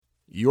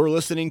You're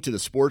listening to the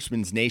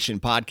Sportsman's Nation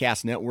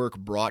Podcast Network,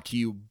 brought to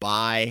you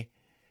by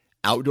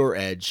Outdoor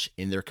Edge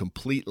in their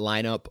complete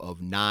lineup of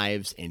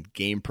knives and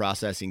game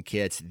processing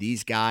kits.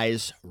 These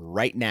guys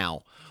right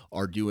now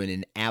are doing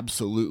an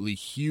absolutely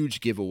huge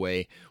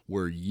giveaway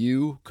where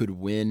you could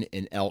win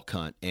an elk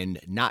hunt, and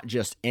not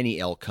just any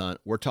elk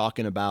hunt. We're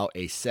talking about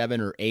a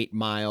 7 or 8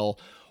 mile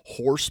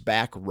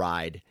horseback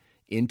ride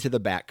into the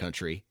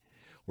backcountry.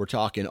 We're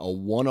talking a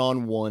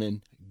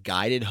one-on-one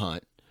guided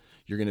hunt.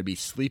 You're going to be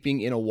sleeping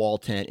in a wall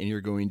tent, and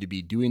you're going to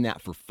be doing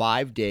that for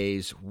 5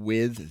 days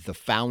with the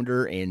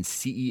founder and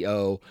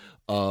CEO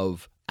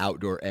of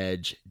Outdoor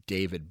Edge,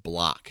 David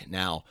Block.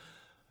 Now,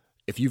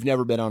 if you've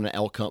never been on an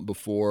elk hunt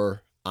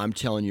before, I'm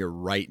telling you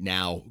right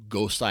now,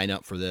 go sign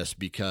up for this,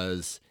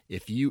 because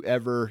if you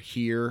ever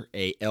hear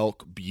a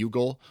elk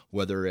bugle,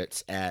 whether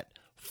it's at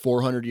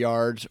 400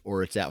 yards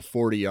or it's at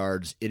 40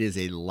 yards, it is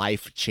a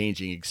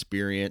life-changing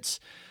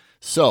experience.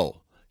 So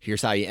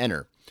here's how you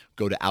enter.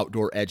 Go to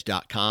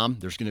OutdoorEdge.com.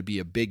 There's going to be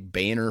a big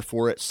banner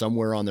for it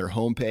somewhere on their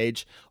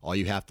homepage. All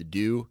you have to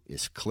do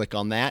is click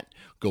on that,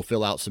 go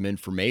fill out some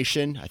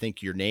information. I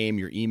think your name,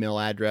 your email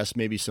address,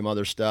 maybe some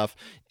other stuff,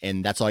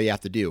 and that's all you have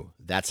to do.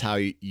 That's how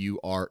you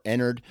are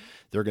entered.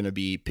 They're going to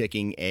be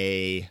picking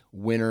a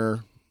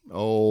winner,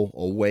 a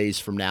ways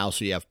from now,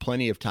 so you have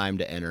plenty of time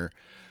to enter.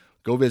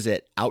 Go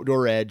visit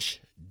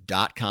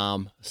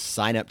OutdoorEdge.com,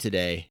 sign up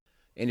today.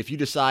 And if you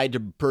decide to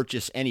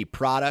purchase any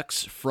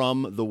products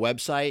from the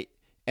website,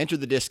 enter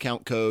the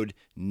discount code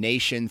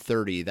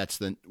NATION30. That's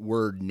the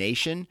word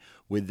nation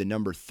with the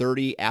number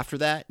 30 after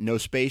that, no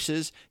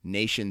spaces,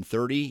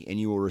 NATION30, and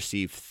you will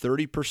receive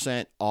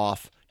 30%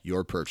 off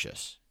your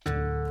purchase.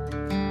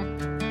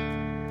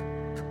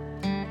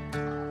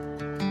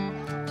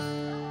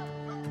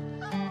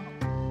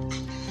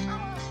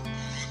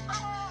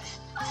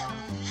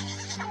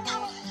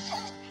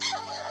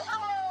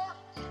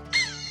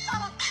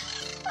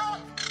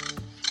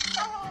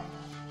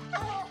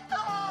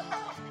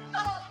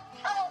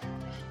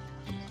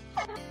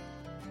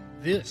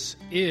 This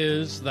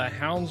is the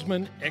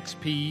Houndsman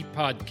XP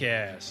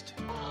Podcast.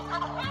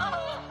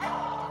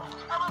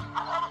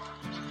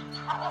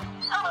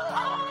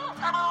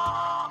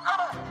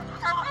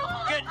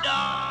 Good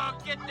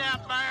dog, get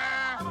that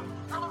bear.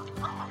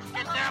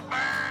 Get that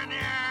bear in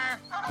here.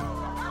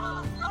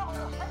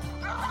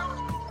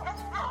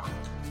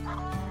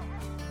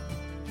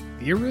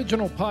 The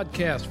original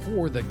podcast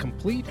for the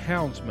complete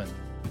houndsman.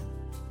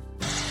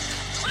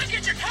 Look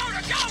at your coat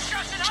of go,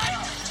 Justin.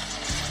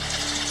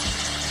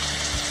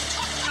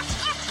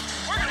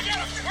 We're gonna get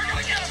him. We're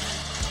gonna get him.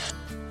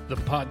 The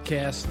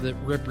podcast that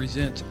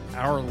represents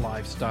our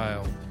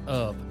lifestyle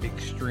of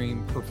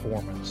extreme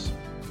performance.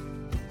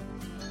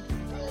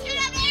 Get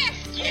him there.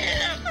 Get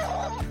him.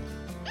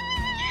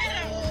 Get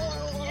him.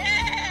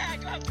 Yeah,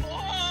 good boy.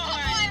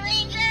 Good boy,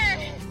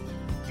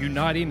 Ranger.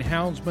 Uniting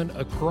houndsmen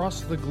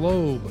across the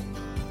globe,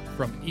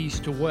 from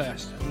east to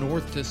west,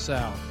 north to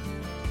south.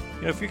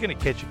 You know, if you're going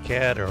to catch a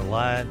cat or a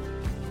lion,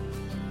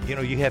 you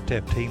know, you have to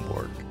have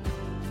teamwork.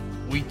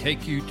 We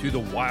take you to the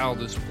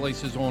wildest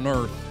places on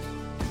earth.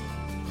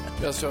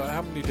 Yeah, so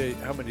how many days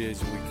a week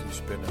do you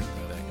spend out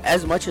there?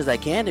 As much as I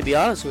can, to be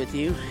honest with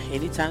you.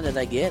 Anytime that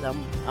I get,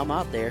 I'm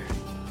out there.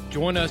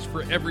 Join us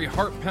for every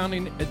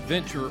heart-pounding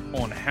adventure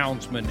on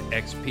Houndsman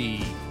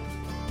XP.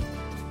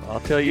 I'll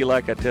tell you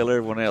like I tell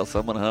everyone else,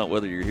 I'm going to hunt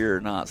whether you're here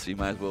or not, so you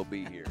might as well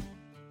be here.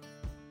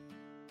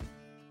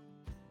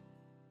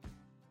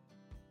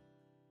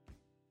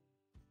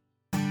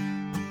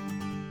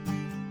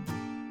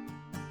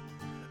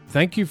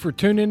 Thank you for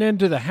tuning in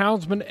to the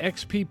Houndsman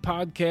XP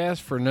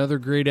Podcast for another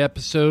great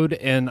episode.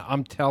 And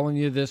I'm telling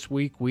you, this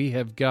week we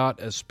have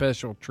got a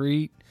special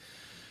treat.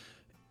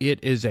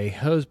 It is a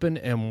husband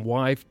and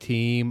wife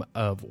team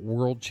of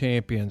world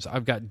champions.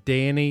 I've got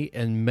Danny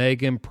and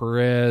Megan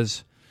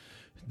Perez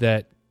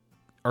that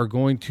are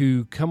going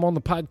to come on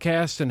the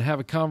podcast and have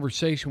a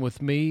conversation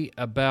with me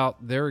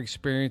about their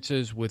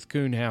experiences with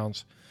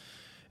coonhounds.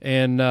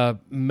 And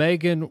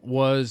Megan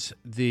was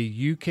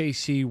the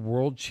UKC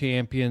World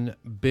Champion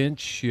Bench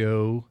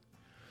Show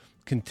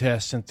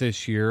contestant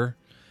this year.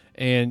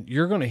 And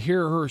you're going to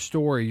hear her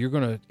story. You're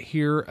going to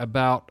hear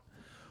about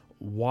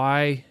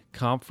why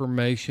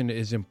conformation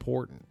is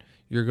important.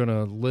 You're going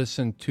to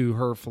listen to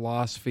her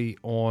philosophy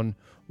on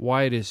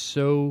why it is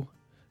so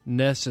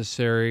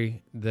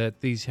necessary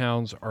that these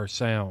hounds are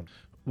sound.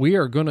 We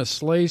are going to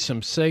slay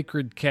some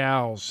sacred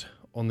cows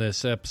on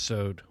this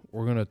episode.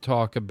 We're going to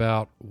talk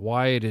about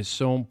why it is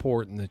so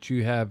important that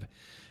you have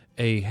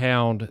a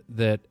hound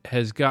that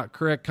has got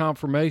correct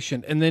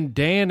conformation. And then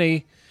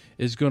Danny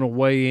is going to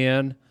weigh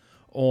in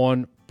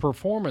on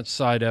performance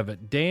side of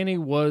it. Danny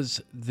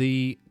was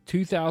the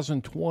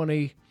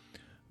 2020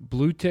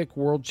 Blue Tick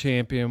World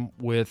Champion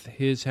with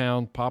his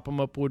hound, Pop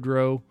 'em Up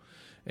Woodrow.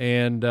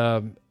 And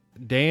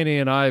Danny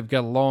and I have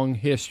got a long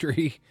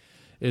history.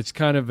 It's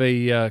kind of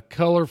a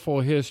colorful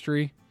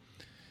history,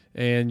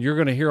 and you're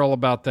going to hear all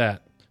about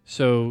that.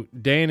 So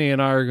Danny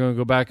and I are going to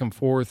go back and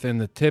forth in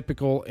the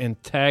typical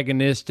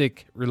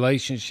antagonistic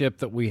relationship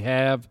that we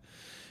have.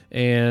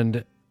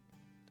 And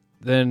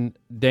then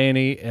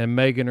Danny and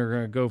Megan are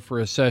going to go for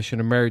a session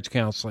of marriage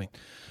counseling.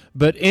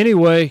 But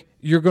anyway,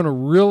 you're going to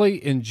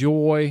really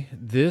enjoy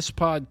this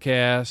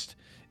podcast,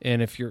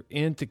 and if you're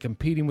into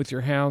competing with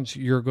your hounds,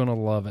 you're going to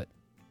love it.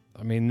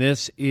 I mean,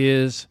 this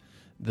is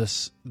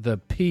the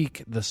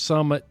peak, the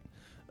summit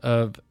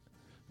of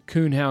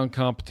coonhound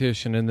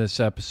competition in this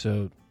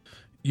episode.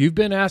 You've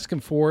been asking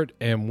for it,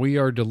 and we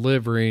are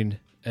delivering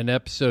an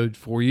episode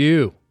for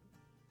you.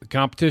 The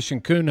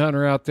competition coon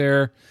hunter out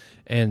there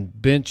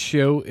and bench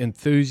show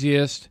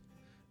enthusiast.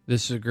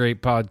 This is a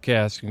great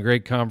podcast and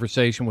great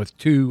conversation with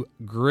two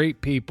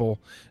great people,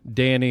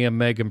 Danny and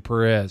Megan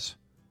Perez.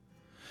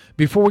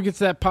 Before we get to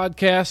that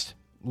podcast,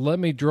 let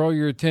me draw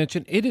your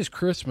attention. It is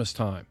Christmas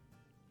time.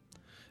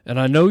 And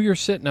I know you're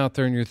sitting out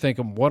there and you're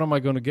thinking, what am I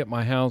going to get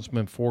my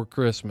houndsman for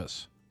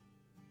Christmas?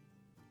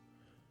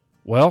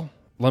 Well,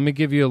 let me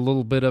give you a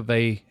little bit of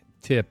a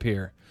tip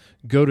here.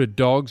 Go to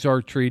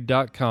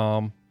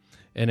dogsarchery.com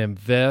and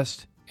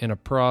invest in a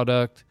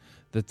product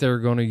that they're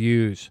going to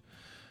use.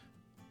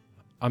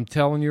 I'm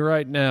telling you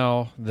right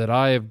now that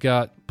I have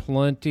got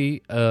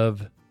plenty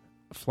of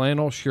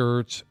flannel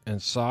shirts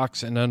and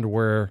socks and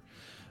underwear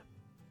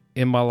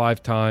in my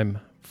lifetime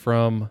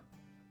from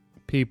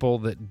people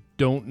that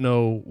don't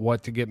know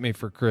what to get me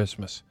for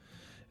Christmas.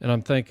 And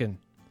I'm thinking,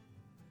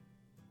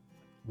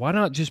 why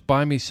not just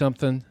buy me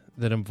something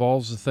that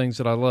involves the things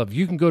that I love?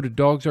 You can go to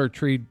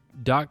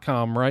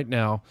dogsarchery.com right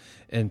now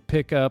and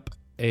pick up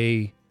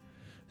a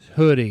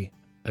hoodie,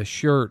 a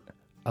shirt,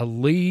 a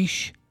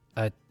leash,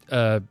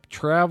 a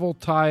travel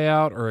tie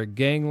out, or a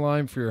gang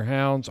line for your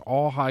hounds,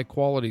 all high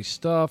quality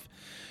stuff.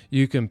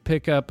 You can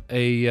pick up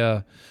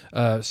a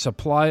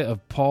supply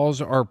of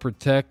Paws Are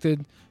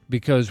Protected,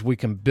 because we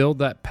can build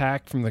that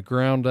pack from the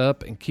ground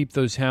up and keep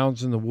those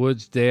hounds in the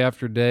woods day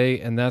after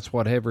day, and that's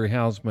what every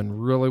houndsman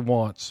really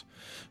wants.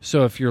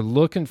 So if you're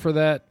looking for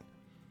that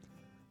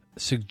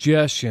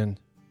suggestion,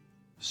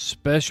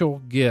 special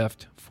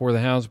gift for the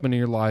houndsman in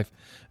your life,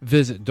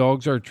 visit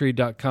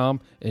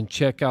dogsarchery.com and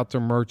check out their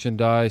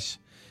merchandise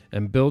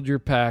and build your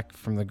pack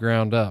from the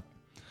ground up.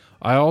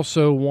 I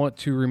also want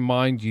to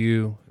remind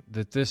you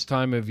that this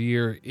time of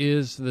year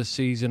is the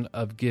season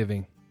of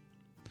giving.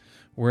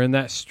 We're in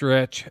that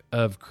stretch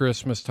of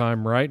Christmas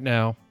time right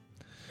now,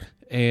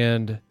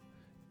 and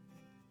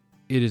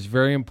it is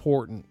very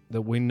important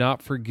that we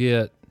not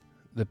forget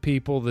the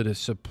people that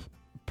have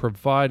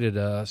provided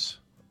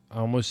us, I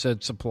almost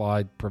said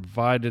supplied,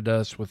 provided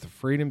us with the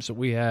freedoms that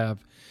we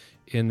have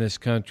in this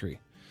country.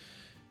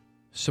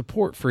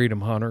 Support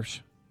Freedom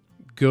Hunters.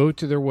 Go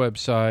to their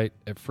website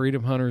at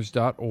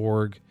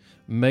freedomhunters.org.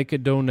 Make a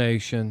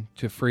donation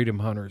to Freedom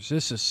Hunters.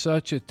 This is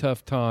such a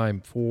tough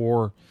time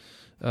for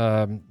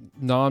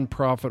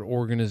nonprofit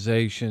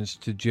organizations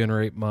to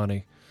generate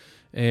money,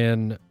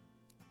 and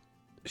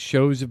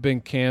shows have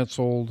been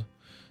canceled,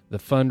 the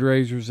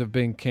fundraisers have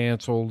been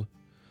canceled,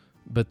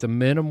 but the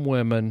men and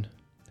women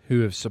who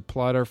have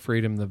supplied our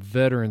freedom, the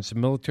veterans, the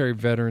military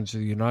veterans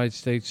of the United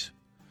States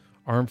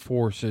Armed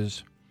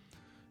Forces,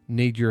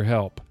 need your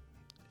help,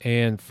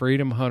 and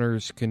Freedom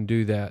Hunters can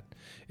do that.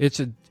 It's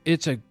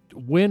a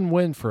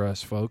win-win for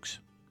us, folks.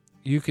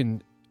 You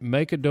can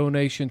make a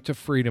donation to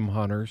Freedom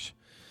Hunters,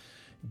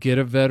 get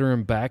a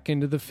veteran back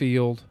into the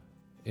field,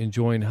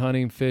 enjoying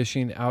hunting,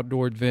 fishing,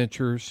 outdoor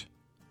adventures.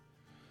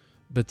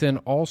 But then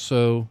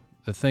also,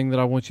 the thing that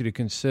I want you to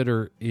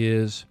consider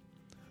is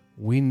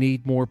we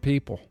need more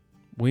people.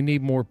 We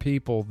need more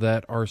people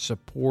that are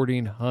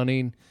supporting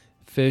hunting,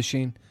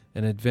 fishing,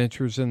 and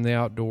adventures in the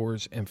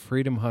outdoors, and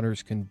Freedom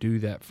Hunters can do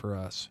that for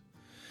us.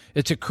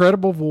 It's a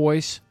credible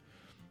voice.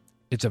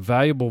 It's a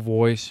valuable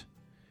voice.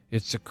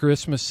 It's the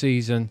Christmas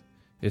season.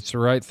 It's the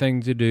right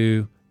thing to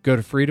do. Go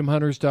to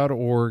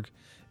freedomhunters.org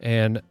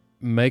and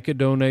make a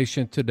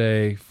donation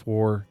today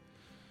for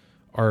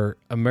our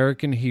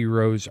American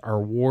heroes, our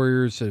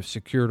warriors that have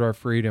secured our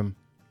freedom.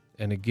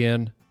 And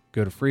again,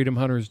 go to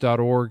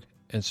freedomhunters.org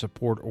and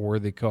support a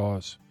worthy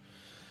cause.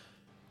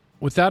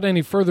 Without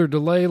any further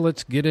delay,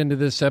 let's get into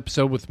this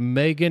episode with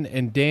Megan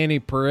and Danny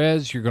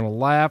Perez. You're going to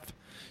laugh.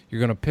 You're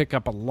going to pick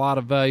up a lot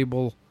of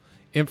valuable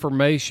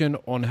information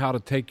on how to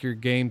take your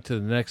game to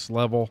the next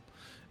level.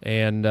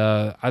 And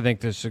I think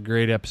this is a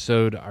great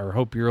episode. I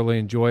hope you really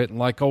enjoy it. And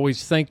like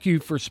always, thank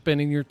you for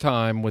spending your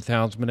time with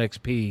Houndsman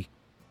XP.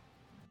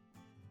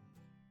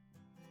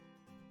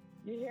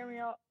 You hear me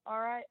all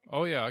right?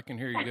 Oh, yeah, I can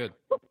hear you good.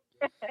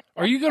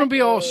 Are you going to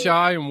be all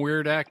shy and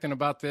weird acting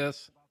about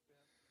this?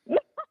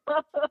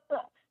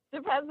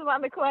 Depends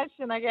on the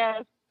question, I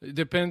guess. It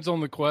depends on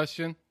the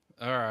question?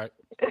 All right.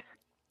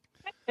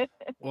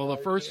 Well,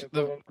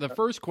 the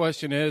first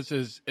question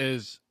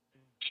is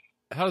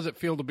how does it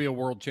feel to be a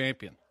world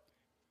champion?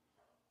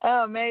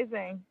 Oh,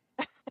 amazing.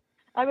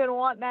 I've been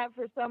wanting that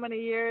for so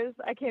many years,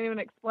 I can't even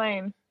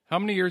explain. How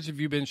many years have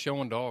you been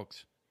showing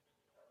dogs?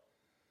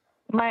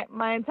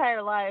 My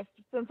entire life,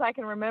 since I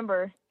can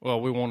remember.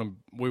 Well, we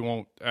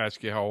won't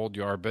ask you how old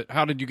you are, but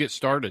how did you get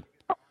started?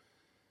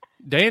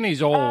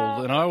 Danny's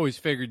old, and I always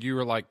figured you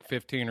were like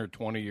 15 or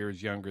 20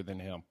 years younger than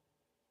him.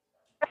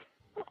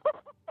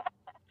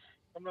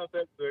 I'm not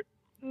that sick.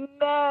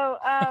 No,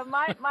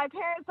 my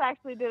parents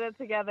actually did it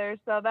together,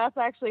 so that's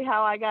actually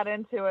how I got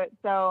into it.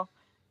 So,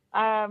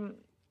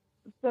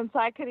 since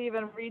I could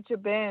even reach a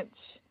bench,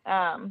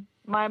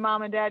 my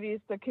mom and dad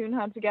used to coon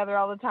hunt together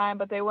all the time,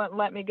 but they wouldn't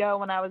let me go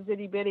when I was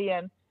itty bitty.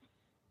 And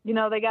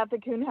they got the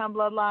Coonhound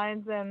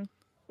Bloodlines and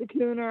the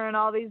Cooner and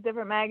all these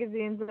different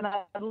magazines, and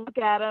I'd look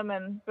at them.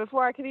 And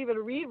before I could even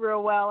read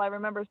real well, I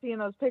remember seeing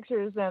those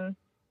pictures and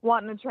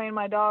wanting to train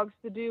my dogs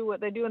to do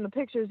what they do in the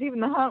pictures, even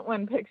the hunt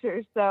win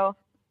pictures. So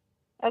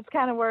that's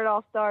kind of where it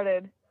all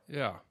started.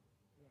 Yeah.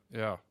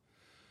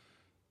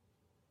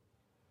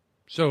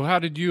 So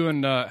how'd you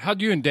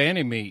and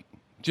Danny meet?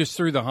 Just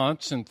through the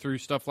hunts and through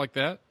stuff like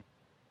that?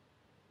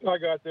 I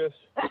got this.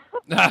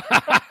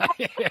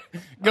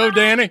 Go,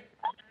 Danny.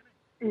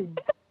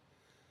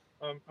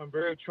 I'm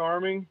very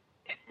charming,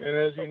 and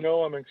as you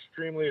know, I'm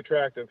extremely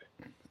attractive.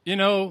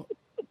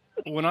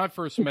 When I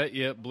first met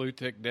you at Blue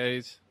Tick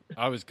Days,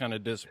 I was kind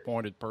of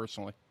disappointed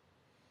personally.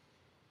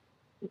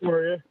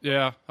 Were you?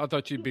 Yeah, I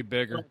thought you'd be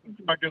bigger.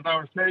 Because I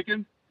was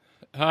taken?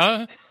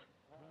 Huh?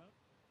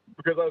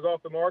 Because I was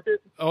off the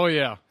market? Oh,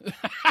 yeah.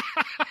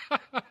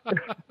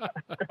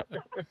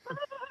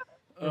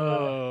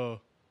 Oh.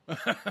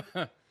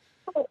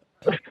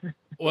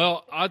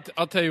 Well,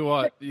 I'll tell you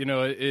what,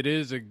 it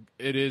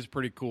is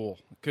pretty cool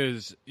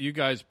because you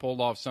guys pulled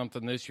off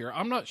something this year.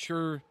 I'm not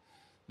sure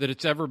that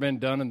it's ever been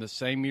done in the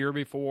same year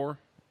before.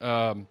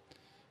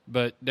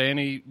 But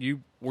Danny,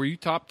 were you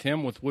top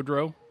 10 with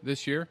Woodrow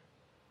this year?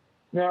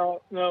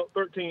 No,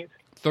 13th.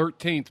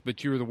 13th,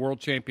 but you were the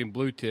world champion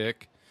Blue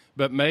Tick.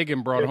 But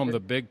Megan brought home the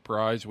big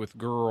prize with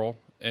Girl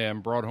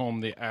and brought home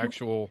the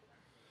actual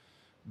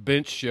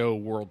bench show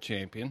world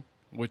champion,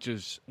 which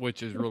is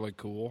really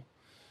cool.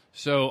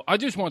 So I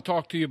just want to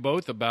talk to you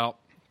both about,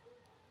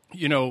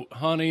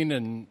 hunting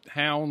and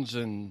hounds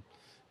and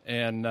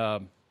how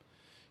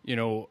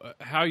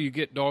you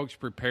get dogs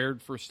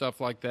prepared for stuff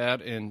like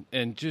that,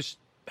 and just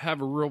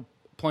have a real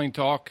plain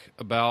talk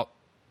about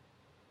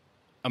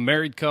a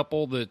married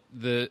couple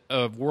that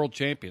of world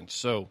champions.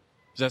 So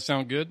does that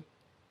sound good?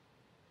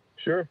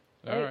 Sure.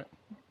 All right.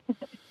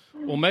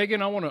 Well,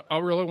 Megan, I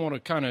really want to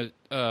kind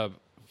of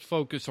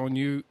focus on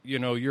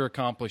your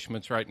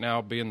accomplishments right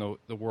now, being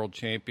the world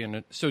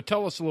champion. So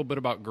tell us a little bit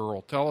about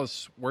Girl. Tell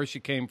us where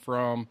she came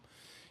from,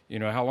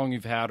 how long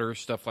you've had her,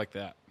 stuff like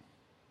that.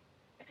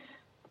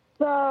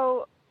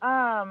 So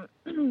I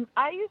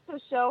used to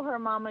show her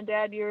mom and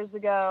dad years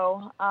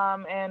ago,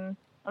 and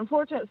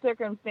unfortunate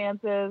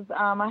circumstances,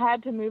 I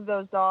had to move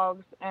those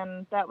dogs,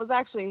 and that was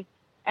actually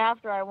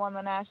after I won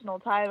the national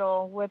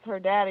title with her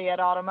daddy at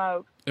Autumn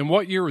Oaks. And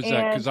what year was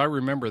that? Because I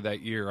remember that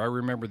year. I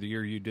remember the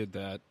year you did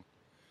that.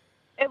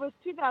 It was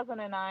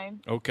 2009.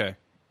 Okay.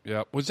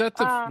 Yeah. Was that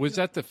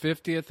the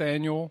 50th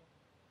annual?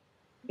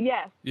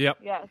 Yes. Yep.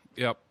 Yes.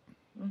 Yep.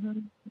 Mm-hmm.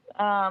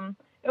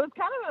 It was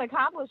kind of an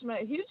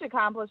accomplishment, a huge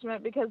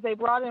accomplishment, because they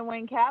brought in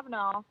Wayne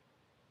Kavanaugh,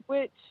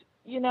 which,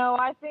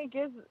 I think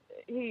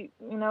he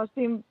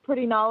seemed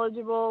pretty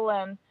knowledgeable,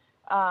 and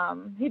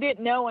he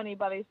didn't know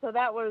anybody. So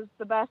that was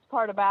the best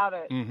part about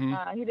it.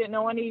 Mm-hmm. He didn't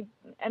know any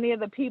of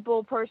the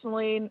people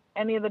personally,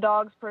 any of the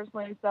dogs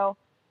personally. So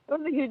it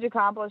was a huge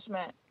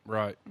accomplishment.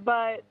 Right.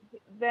 But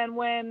then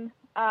when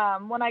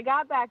I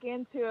got back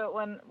into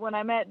it, when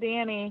I met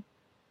Danny,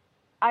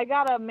 I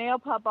got a male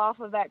pup off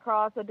of that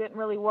cross that didn't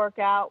really work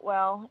out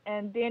well.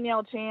 And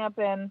Danielle Champ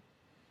in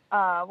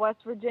West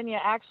Virginia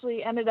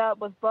actually ended up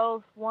with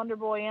both Wonder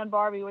Boy and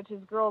Barbie, which is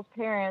Girl's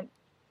parents.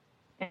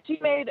 And she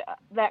made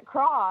that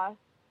cross,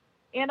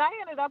 and I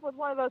ended up with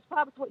one of those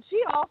pups.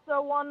 She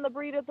also won the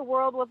breed at the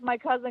World with my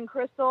cousin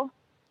Crystal,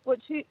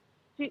 which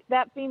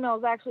that female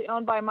is actually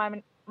owned by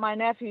my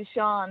nephew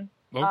Sean.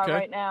 Okay.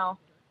 Right now.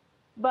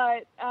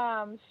 But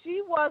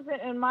she wasn't,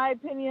 in my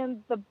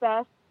opinion, the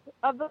best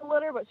of the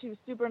litter, but she was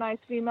super nice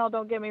female.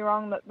 Don't get me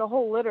wrong, the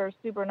whole litter is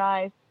super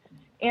nice.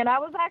 And I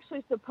was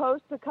actually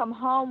supposed to come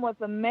home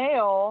with a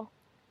male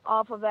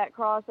off of that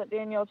cross that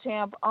Danielle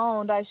Champ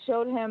owned. I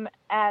showed him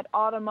at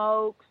Autumn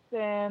Oaks,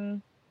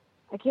 and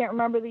I can't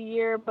remember the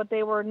year, but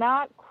they were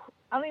not,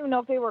 I don't even know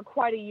if they were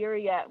quite a year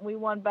yet. We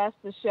won Best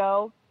of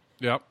Show.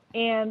 Yep.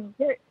 And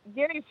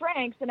Gary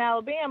Franks in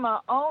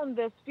Alabama owned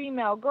this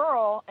female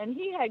girl, and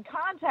he had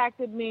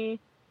contacted me.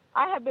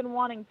 I had been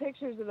wanting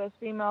pictures of this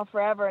female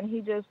forever, and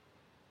he just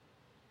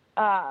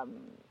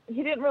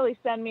he didn't really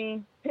send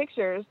me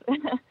pictures.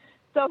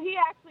 So he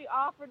actually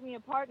offered me a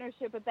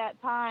partnership at that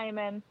time,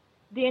 and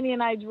Danny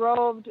and I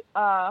drove,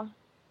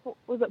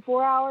 was it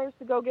 4 hours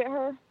to go get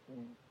her?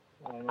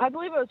 I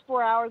believe it was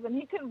 4 hours, and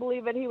he couldn't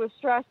believe it. He was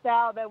stressed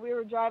out that we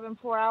were driving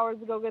 4 hours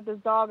to go get this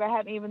dog I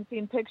hadn't even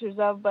seen pictures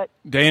of. But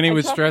Danny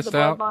was stressed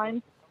out?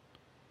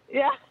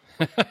 Yeah.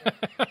 Well, he just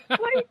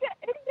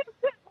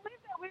couldn't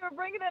believe that we were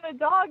bringing in a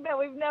dog that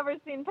we've never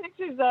seen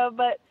pictures of.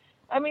 But,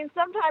 I mean,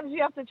 sometimes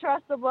you have to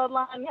trust the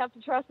bloodline. You have to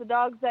trust the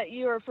dogs that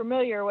you are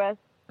familiar with.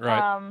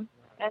 Right.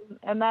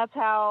 And that's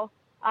how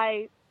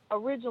I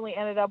originally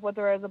ended up with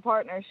her as a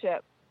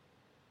partnership.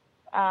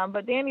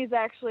 But Danny's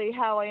actually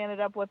how I ended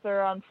up with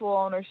her on full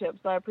ownership,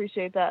 so I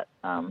appreciate that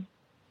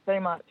very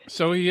much.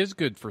 So he is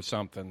good for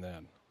something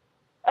then.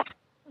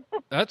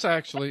 That's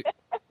actually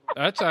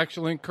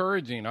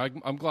encouraging.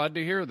 I'm glad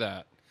to hear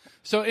that.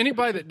 So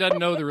anybody that doesn't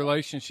know the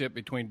relationship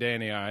between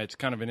Danny and I, it's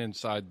kind of an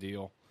inside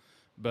deal.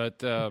 But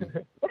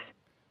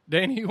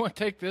Danny, you want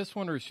to take this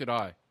one or should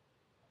I?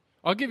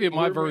 I'll give you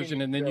my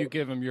version and then you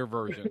give him your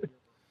version.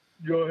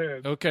 Go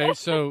ahead. Okay,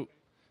 so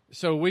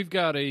we've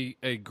got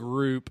a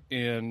group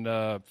in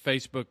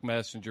Facebook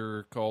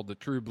Messenger called the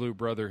True Blue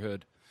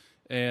Brotherhood,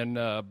 and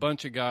a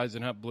bunch of guys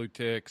that hunt blue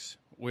ticks.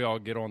 We all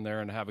get on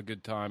there and have a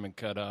good time and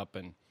cut up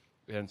and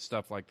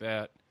stuff like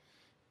that.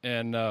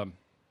 And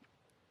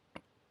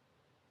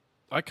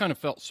I kind of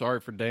felt sorry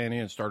for Danny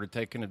and started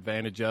taking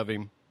advantage of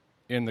him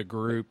in the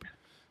group.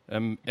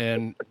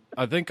 And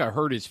I think I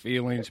hurt his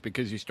feelings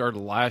because he started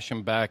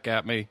lashing back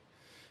at me.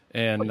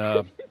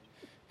 And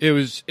it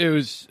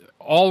was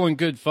all in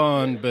good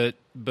fun, but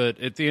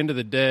at the end of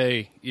the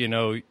day, you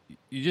know,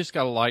 you just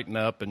got to lighten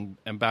up and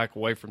back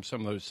away from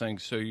some of those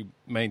things so you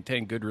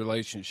maintain good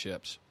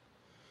relationships.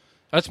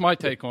 That's my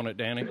take on it,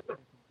 Danny.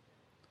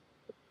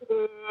 That's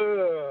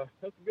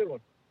a good one.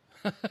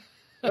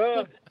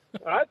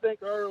 I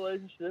think our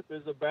relationship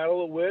is a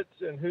battle of wits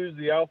and who's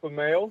the alpha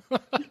male,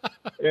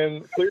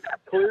 and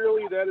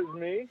clearly that is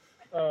me.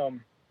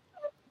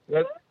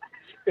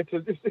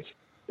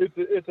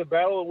 It's a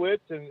battle of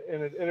wits, and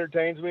it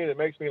entertains me and it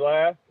makes me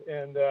laugh,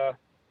 and the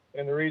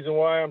reason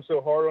why I'm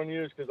so hard on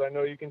you is because I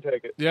know you can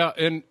take it. Yeah,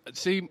 and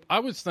see,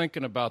 I was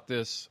thinking about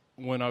this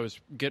when I was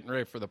getting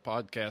ready for the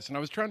podcast, and I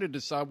was trying to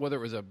decide whether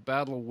it was a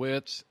battle of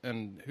wits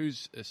and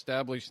who's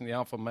establishing the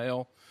alpha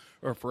male,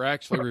 or if we're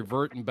actually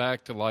reverting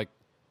back to like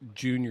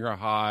junior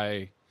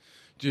high,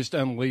 just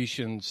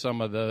unleashing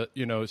some of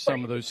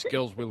those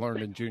skills we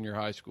learned in junior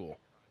high school.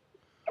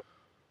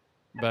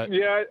 But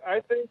yeah,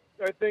 I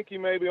think you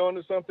may be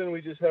onto something.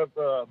 We just have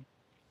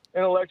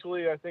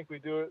intellectually, I think we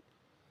do it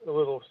a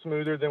little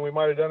smoother than we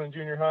might have done in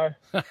junior high.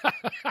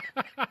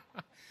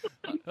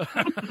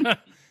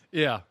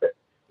 Yeah.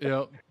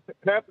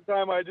 Half the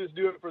time I just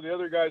do it for the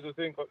other guys to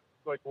think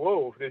like,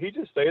 whoa, did he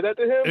just say that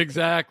to him?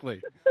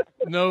 Exactly.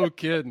 No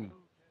kidding.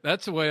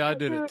 That's the way I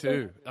did it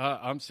too.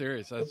 I'm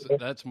serious.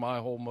 That's my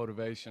whole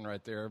motivation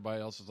right there.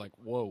 Everybody else is like,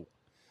 whoa.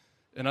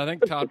 And I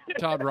think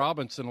Todd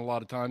Robinson, a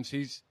lot of times,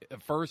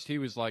 at first he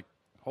was like,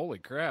 holy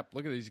crap,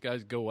 look at these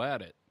guys go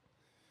at it.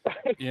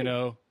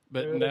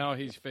 But now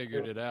he's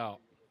figured it out.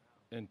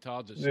 And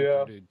Todd's a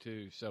super dude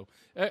too. So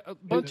a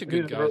bunch of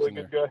good guys really in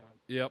there. Good guy.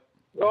 Yep.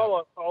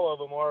 All of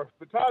them are.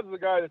 But Todd's the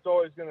guy that's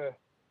always gonna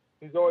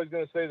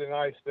say the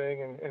nice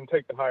thing and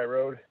take the high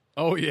road.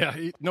 Oh yeah,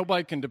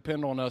 nobody can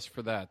depend on us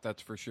for that.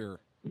 That's for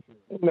sure.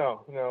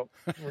 No,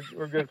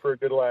 we're good for a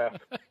good laugh.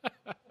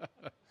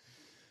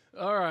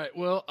 All right.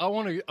 Well, I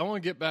want to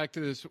get back to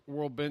this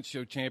World Bench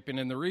Show champion,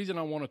 and the reason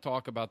I want to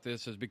talk about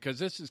this is because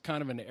this is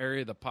kind of an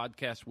area of the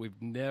podcast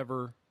we've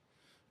never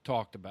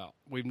talked about.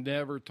 We've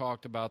never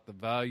talked about the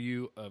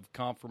value of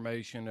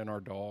conformation in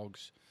our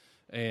dogs,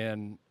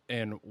 and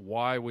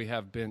why we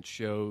have bench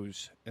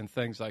shows and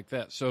things like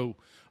that. So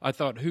I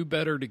thought, who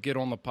better to get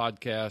on the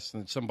podcast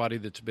than somebody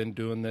that's been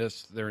doing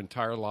this their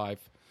entire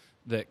life,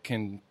 that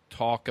can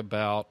talk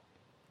about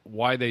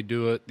why they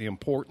do it, the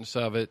importance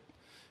of it,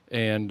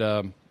 and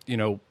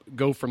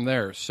go from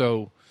there.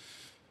 So,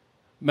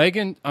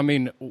 Megan, I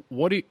mean,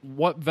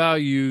 what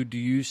value do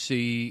you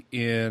see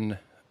in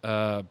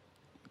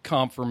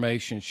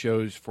conformation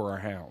shows for our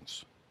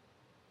hounds?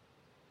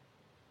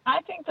 I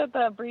think that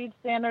the breed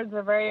standards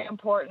are very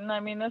important.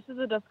 I mean, this is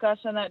a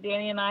discussion that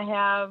Danny and I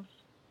have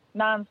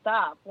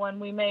nonstop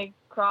when we make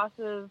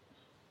crosses,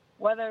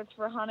 whether it's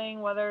for hunting,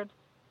 whether it's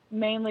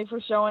mainly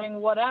for showing,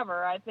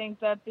 whatever. I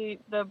think that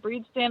the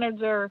breed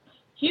standards are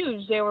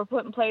huge. They were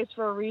put in place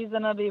for a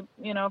reason of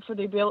for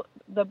the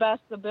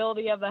best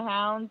ability of the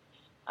hounds.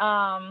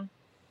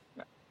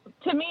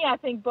 To me, I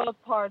think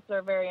both parts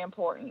are very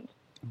important.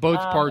 Both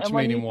parts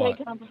meaning what?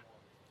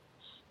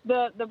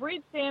 The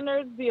breed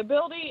standards, the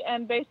ability,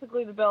 and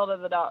basically the build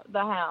of the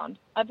hound.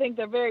 I think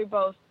they're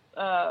both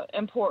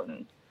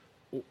important.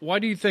 Why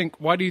do you think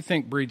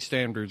breed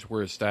standards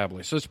were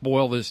established? Let's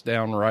boil this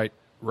down right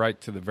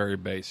to the very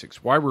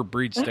basics. Why were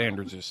breed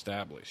standards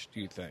established,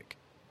 do you think?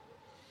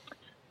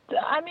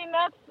 I mean,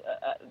 that's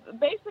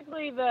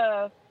basically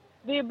the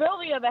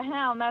ability of the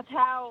hound. That's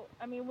how,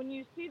 I mean, when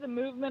you see the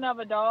movement of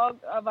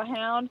a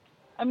hound,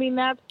 I mean,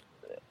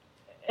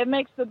 it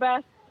makes the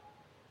best,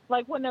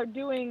 like when they're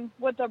doing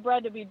what they're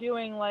bred to be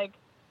doing, like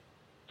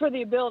for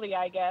the ability,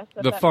 I guess.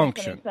 The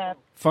function,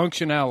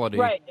 functionality.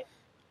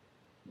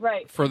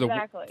 Right. For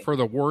exactly.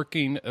 the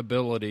working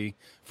ability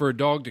for a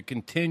dog to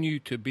continue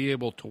to be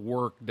able to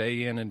work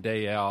day in and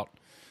day out.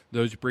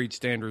 Those breed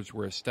standards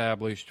were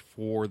established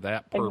for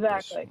that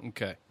purpose. Exactly.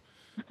 Okay.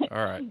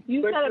 All right.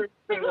 You said it.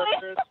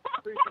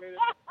 Appreciate it.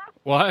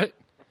 What?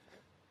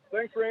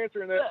 Thanks for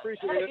answering that.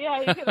 Appreciate it. Yeah,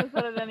 you could have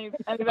said it any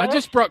better. I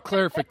just brought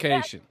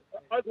clarification.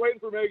 I was waiting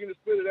for Megan to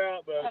spit it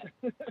out, but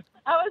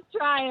I was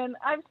trying.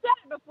 I've said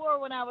it before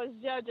when I was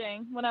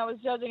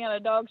judging at a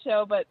dog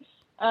show, but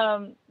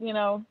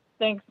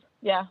thanks.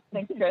 Yeah,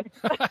 thanks, Chris.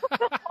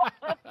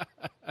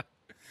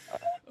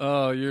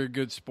 Oh, you're a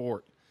good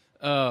sport.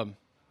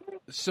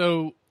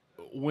 So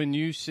when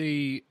you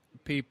see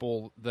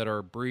people that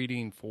are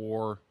breeding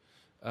for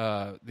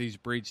these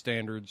breed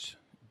standards,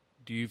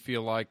 do you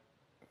feel like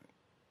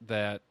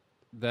that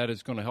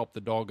is going to help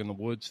the dog in the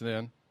woods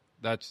then?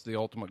 That's the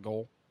ultimate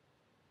goal?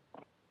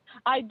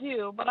 I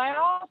do, but I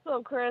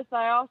also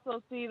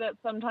see that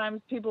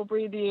sometimes people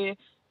breed the,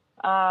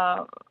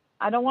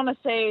 I don't want to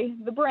say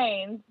the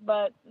brains,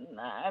 but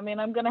I mean,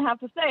 I'm going to have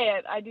to say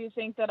it. I do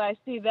think that I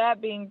see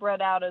that being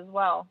bred out as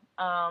well.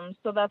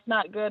 So that's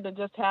not good to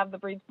just have the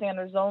breed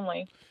standards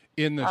only.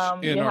 You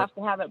have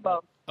to have it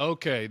both.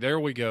 Okay, there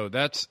we go.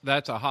 That's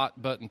a hot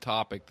button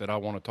topic that I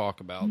want to talk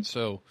about.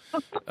 So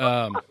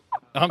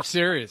I'm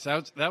serious.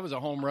 That was a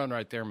home run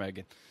right there,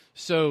 Megan.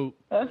 So,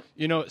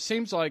 it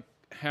seems like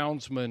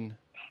houndsmen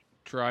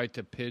try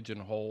to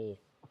pigeonhole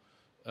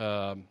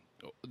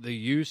the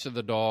use of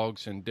the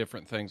dogs and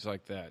different things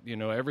like that.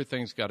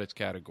 Everything's got its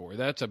category.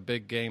 That's a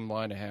big game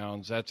line of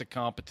hounds. That's a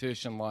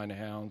competition line of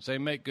hounds. They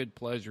make good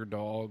pleasure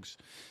dogs.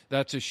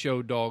 That's a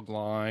show dog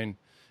line.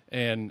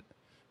 And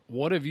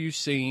what have you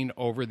seen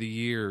over the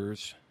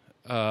years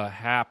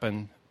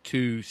happen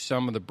to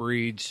some of the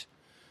breeds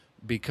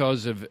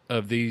because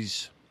of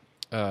these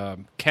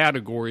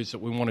categories that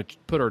we want to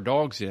put our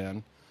dogs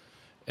in?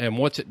 And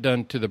what's it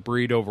done to the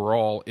breed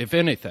overall, if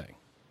anything?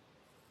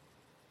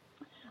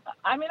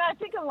 I mean, I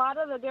think a lot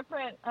of the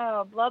different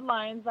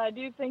bloodlines, I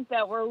do think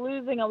that we're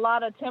losing a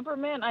lot of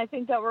temperament. I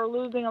think that we're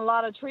losing a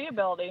lot of tree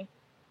ability.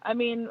 I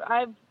mean,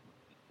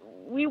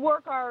 we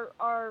work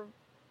our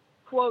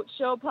quote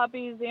show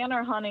puppies and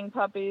our hunting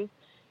puppies,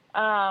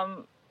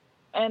 and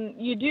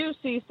you do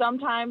see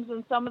sometimes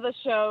in some of the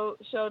show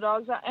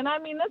dogs. And I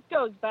mean, this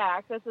goes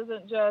back. This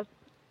isn't just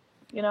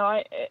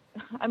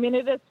I mean,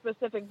 it is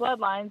specific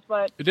bloodlines,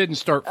 but it didn't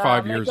start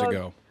 5 years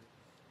ago.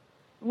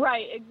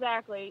 Right,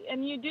 exactly.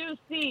 And you do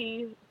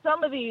see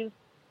some of these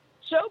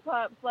show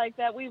pups like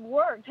that we've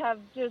worked have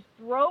just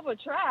drove a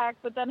track,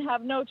 but then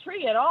have no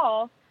tree at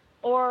all.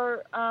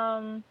 Or,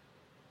 so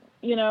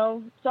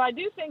I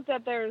do think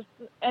that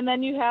and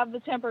then you have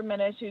the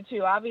temperament issue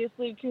too.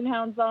 Obviously,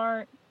 coonhounds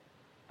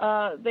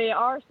they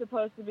are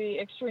supposed to be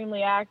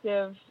extremely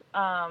active,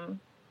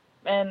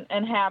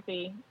 and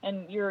happy,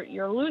 and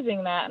you're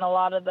losing that in a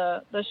lot of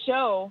the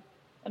show.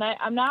 And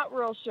I'm not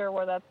real sure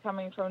where that's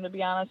coming from, to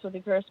be honest with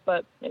you, Chris,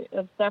 but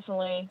it's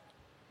definitely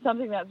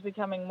something that's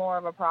becoming more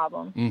of a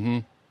problem. Mm-hmm.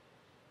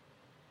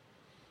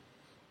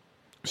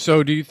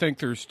 So do you think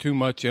there's too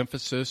much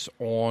emphasis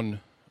on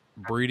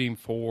breeding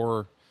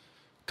for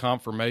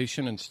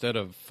conformation instead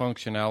of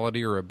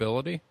functionality or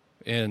ability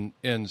in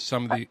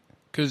some of the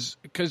 –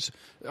 because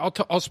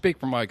I'll speak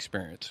from my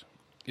experience.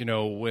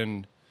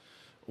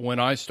 When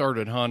I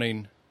started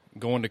hunting,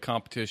 going to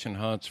competition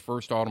hunts,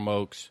 first autumn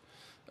oaks,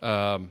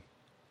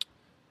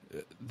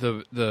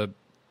 the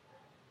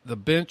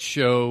bench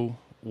show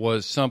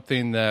was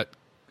something that,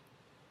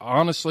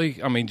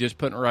 honestly, I mean, just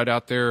putting it right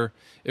out there,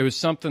 it was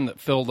something that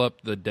filled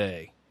up the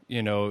day.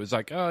 It was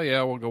like, oh,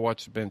 yeah, we'll go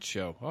watch the bench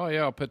show. Oh,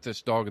 yeah, I'll put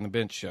this dog in the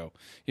bench show.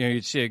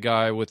 You'd see a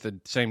guy with the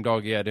same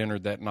dog he had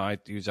entered that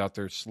night. He was out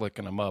there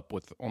slicking them up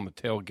on the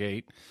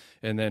tailgate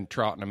and then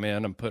trotting them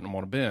in and putting them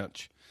on a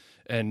bench.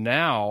 And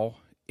now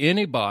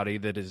anybody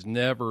that has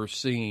never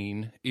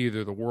seen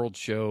either the World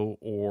Show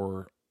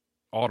or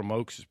Autumn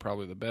Oaks is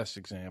probably the best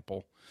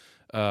example.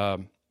 I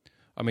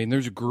mean,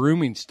 there's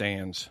grooming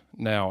stands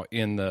now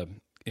in the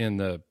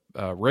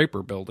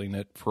Raper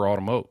building for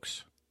Autumn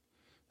Oaks.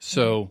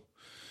 So,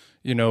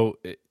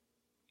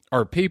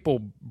 are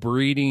people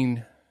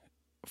breeding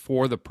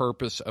for the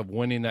purpose of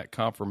winning that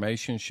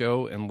conformation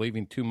show and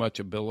leaving too much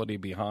ability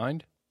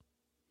behind?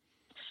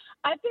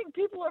 I think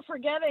people are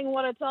forgetting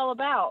what it's all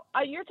about.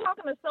 You're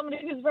talking to somebody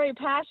who's very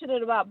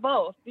passionate about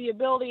both, the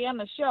ability and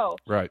the show.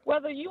 Right.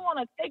 Whether you want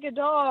to take a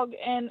dog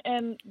and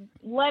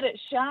let it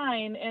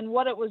shine and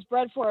what it was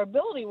bred for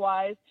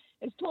ability-wise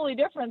is totally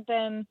different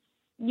than,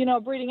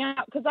 breeding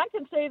out. Because I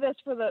can say this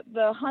for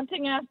the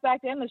hunting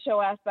aspect and the show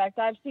aspect.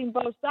 I've seen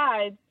both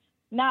sides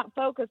not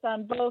focus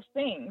on both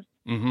things.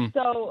 Mm-hmm.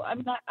 So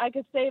I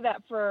could say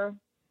that for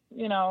 –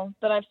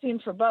 that I've seen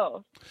for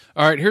both.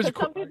 All right, here's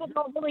some people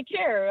don't really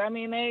care. I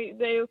mean,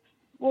 they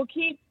will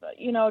keep,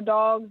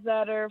 dogs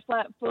that are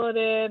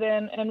flat-footed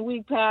and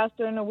weak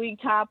pasture and a weak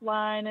top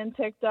line and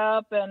ticked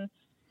up and,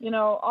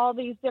 all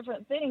these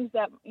different things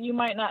that you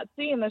might not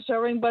see in the show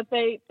ring, but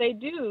they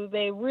do.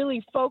 They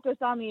really focus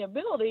on the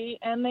ability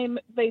and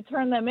they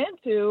turn them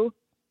into,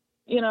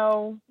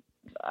 winners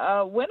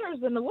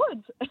in the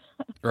woods.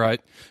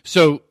 Right.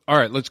 So, all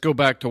right, let's go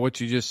back to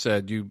what you just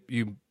said. You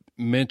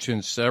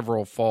mentioned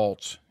several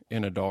faults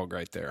in a dog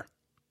right there,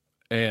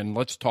 and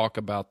let's talk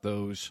about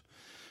those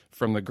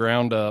from the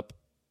ground up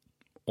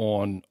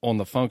on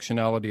the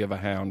functionality of a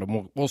hound,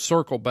 and we'll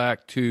circle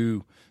back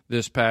to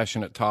this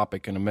passionate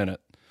topic in a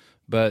minute.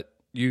 But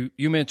you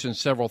mentioned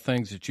several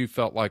things that you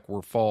felt like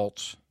were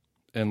faults,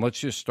 and let's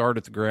just start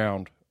at the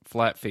ground.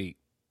 Flat feet.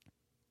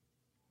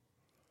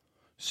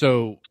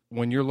 So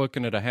when you're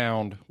looking at a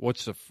hound,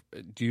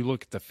 do you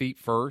look at the feet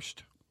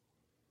first?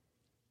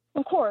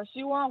 Of course,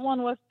 you want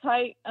one with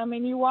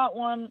you want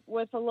one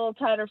with a little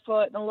tighter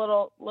foot and a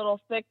little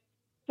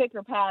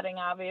thicker padding,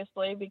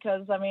 obviously,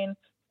 because,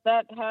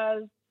 that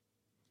has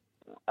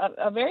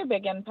a very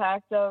big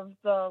impact of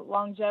the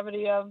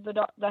longevity of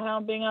the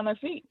hound being on their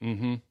feet.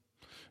 Mm-hmm.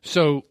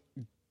 So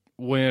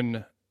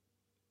when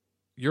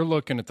you're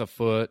looking at the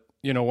foot,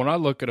 when I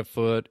look at a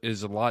foot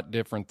is a lot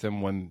different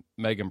than when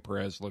Megan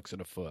Perez looks at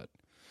a foot.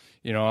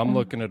 I'm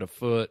looking at a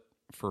foot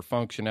for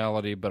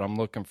functionality, but I'm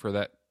looking for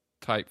that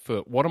tight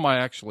foot. What am I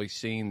actually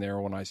seeing there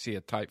when I see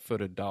a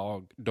tight-footed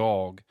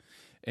dog,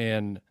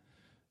 and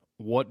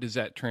what does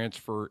that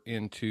transfer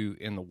into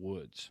in the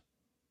woods?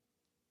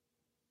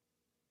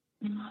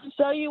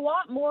 So you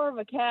want more of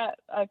a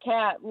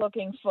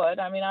cat-looking foot.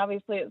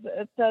 Obviously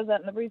it says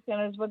that in the breed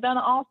standards, but then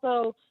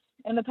also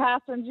in the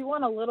pasterns you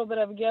want a little bit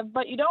of a give,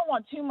 but you don't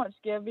want too much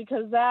give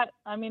because that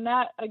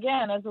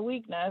again is a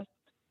weakness.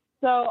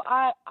 So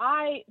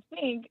I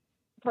think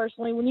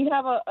personally when you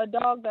have a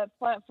dog that's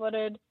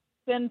flat-footed,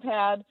 thin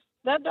pad,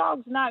 that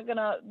dog's not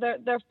gonna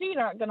their feet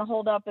aren't gonna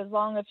hold up as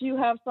long. If you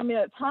have somebody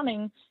that's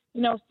hunting,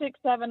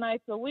 6-7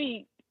 nights a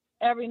week,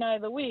 every night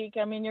of the week,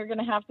 you're going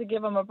to have to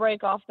give them a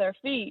break off their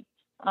feet.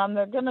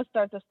 They're going to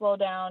start to slow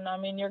down.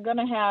 You're going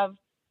to have,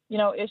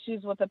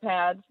 issues with the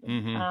pads.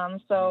 Mm-hmm.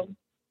 So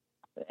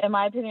in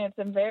my opinion,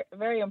 it's very,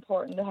 very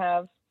important to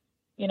have,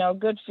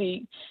 good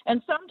feet.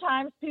 And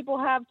sometimes people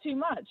have too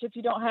much. If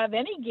you don't have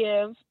any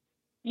give,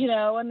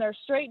 and they're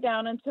straight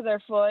down into their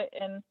foot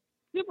and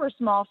super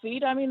small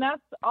feet,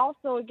 that's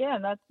also,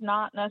 again, that's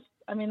not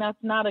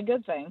a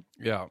good thing.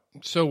 Yeah.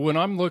 So when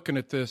I'm looking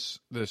at this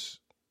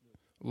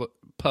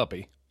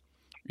puppy,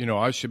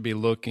 I should be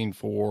looking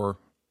for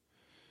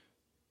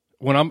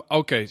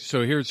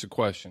so here's the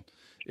question.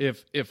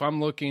 If I'm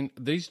looking,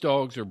 these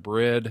dogs are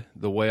bred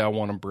the way I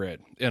want them bred,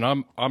 and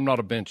I'm not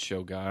a bench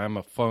show guy. I'm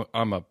a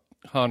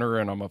hunter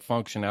and I'm a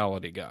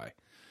functionality guy.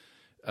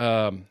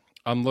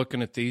 I'm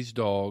looking at these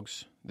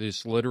dogs,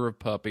 this litter of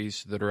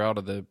puppies that are out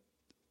of the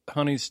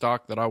hunting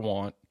stock that I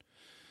want.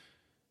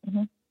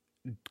 Mm-hmm.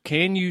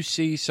 Can you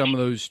see some of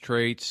those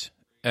traits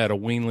at a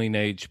weanling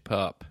age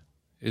pup?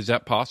 Is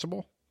that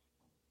possible?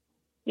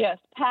 Yes,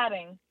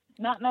 padding,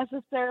 not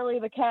necessarily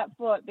the cat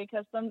foot,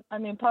 because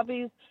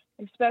puppies,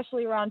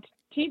 especially around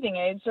teething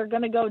age, they're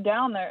going to go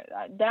down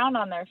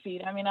on their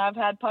feet. I've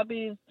had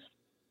puppies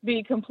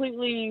be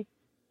completely,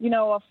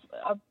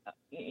 flat-footed,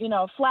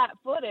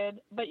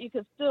 but you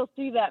could still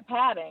see that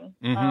padding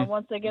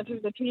once they get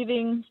through the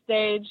teething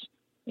stage.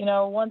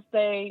 Once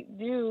they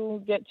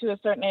do get to a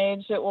certain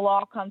age, it will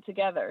all come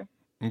together.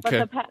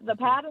 Okay. But the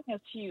padding is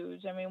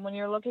huge. When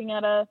you're looking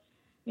at a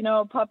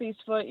puppy's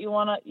foot, you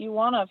wanna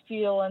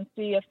feel and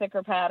see a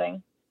thicker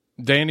padding.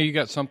 Danny, you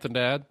got something to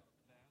add?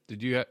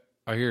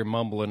 I hear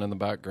mumbling in the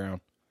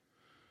background.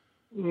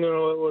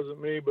 No, it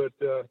wasn't me, but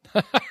don't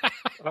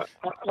I'm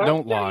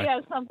sure lie. He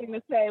has something to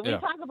say. We Yeah.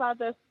 talk about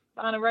this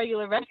on a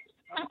regular basis.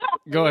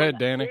 Go ahead,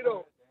 Danny.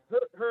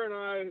 Her and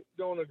I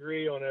don't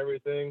agree on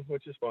everything,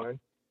 which is fine.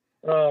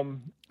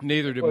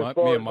 Neither do as me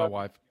far and my as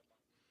wife.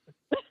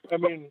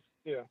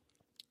 Yeah.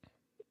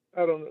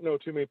 I don't know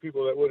too many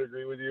people that would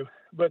agree with you,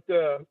 but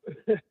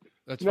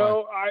That's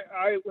no,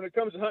 I when it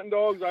comes to hunting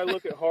dogs, I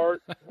look at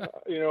heart.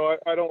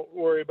 I don't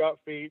worry about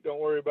feet. Don't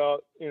worry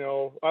about,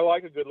 I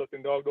like a good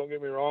looking dog. Don't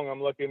get me wrong.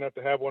 I'm lucky enough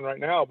to have one right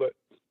now, but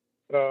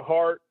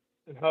heart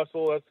and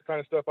hustle, that's the kind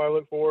of stuff I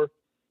look for.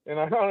 And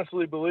I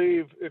honestly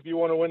believe if you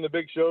want to win the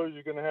big shows,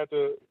 you're going to have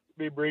to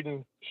be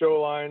breeding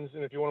show lines.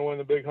 And if you want to win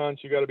the big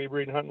hunts, you got to be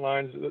breeding hunting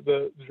lines.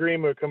 The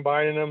dream of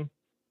combining them,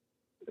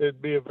 it'd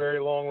be a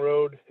very long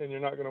road, and you're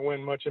not going to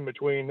win much in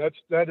between.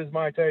 That is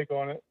my take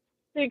on it.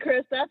 See,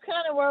 Chris, that's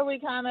kind of where we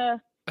kind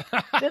of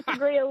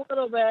disagree a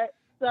little bit.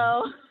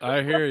 So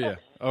I hear you.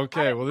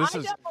 Okay, well, this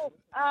is.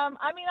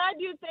 I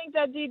do think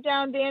that deep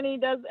down, Danny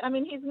does.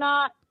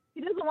 He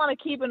doesn't want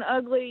to keep an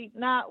ugly,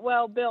 not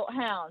well built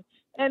hound.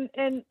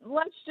 And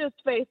let's just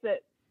face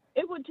it,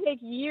 it would take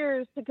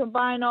years to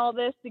combine all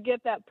this to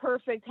get that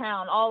perfect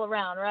hound all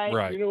around, right?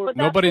 Right. But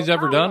Nobody's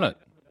that's the ever done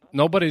problem. it.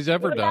 Nobody's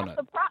ever done it.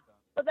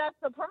 But that's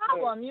the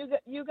problem. You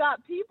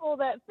got people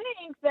that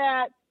think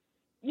that,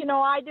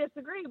 I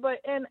disagree,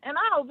 and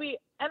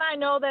I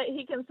know that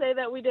he can say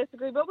that we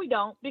disagree, but we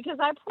don't, because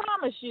I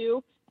promise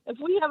you, if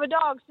we have a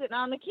dog sitting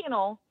on the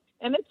kennel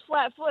and it's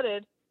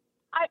flat-footed,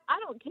 I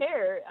don't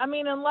care.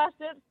 Unless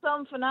it's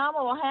some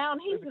phenomenal hound,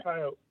 he's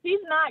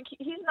not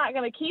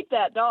going to keep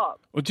that dog.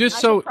 Well, just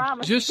so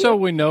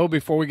we know,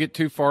 before we get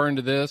too far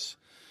into this,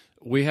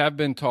 we have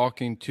been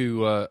talking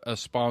to a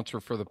sponsor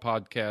for the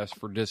podcast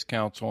for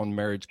discounts on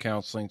marriage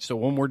counseling. So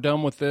when we're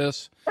done with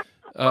this,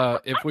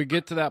 if we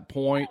get to that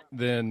point,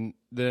 then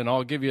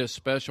I'll give you a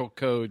special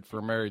code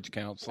for marriage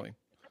counseling.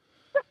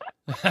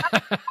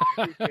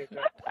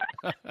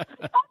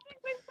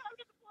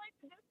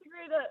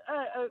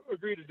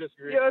 Agree to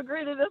disagree. You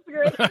agree to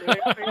disagree?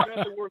 Ain't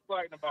nothing worth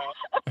fighting about.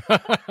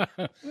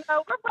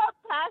 No, we're both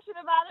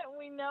passionate about it, and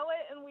we know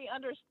it, and we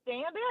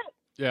understand it.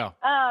 Yeah.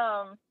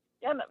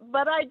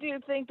 But I do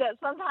think that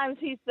sometimes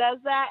he says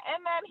that,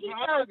 and then he I'm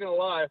does. not gonna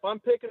lie. If I'm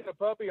picking a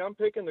puppy, I'm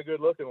picking the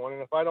good-looking one,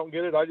 and if I don't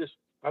get it, I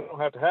don't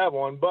have to have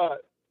one.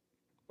 But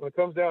when it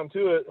comes down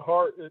to it,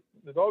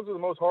 the dogs with the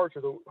most heart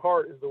is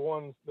the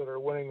ones that are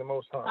winning the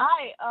most hunts.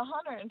 I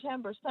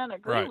 110%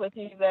 agree Right. with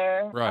you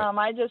there. Right.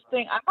 I just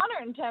think I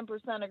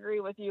 110% agree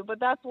with you, but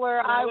that's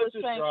where I was Let's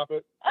just saying. drop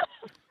it.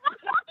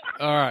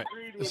 All right.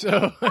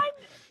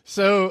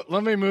 So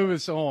let me move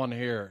us on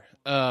here.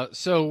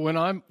 So when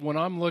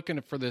I'm looking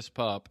for this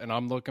pup and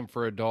I'm looking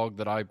for a dog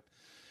that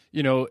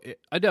it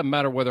doesn't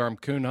matter whether I'm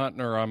coon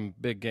hunting or I'm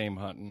big game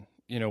hunting.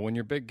 When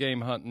you're big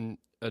game hunting,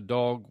 a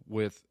dog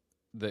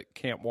that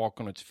can't walk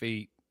on its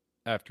feet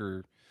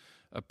after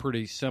a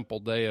pretty simple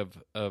day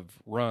of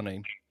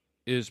running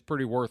is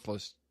pretty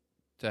worthless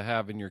to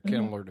have in your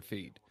kennel or to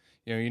feed.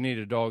 You need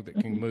a dog that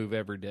can move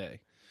every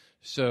day.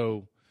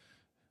 So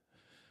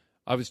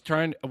I was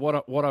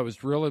what I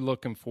was really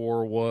looking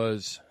for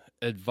was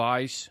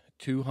advice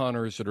to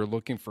hunters that are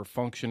looking for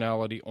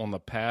functionality on the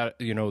pad,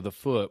 the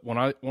foot. When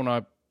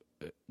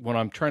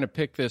I'm trying to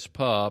pick this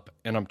pup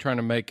and I'm trying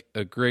to make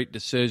a great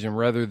decision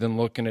rather than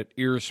looking at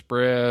ear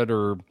spread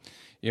or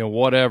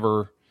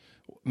whatever,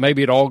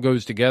 maybe it all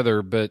goes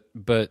together, but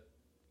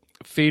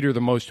feet are the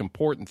most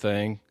important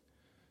thing.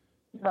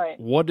 Right.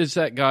 What does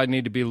that guy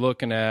need to be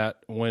looking at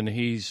when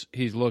he's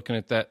looking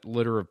at that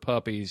litter of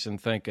puppies and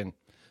thinking,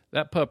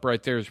 that pup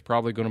right there is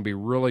probably going to be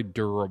really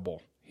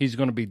durable. He's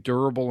going to be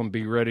durable and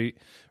be ready,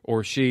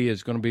 or she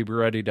is going to be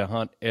ready to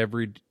hunt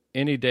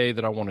any day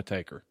that I want to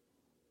take her.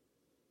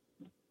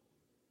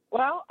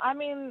 Well,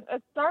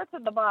 it starts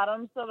at the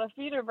bottom, so the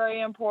feet are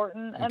very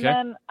important. And Okay.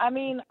 then,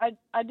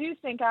 I do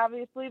think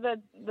obviously that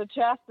the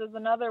chest is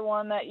another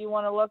one that you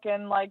want to look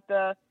in, like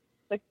the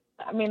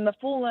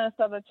fullness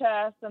of the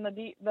chest and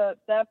the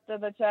depth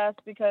of the chest,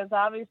 because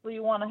obviously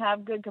you want to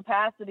have good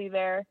capacity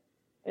there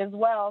as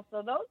well.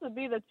 So those would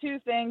be the two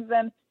things.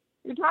 And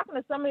you're talking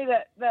to somebody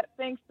that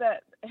thinks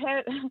that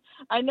head.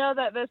 I know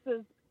that this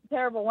is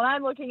terrible. When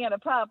I'm looking at a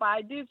pup,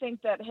 I do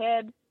think that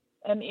head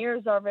and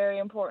ears are very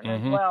important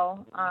as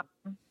well.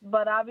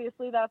 But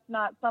obviously that's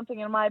not something,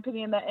 in my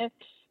opinion, that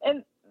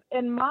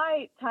in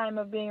my time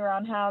of being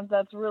around hounds,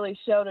 that's really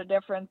showed a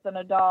difference in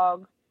a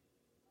dog,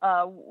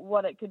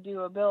 what it could do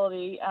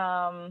ability,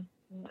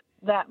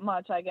 that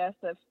much, I guess.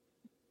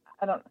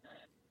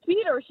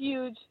 Feet are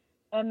huge,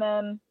 and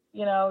then,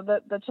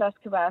 the chest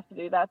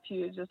capacity, that's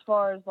huge as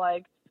far as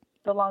like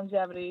the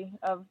longevity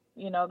of,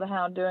 the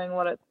hound doing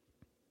what it's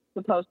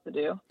supposed to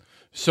do.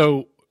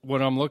 So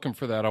when I'm looking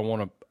for that, I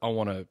want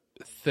a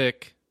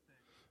thick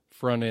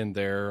front end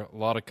there, a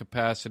lot of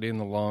capacity in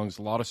the lungs,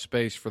 a lot of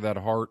space for that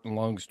heart and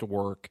lungs to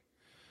work.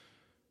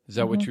 Is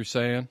that what you're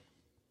saying?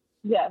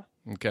 Yes.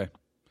 Okay.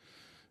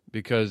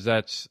 Because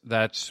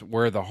that's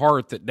where the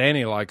heart that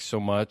Danny likes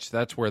so much,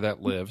 that's where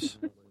that lives.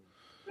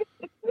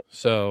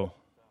 So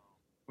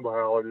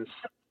Biologist.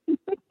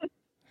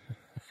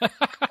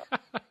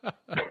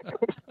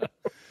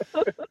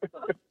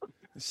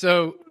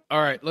 So,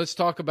 all right, let's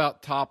talk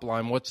about top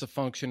line. What's the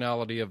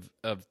functionality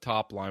of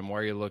top line? Why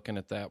are you looking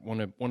at that?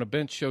 When a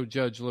bench show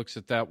judge looks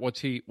at that,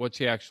 what's he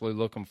actually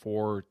looking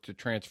for to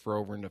transfer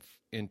over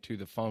into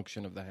the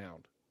function of the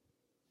hound?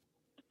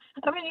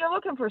 You're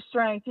looking for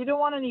strength. You don't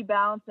want any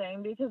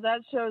bouncing, because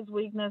that shows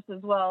weakness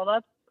as well.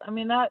 That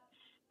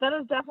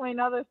is definitely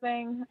another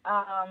thing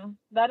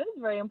that is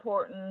very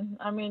important.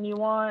 You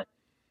want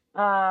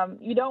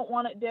you don't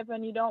want it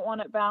dipping, you don't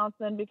want it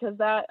bouncing, because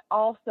that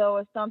also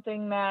is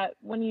something that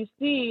when you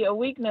see a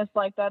weakness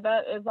like that,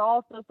 that is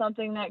also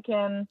something that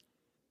can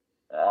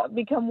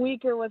become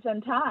weaker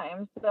within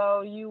time.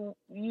 So you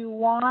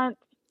want,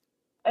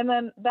 and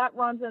then that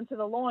runs into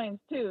the loins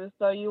too.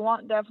 So you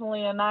want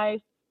definitely a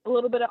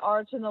little bit of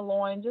arch in the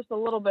loin, just a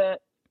little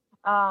bit.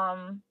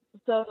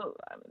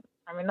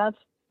 That's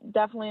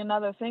definitely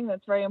another thing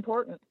that's very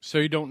important. So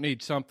you don't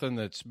need something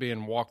that's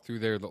being walked through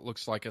there that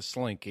looks like a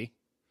slinky,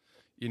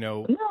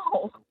 No.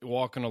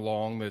 walking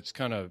along that's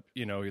kind of,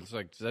 it's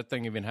like, does that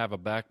thing even have a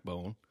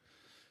backbone?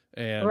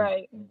 And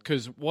Right.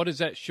 Because what is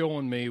that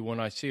showing me when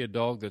I see a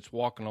dog that's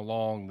walking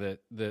along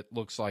that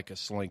looks like a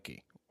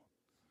slinky?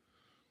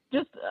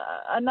 Just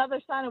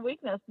another sign of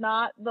weakness,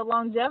 not the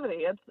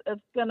longevity.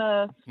 It's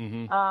gonna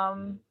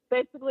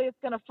basically it's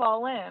gonna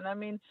fall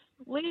in.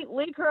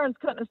 Lee Kearns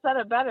couldn't have said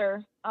it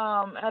better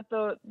at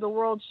the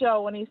World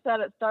Show when he said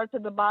it starts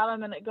at the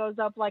bottom and it goes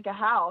up like a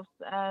house.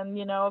 And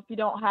if you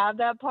don't have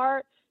that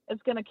part,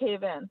 it's gonna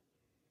cave in.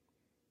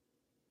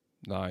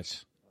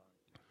 Nice.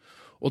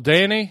 Well,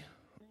 Danny,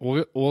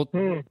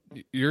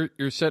 you're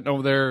sitting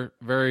over there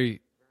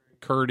very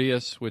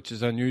courteous, which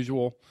is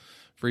unusual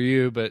for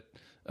you, but.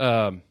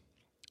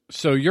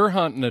 So you're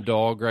hunting a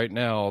dog right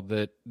now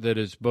that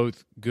is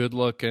both good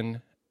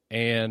looking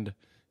and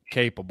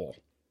capable.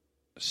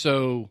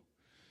 So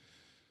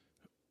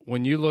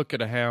when you look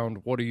at a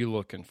hound, what are you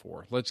looking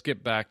for? Let's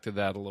get back to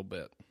that a little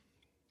bit.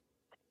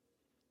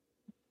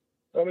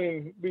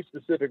 Be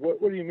specific. What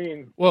do you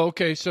mean? Well,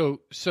 okay, so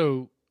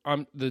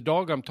the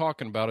dog I'm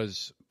talking about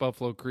is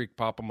Buffalo Creek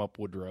Pop 'em Up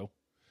Woodrow.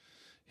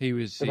 He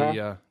was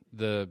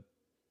the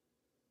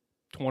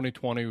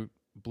 2020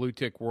 Blue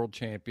Tick World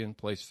Champion,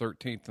 placed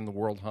 13th in the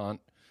World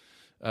Hunt.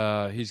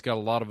 He's got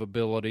a lot of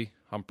ability.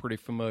 I'm pretty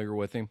familiar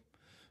with him.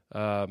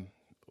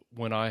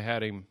 When I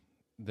had him,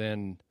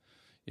 then,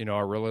 I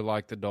really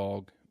liked the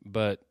dog.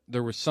 But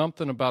there was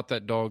something about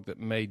that dog that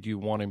made you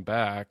want him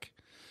back.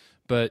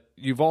 But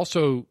you've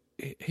also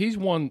he's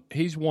won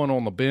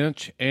on the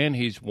bench and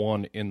he's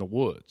won in the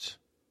woods.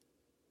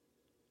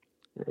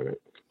 Right.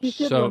 He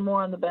should win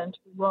more on the bench.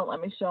 He won't let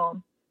me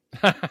show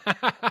him.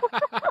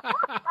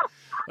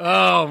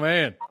 Oh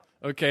man.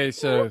 Okay,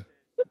 so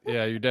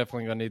yeah, you're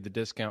definitely gonna need the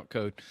discount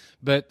code.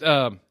 But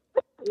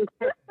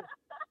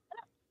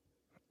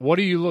what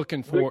are you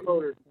looking for? Big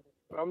motor.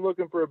 I'm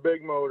looking for a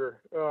big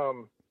motor.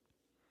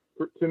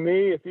 To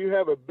me, if you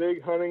have a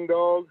big hunting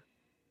dog,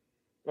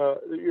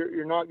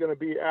 you're not going to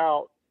be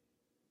out.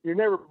 You're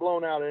never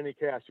blown out at any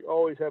cast. You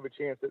always have a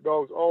chance. That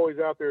dog's always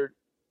out there,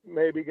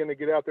 maybe going to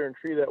get out there and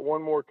tree that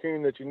one more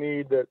coon that you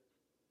need. That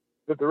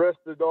the rest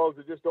of the dogs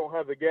that just don't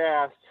have the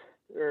gas,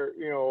 or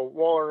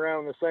walling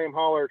around in the same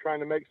holler trying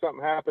to make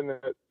something happen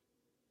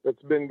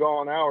that's been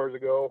gone hours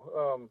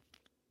ago.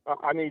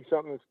 I need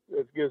something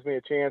that gives me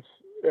a chance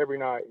every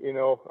night.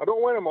 I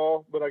don't win them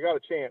all, but I got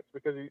a chance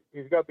because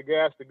he's got the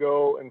gas to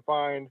go and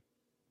find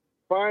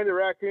a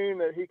raccoon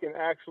that he can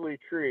actually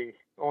tree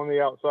on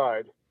the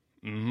outside.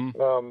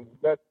 Mm-hmm.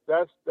 That's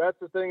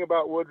the thing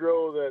about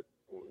Woodrow.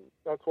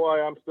 That's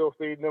why I'm still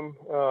feeding him.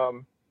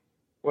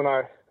 When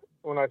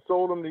I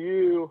sold him to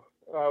you,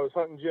 I was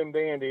hunting Jim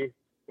Dandy,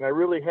 and I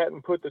really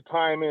hadn't put the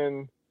time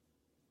in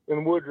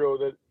Woodrow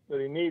that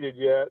he needed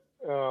yet,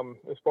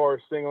 as far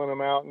as singling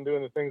him out and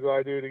doing the things that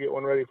I do to get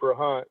one ready for a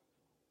hunt.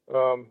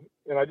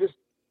 And I just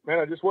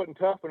wasn't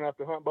tough enough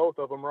to hunt both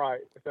of them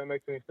right, if that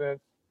makes any sense.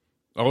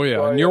 Oh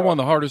yeah, and you're one of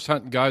the hardest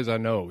hunting guys I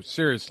know.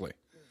 Seriously.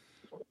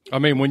 I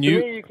mean, to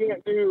me, you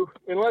can't do,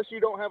 unless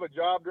you don't have a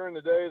job during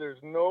the day, there's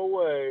no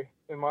way,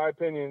 in my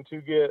opinion, to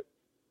get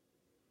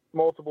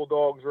multiple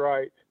dogs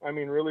right. I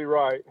mean, really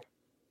right,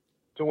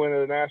 to win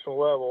at a national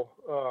level.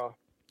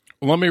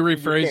 Let me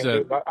rephrase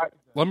that.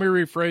 Let me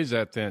rephrase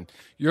that then.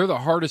 You're the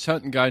hardest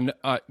hunting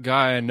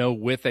guy I know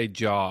with a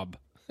job.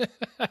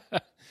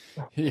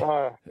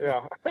 Yeah.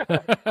 Yeah,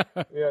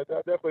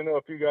 I definitely know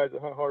a few guys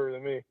that hunt harder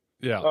than me.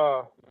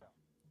 Yeah.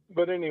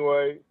 But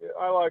anyway,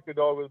 I like the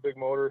dog with a big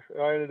motor.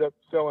 I ended up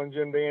selling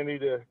Jim Dandy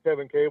to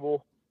Kevin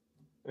Cable,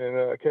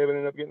 and Kevin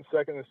ended up getting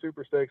second in the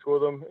Super Stakes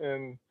with him.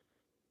 And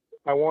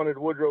I wanted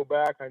Woodrow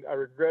back. I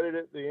regretted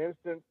it the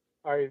instant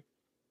I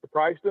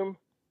priced him,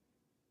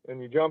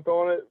 and you jumped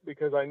on it,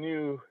 because I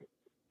knew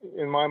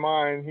in my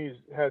mind he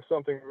has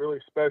something really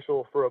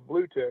special for a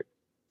blue tick.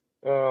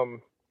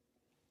 I'm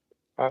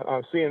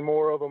seeing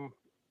more of them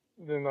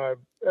than I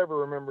ever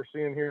remember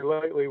seeing here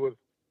lately with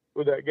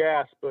that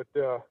gas.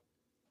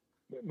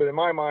 But in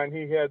my mind,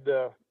 he had,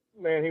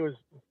 he was,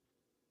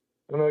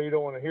 I know you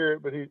don't want to hear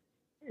it, but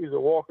he's a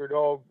walker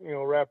dog,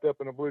 wrapped up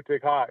in a blue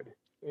tick hide,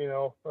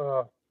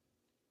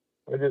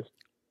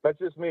 that's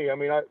just me. I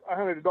mean, I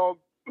hunted a dog,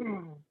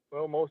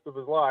 well, most of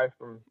his life,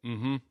 from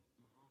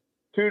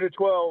 2 to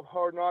 12,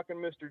 hard knocking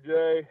Mr.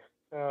 J.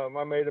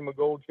 I made him a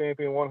gold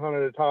champion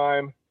 100 at a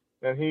time,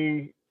 and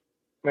he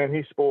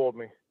spoiled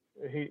me.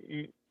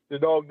 The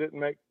dog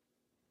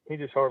he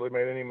just hardly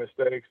made any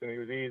mistakes, and he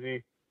was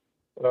easy.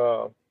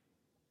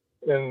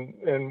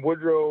 And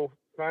Woodrow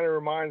kind of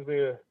reminds me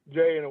of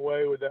Jay in a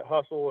way, with that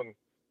hustle and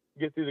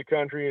get through the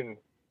country and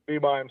be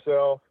by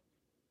himself.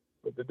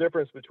 But the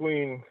difference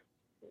between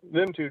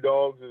them two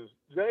dogs is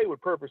Jay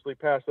would purposely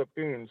pass up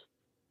coons.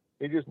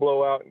 He'd just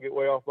blow out and get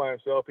way off by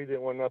himself. He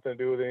didn't want nothing to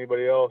do with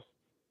anybody else.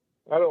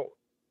 I don't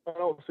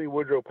see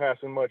Woodrow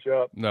passing much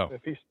up. No.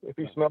 If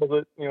he smells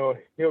it,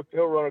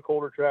 he'll run a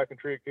colder track and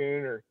tree a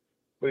coon,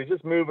 but he's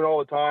just moving all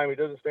the time. He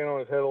doesn't stand on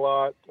his head a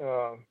lot.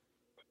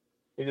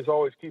 He just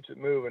always keeps it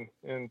moving.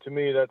 And to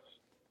me,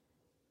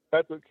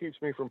 that's what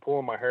keeps me from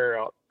pulling my hair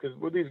out. Because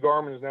with these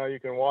Garmins now, you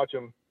can watch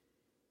them,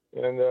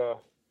 and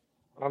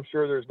I'm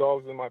sure there's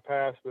dogs in my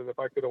past that if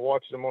I could have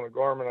watched them on a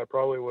Garmin, I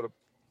probably would have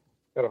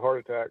had a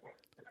heart attack.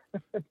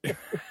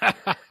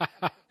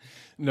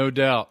 No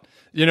doubt.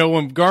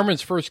 When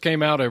Garmin's first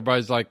came out,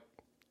 everybody's like,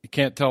 you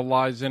can't tell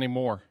lies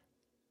anymore.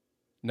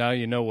 Now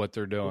you know what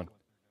they're doing.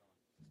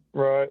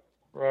 Right.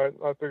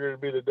 I figured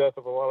it'd be the death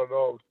of a lot of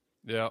dogs.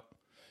 Yeah.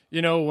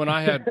 When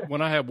I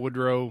had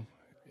Woodrow,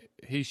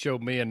 he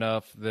showed me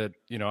enough that,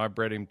 I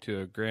bred him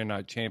to a Grand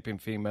Night champion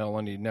female,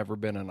 and he'd never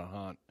been in a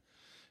hunt.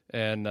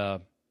 And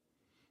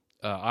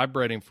I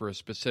bred him for a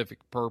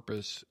specific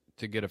purpose,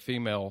 to get a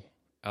female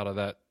out of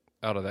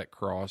that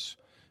cross,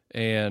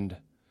 and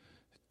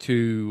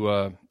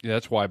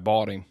that's why I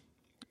bought him.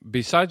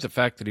 Besides the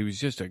fact that he was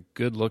just a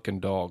good-looking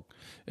dog,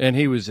 and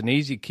he was an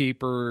easy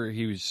keeper.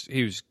 He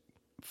was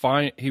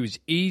fine. He was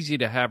easy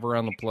to have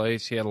around the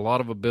place. He had a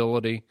lot of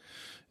ability,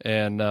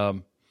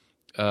 and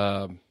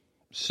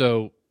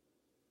so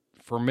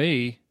for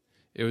me,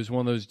 it was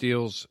one of those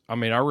deals. I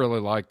mean, I really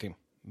liked him,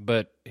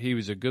 but he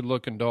was a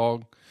good-looking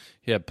dog.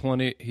 He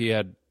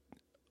had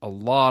a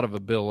lot of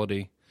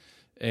ability,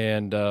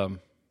 and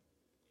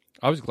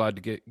I was glad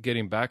to get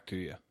him back to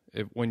you.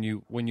 when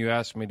you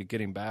asked me to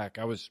get him back,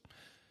 I was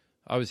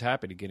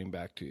happy to get him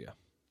back to you,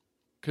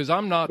 because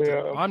I'm not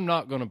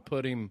going to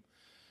put him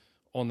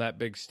on that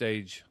big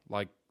stage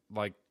like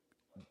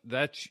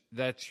that's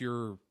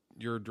your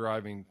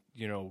driving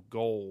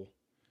goal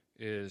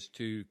is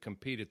to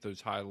compete at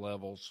those high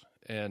levels,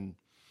 and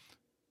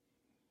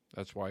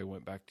that's why he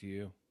went back to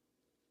you.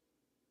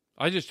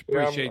 I just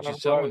appreciate you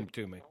selling him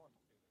to me.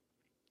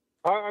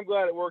 I'm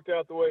glad it worked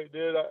out the way it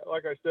did.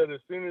 Like I said, as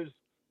soon as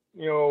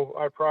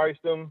I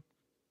priced him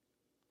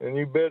and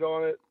you bid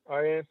on it,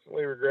 I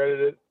instantly regretted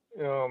it.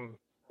 And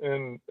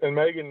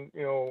Megan,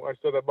 I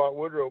said I bought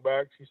Woodrow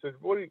back. She said,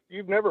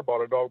 you've never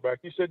bought a dog back.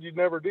 You said you'd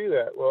never do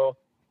that. Well,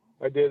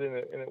 I did, and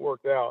it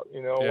worked out.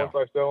 Once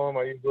I sell them,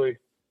 I usually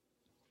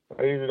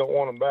don't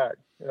want them back.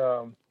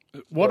 I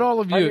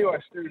knew I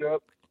screwed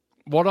up.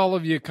 What all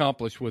of you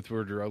accomplished with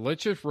Woodrow?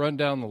 Let's just run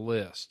down the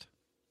list.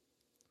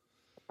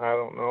 I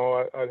don't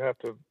know. I'd have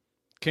to.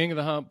 King of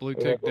the Hunt, Blue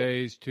Tick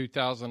Days,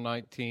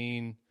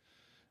 2019.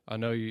 I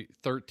know you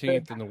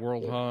 13th in the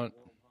World Hunt.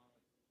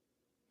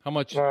 How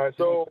much? All right.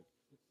 So,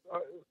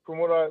 from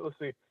what let's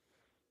see.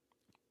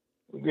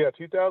 Yeah,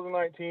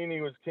 2019,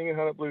 he was King of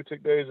the Hunt at Blue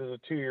Tick Days as a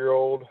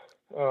 2-year-old.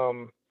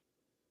 And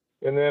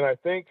then I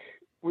think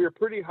we were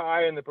pretty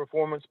high in the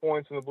performance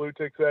points in the Blue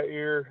Ticks that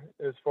year,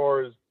 as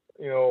far as,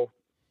 the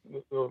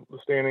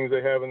standings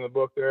they have in the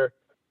book there.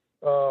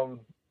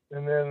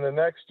 And then the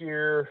next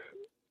year,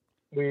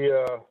 we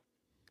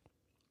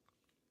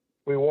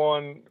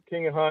won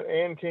King of Hunt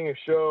and King of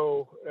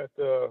Show at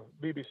the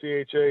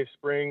BBCHA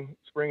spring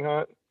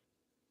hunt,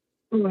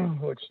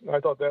 which I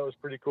thought that was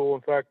pretty cool.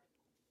 In fact,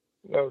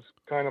 that was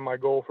kind of my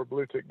goal for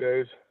Blue Tick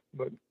Days,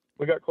 but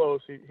we got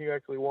close. He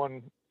actually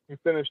won. He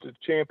finished as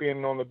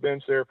champion on the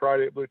bench there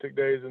Friday at Blue Tick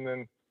Days, and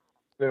then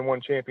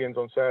won champions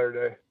on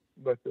Saturday.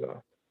 But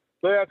so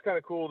that's kind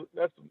of cool.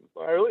 That's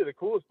really the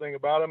coolest thing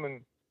about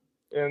him.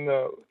 And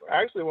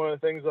actually, one of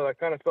the things that I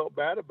kind of felt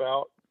bad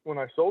about when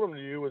I sold him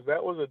to you was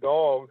that was a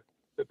dog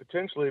that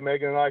potentially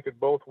Megan and I could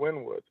both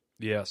win with.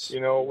 Yes.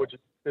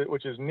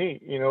 Which is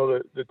neat.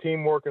 The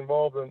teamwork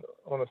involved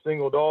on a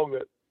single dog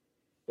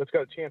that's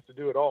got a chance to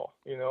do it all.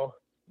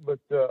 But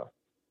so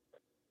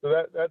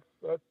that's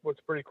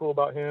what's pretty cool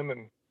about him,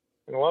 and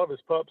a lot of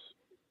his pups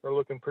are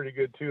looking pretty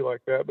good too,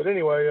 like that. But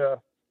anyway,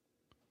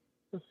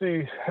 let's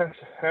see,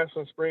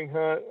 Haslund Spring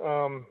Hunt.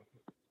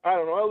 I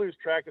don't know. I lose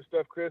track of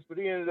stuff, Chris, but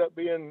he ended up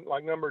being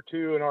like number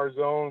 2 in our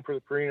zone for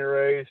the Purina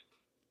race.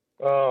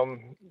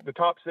 The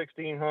top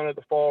 16 hunt at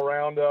the fall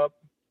roundup.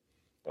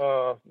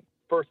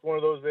 First one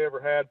of those they ever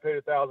had,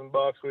 paid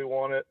 $1,000. We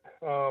won it.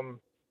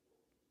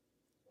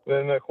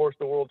 Then, of course,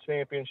 the World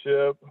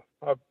Championship.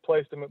 I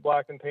placed him at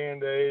Black and Tan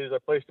Days. I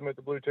placed him at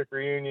the Blue Tick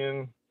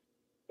Reunion.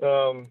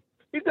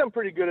 He's done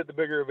pretty good at the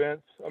bigger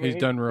events. He's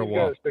done real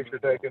well. Got his picture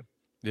taken.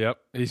 Yep.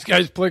 He's got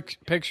his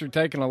picture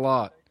taken a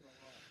lot,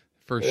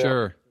 for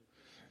sure.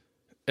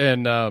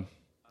 And,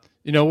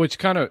 which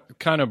kind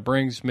of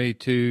brings me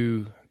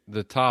to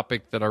the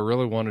topic that I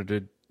really wanted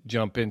to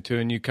jump into,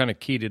 and you kind of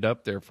keyed it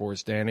up there for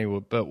us, Danny,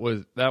 but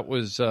that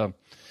was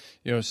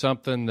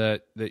something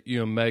that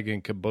you and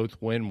Megan could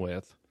both win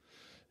with.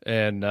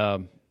 And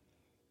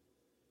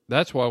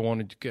that's why I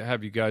wanted to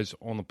have you guys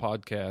on the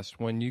podcast.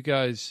 When you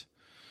guys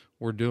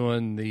were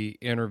doing the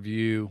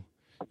interview,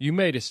 you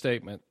made a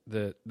statement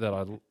that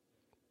I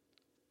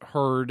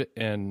heard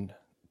and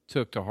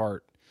took to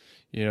heart.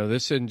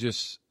 This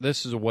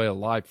is a way of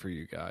life for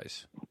you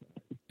guys.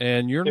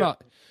 And you're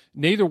not,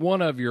 neither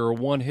one of you are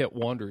one-hit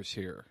wonders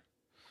here.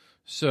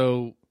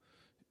 So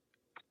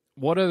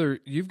what other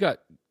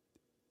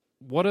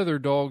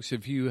dogs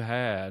have you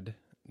had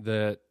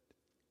that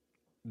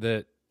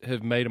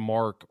have made a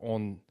mark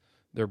on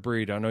their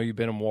breed? I know you've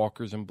been in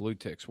walkers and blue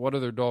ticks. What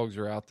other dogs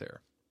are out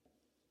there?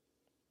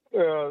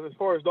 As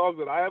far as dogs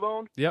that I have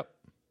owned? Yep.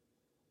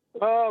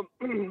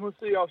 Let's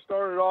see. I'll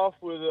start it off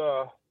with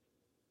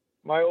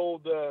my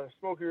old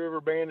Smoky River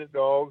Bandit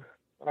dog.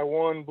 I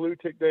won Blue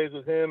Tick Days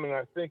with him, and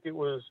I think it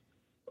was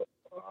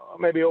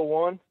maybe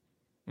 01.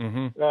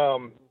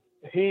 Mm-hmm.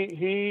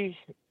 He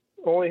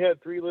only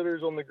had 3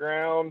 litters on the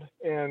ground,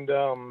 and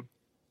was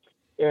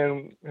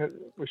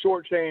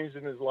shortchanged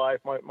in his life.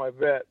 My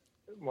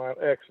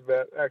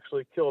ex-vet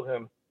actually killed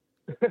him.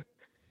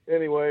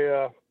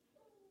 Anyway,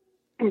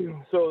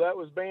 so that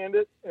was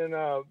Bandit, and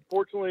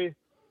fortunately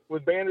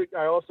with Bandit,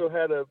 I also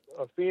had a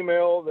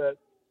female that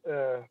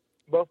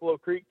Buffalo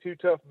Creek Too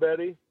Tough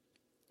Betty.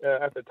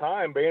 At the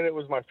time, Bandit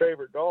was my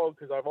favorite dog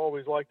because I've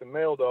always liked a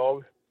male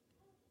dog,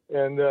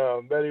 and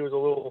Betty was a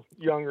little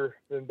younger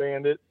than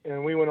Bandit,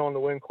 and we went on to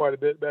win quite a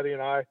bit, Betty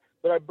and I.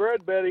 But I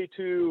bred Betty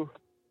to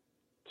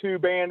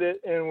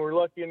Bandit, and we're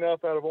lucky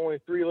enough, out of only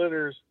 3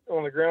 litters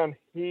on the ground,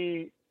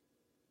 Bandit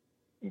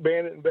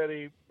and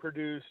Betty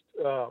produced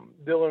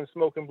Dylan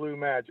Smoking Blue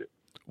Magic.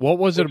 What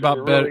was it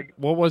about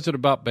What was it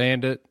about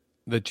Bandit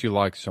that you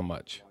liked so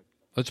much?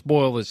 Let's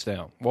boil this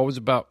down. What was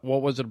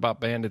it about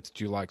Bandit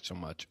that you liked so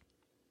much?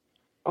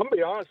 I'm going to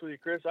be honest with you,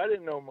 Chris. I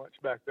didn't know much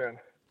back then.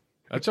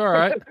 That's all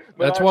right.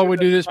 That's why we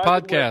do this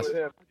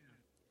podcast.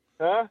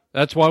 Huh?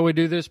 That's why we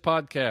do this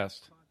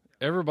podcast.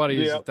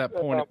 Everybody is at that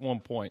point at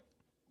one point.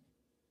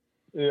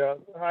 Yeah,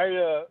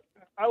 I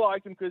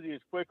liked him because he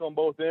was quick on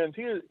both ends.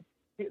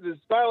 The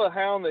style of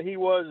hound that he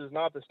was is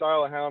not the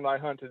style of hound I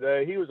hunt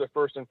today. He was a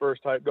first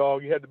type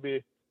dog. You had to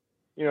be,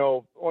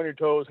 on your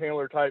toes,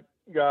 handler type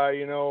guy,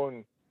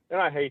 and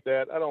I hate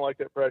that. I don't like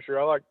that pressure.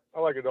 I like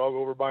a dog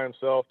over by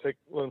himself.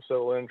 Let him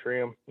settle in, tree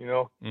him,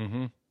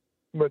 Mm-hmm.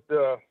 But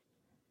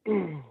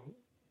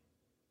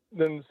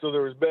then so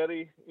there was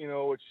Betty,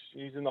 which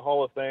she's in the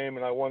Hall of Fame,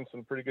 and I won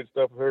some pretty good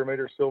stuff with her. Made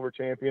her silver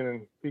champion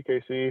in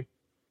PKC.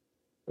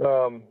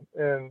 And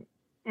then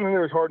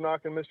there was Hard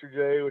Knockin' Mr.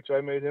 J, which I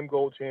made him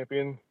gold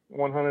champion,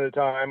 1 hunt at a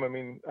time. I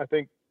mean, I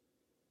think,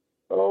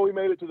 we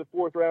made it to the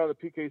 4th round of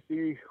the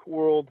PKC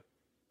World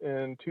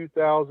in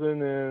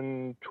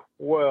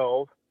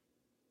 2012.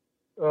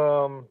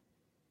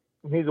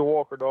 He's a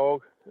walker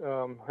dog.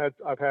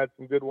 I've had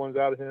some good ones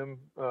out of him.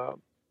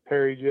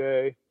 Harry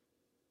J,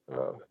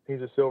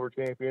 he's a silver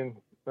champion.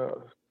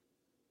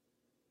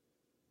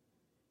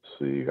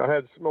 See, I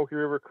had Smoky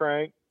River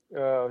Crank. He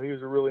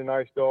was a really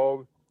nice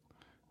dog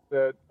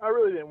that I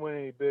really didn't win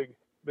any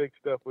big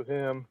stuff with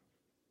him.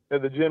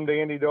 Had the Jim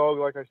Dandy dog,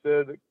 like I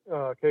said,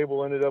 that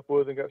Cable ended up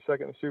with and got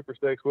second in Super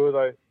Stakes with.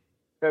 I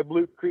had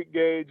Blue Creek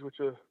Gage, which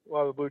a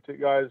lot of the Blue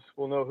Tick guys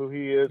will know who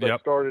he is. Yep. I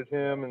started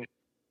him and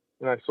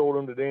I sold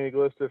him to Danny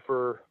Glista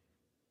for,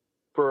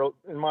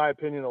 in my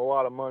opinion, a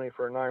lot of money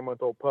for a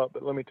 9-month-old pup.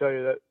 But let me tell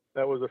you,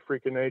 that was a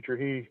freak of nature.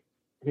 He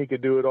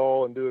could do it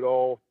all and do it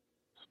all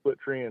split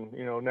treeing,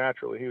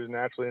 naturally. He was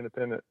naturally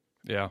independent.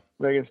 Yeah.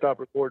 Megan, stop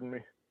recording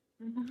me.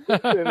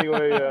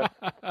 Anyway,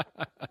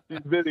 she's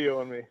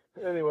videoing me.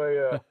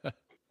 Anyway,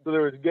 so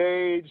there was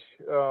Gage.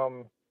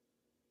 I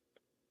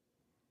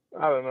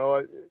don't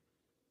know.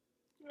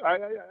 I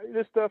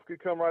this stuff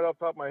could come right off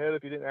the top of my head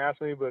if you didn't ask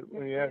me, but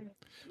when you asked,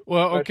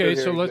 well, okay,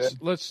 so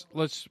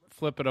let's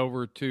flip it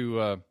over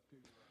to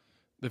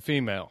the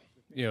female.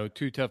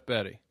 Too Tough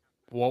Betty.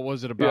 What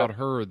was it about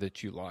her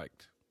that you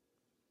liked?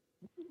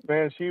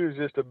 Man, she was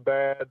just a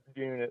bad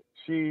unit.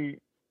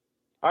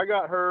 I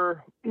got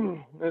her.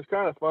 It's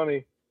kind of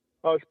funny.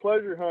 I was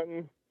pleasure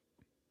hunting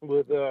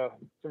with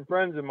some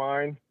friends of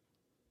mine,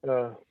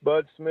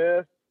 Bud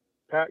Smith,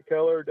 Pat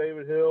Keller,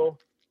 David Hill,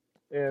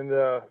 and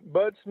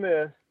Bud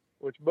Smith.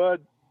 Which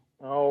Bud,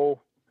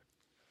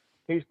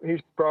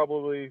 he's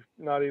probably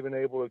not even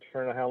able to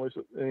turn a hound loose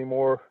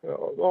anymore.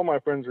 All my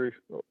friends are a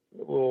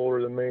little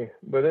older than me,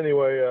 but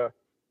anyway,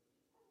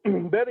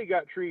 Betty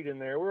got treed in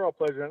there. We're all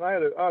pleasure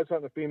hunting. I was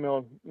hunting a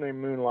female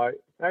named Moonlight,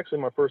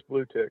 actually my first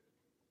blue tick.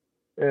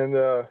 And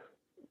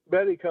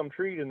Betty come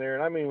treed in there,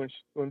 and I mean,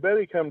 when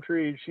Betty come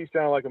treed, she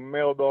sounded like a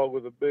male dog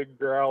with a big,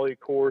 growly,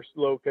 coarse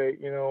locate,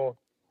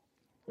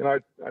 And I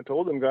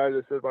told them guys,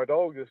 I said, my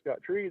dog just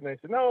got treed, and they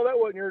said, no, that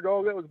wasn't your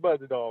dog, that was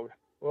Bud's dog.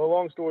 Well,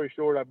 long story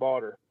short, I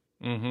bought her,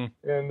 and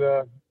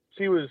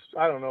she was,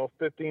 I don't know,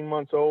 15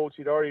 months old.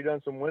 She'd already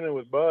done some winning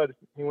with Bud.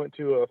 He went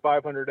to a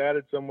 500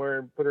 added somewhere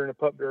and put her in a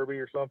pup derby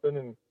or something,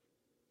 and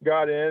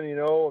got in,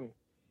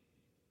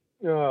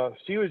 and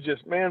she was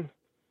just, man,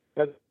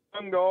 as a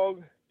young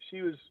dog,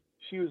 she was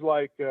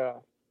like,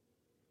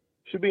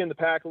 she'd be in the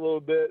pack a little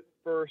bit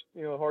first,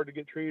 hard to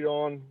get treed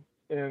on,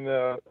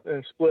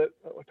 and split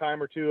a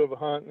time or two of a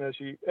hunt. And as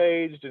she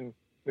aged and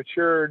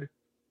matured,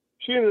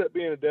 she ended up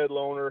being a dead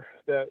loner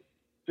that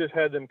just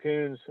had them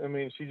coons. I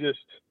mean, she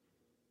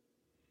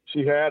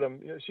had them.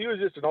 She was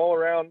just an all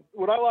around.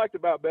 What I liked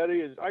about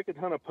Betty is I could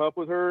hunt a pup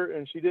with her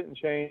and she didn't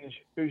change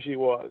who she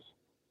was.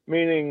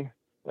 Meaning,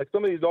 like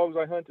some of these dogs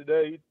I hunt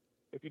today,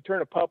 if you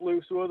turn a pup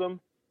loose with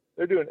them,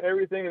 they're doing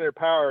everything in their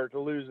power to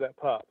lose that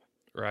pup.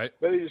 Right.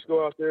 Betty just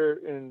go out there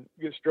and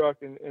get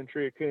struck and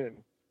tree a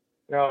coon.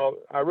 Now,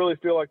 I really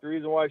feel like the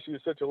reason why she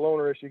was such a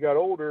loner as she got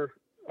older,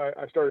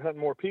 I started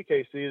hunting more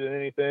PKC than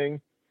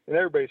anything, and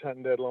everybody's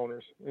hunting dead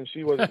loners. And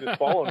she wasn't just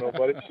following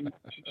nobody.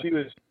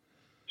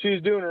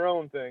 She's doing her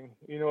own thing.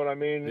 You know what I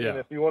mean? Yeah. And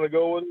if you want to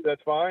go with it,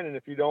 that's fine. And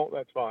if you don't,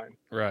 that's fine.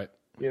 Right.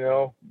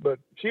 But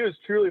she was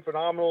truly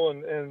phenomenal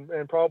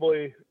and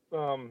probably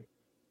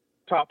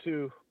top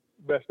 2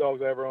 best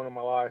dogs I ever owned in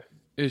my life.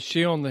 Is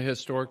she on the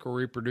historical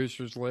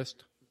reproducers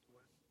list?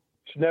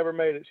 She never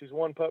made it. She's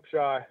 1 pup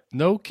shy.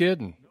 No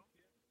kidding.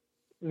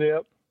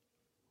 Yep.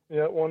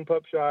 1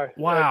 pup shy.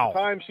 Wow. At the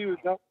time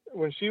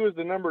when she was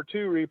the number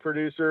 2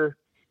 reproducer,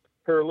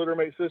 her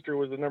littermate sister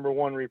was the number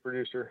 1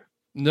 reproducer.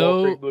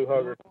 No. Creek Blue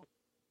Hugger.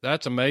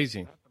 That's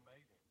amazing.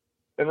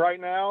 And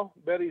right now,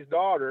 Betty's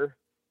daughter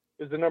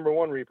is the number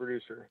 1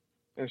 reproducer.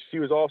 And she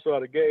was also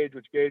out of Gage,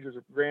 which Gage was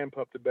a grand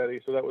pup to Betty.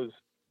 So that was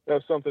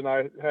something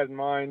I had in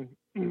mind,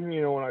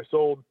 when I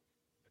sold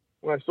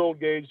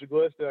Gage to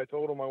Glista. I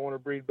told him I want to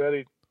breed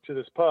Betty to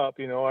this pup.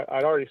 I'd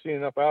already seen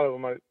enough out of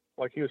him.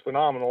 He was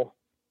phenomenal.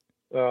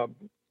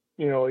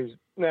 He's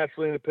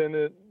naturally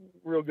independent,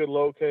 real good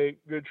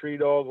locate, good tree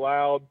dog,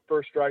 loud,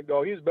 first strike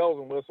dog. He's bells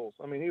and whistles.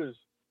 I mean, he was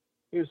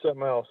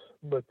something else.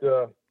 But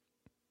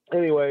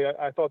anyway,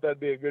 I thought that'd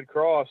be a good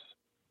cross,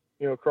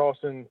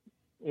 crossing,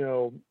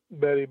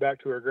 Betty back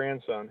to her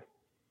grandson.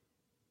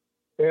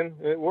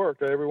 And it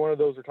worked. Every one of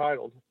those are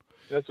titled.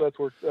 That's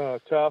where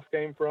Tough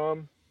came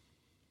from.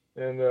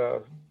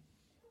 and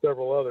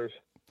several others.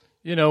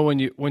 You know,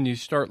 when you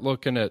start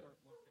looking at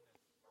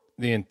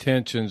the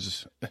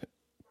intentions,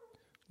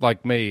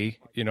 like me,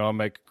 you know, I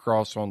make a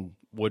cross on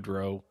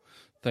Woodrow,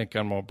 think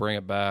I'm gonna bring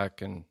it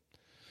back, and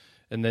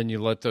then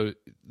you let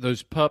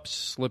those pups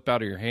slip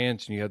out of your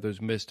hands, and you have those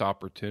missed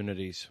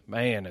opportunities.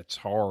 Man, it's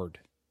hard.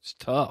 It's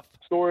tough.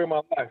 Story of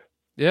my life.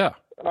 Yeah.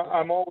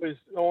 I'm always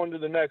on to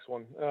the next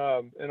one,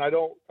 and I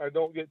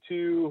don't get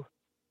too.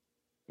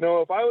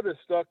 No, if I would have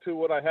stuck to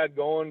what I had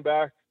going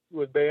back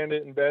with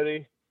Bandit and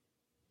Betty,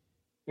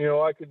 you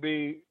know, I could,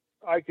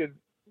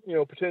 you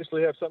know,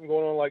 potentially have something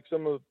going on like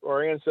some of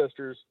our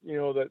ancestors, you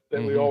know, that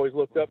we always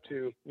looked up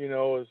to, you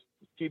know, is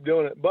keep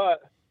doing it.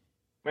 But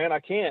man, I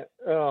can't.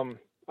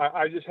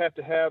 I just have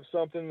to have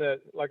something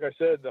that, like I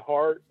said, the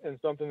heart, and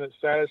something that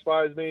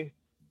satisfies me.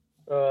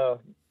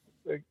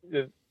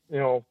 It, you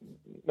know,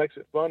 makes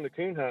it fun to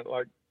coon hunt.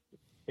 Like,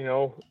 you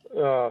know,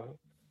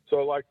 so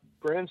like,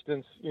 for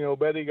instance, you know,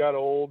 Betty got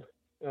old,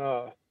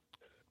 and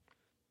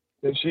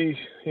she,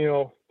 you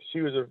know,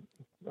 she was a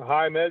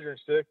high measuring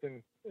stick,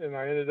 and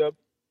I ended up,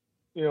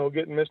 you know,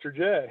 getting Mr.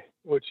 J,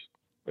 which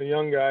a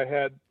young guy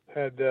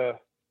had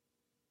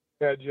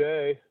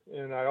Jay,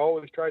 and I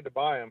always tried to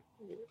buy him.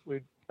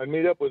 I'd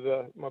meet up with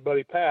my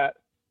buddy Pat,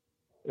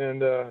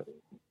 and a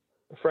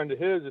friend of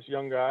his, this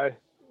young guy,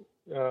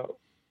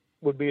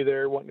 would be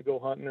there wanting to go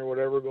hunting or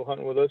whatever, go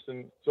hunting with us,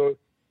 and so it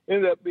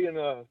ended up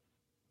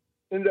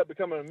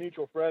becoming a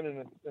mutual friend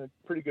and a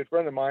pretty good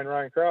friend of mine,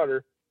 Ryan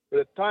Crowder.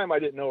 But at the time, I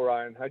didn't know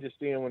Ryan. I just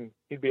seen him when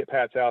he'd be at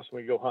Pat's house and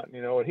we'd go hunting,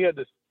 you know. And he had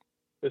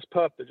this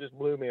pup that just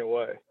blew me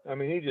away. I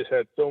mean, he just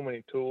had so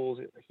many tools,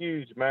 a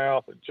huge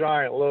mouth, a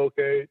giant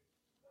locate.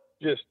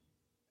 Just,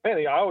 man,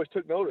 I always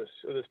took notice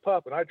of this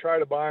pup, and I tried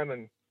to buy him,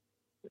 and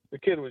the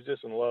kid was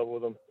just in love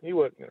with him. He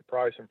wasn't going to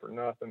price him for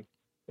nothing.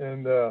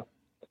 And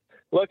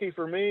lucky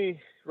for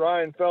me,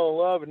 Ryan fell in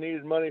love and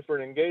needed money for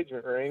an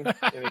engagement ring,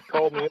 and he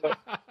called me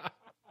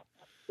up.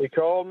 He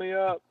called me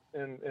up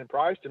and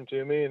priced him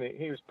to me, and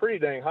he was pretty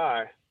dang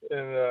high,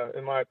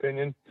 in my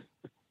opinion.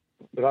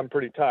 But I'm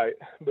pretty tight.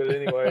 But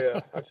anyway,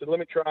 I said, let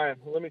me try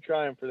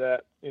him for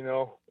that, you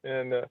know.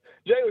 And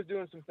Jay was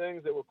doing some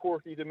things that were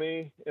quirky to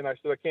me, and I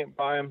said I can't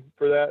buy him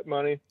for that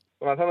money.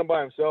 When I hunt him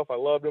by himself, I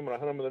loved him. When I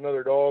hunt him with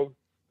another dog,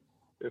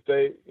 if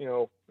they, you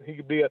know, he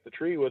could be at the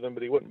tree with him,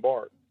 but he wouldn't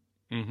bark.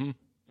 Mm-hmm.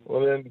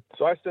 Well, then,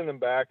 so I sent him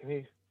back,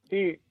 and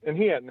he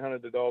hadn't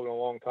hunted the dog in a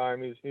long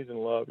time. He's in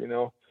love, you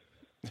know.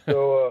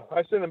 So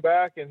I sent him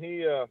back, and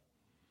he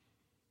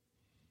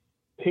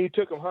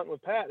took him hunting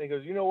with Pat, and he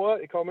goes, you know what?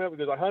 He called me up and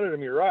goes, I hunted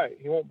him. You're right.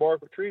 He won't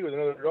bark a tree with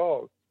another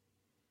dog.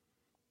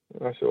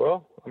 And I said,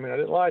 well, I mean, I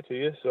didn't lie to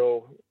you.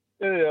 So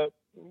ended up,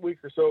 a week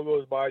or so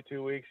goes by,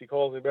 2 weeks. He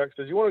calls me back and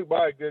says, you want to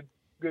buy a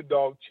good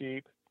dog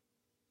cheap?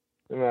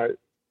 And I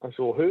said,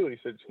 well, who? He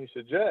said,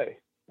 Jay.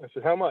 I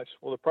said, how much?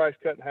 Well, the price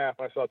cut in half.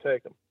 I said, I'll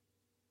take him.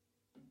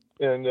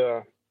 And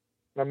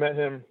I met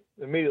him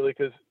immediately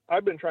because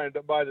I've been trying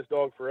to buy this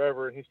dog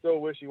forever, and he's so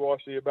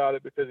wishy-washy about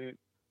it because he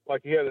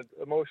had an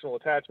emotional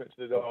attachment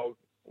to the dog,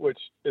 which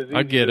is easy.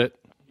 I get it.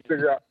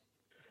 Figure out.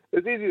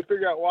 It's easy to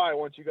figure out why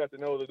once you got to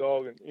know the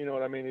dog, and you know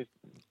what I mean. He's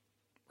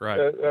right.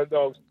 That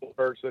dog still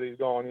hurts that he's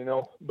gone, you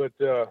know. But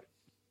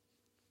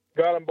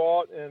got him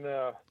bought, and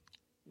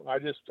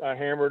I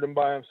hammered him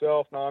by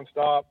himself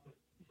nonstop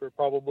for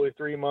probably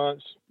 3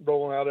 months,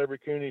 rolling out every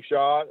coon he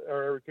shot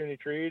or every coon he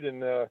treed,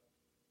 and the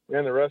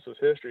rest was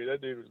history.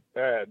 That dude was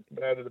bad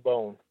to the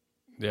bone.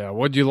 Yeah,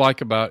 what'd you like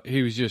about?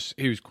 He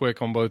was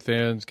quick on both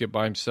ends, get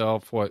by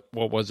himself. What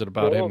was it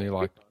about him that you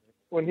liked?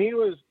 When he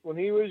was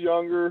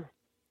younger,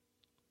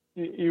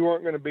 you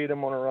weren't going to beat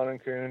him on a running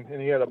coon,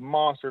 and he had a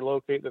monster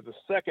locate that the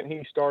second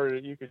he started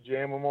it, you could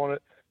jam him on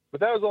it. But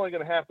that was only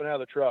going to happen out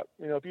of the truck.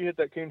 You know, if you hit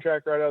that coon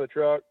track right out of the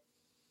truck,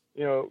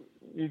 you know,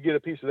 you'd get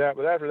a piece of that.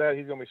 But after that,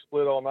 he's going to be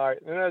split all night.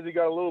 And then as he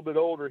got a little bit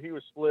older, he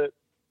was split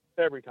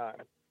every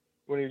time.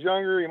 When he was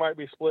younger, he might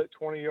be split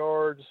 20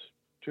 yards,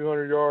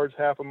 200 yards,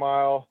 half a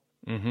mile.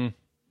 Mm-hmm.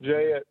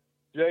 Jay at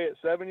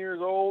 7 years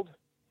old,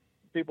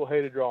 people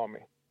hated drawing me.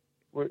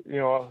 You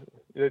know,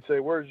 they'd say,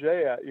 "Where's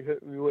Jay at?"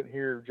 You wouldn't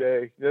hear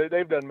Jay.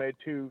 They've done made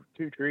two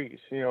trees.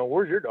 You know,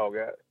 where's your dog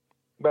at?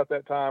 About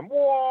that time,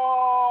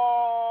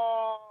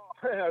 whoa!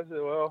 I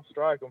said, "Well,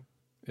 strike him."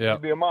 Yeah,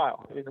 it'd be a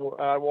mile. You know,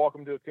 I'd walk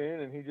him to a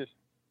coon, and he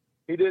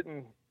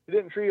didn't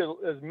treat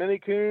as many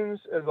coons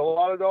as a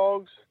lot of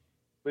dogs,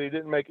 but he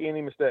didn't make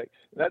any mistakes.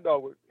 That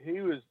dog, he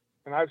was,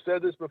 and I've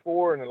said this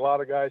before, and a lot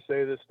of guys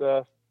say this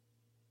stuff.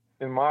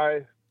 That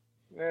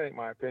ain't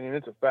my opinion.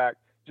 It's a fact.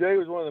 Jay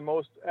was one of the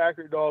most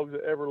accurate dogs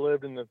that ever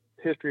lived in the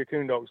history of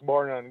coon dogs,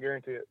 bar none,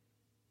 guarantee it.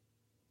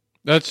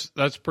 That's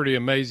a pretty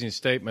amazing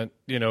statement,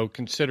 you know,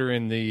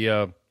 considering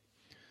the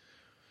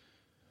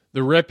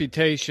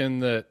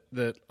reputation that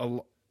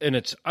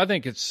and I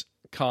think it's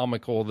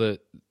comical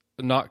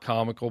not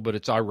comical, but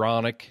it's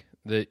ironic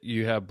that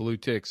you have blue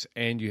ticks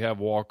and you have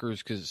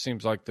walkers, because it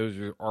seems like those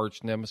are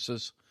arch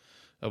nemesis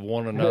of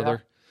one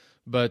another. Yeah.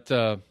 But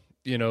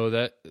you know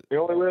that you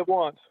only live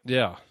once.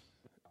 Yeah.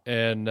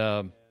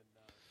 And,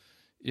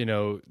 you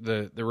know,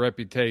 the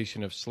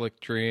reputation of slick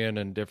treeing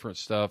and different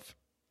stuff,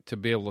 to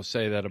be able to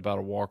say that about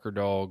a Walker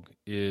dog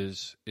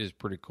is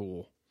pretty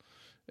cool.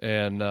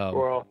 And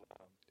Well,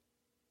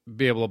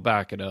 be able to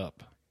back it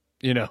up.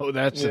 You know,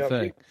 that's the Yeah,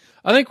 thing.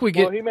 I think we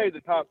get. well, he made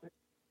the top.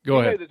 Go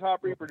he ahead. made the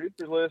top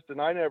reproducer list,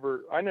 and I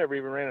never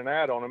even ran an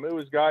ad on him. It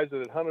was guys that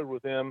had hunted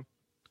with him.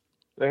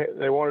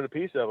 They wanted a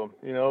piece of him.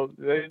 You know,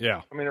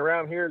 Yeah. I mean,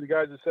 around here, the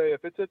guys that say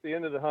if it's at the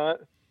end of the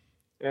hunt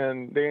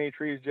and Danny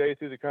trees Jay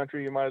through the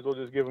country, you might as well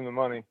just give him the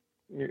money.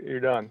 You're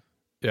done.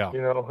 Yeah.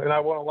 You know, and I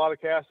won a lot of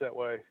casts that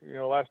way. You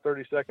know, last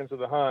 30 seconds of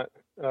the hunt,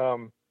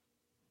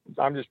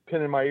 I'm just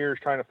pinning my ears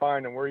trying to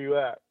find him. Where you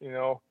at? You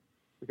know,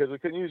 because we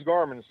couldn't use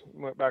Garmin's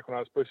back when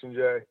I was pushing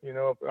Jay. You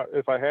know,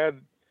 if I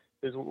had,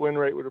 his win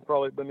rate would have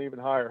probably been even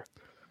higher.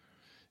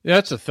 Yeah,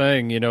 that's the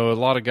thing. You know, a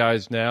lot of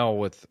guys now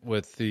with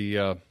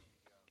the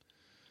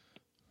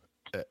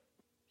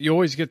you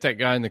always get that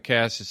guy in the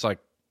cast. It's like,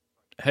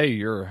 hey,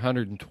 you're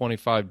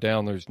 125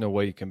 down. There's no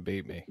way you can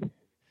beat me.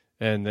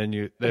 And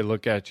then they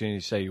look at you and you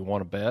say, you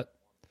want to bet?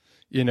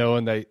 You know,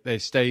 and they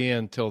stay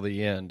in till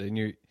the end.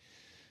 And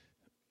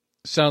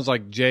sounds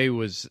like Jay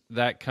was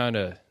that kind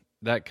of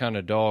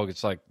dog.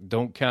 It's like,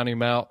 don't count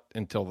him out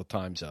until the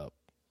time's up.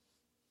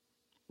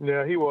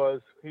 Yeah, he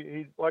was.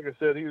 He like I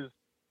said, he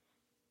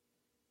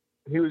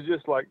was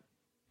just like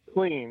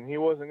clean. He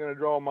wasn't going to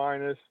draw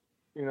minus.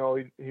 You know,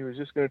 he was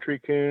just going to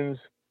treat coons.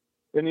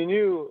 And you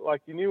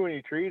knew when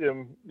you treat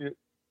him,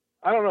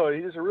 I don't know,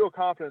 he's just a real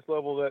confidence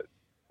level that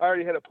I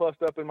already had it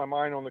plussed up in my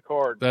mind on the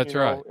card. That's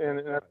right.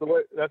 And that's the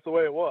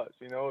way it was,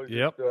 you know.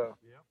 Yep.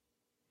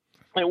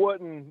 It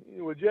wasn't,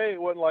 with Jay,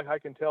 it wasn't like I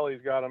can tell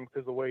he's got him because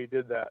of the way he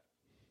did that.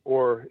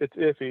 Or it's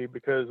iffy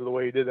because of the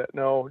way he did that.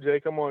 No, Jay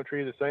come on a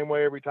tree the same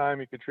way every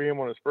time. You could tree him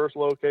on his first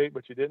locate,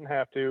 but you didn't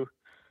have to.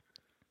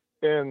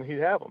 And he'd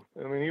have him.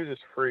 I mean, he was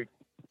just a freak.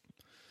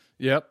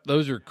 Yep,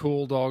 those are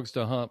cool dogs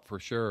to hunt for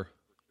sure.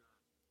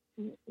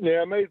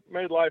 Yeah, made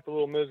life a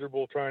little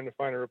miserable trying to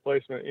find a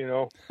replacement, you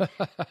know.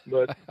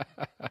 But,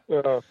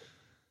 you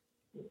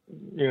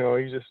know,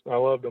 I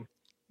loved him.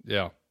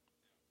 Yeah.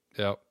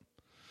 Yep.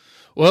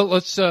 Well,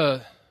 let's,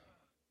 you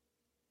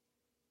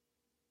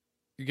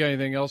got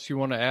anything else you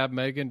want to add,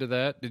 Megan, to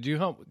that? Did you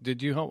hunt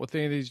with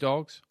any of these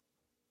dogs?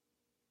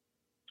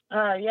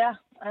 Yeah,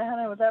 I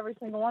hunted with every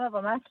single one of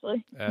them,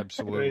 actually.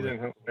 Absolutely. He didn't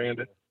hunt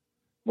Bandit.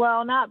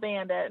 Well, not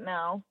Bandit,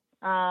 no.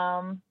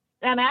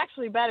 And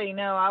actually, Betty,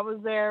 no, I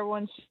was there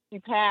when she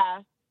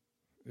passed.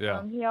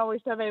 Yeah. He always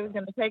said that he was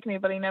going to take me,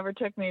 but he never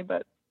took me.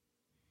 But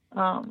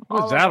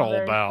what's that all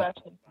about?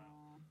 Special.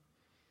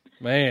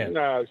 Man.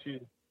 No,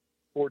 she's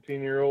a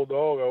 14-year-old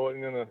dog. I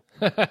wasn't going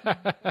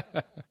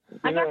to.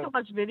 I got so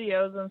much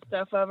videos and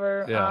stuff of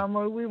her. Yeah.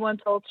 We went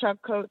to old Chuck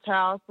Coates'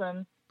 house,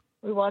 and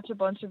we watched a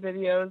bunch of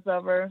videos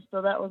of her,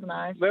 so that was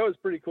nice. That was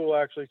pretty cool,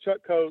 actually. Chuck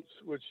Coates,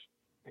 which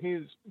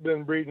he's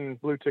been breeding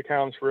blue tick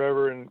hounds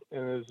forever and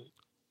is,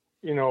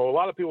 you know, a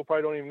lot of people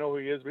probably don't even know who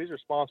he is, but he's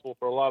responsible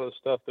for a lot of the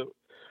stuff that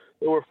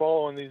we're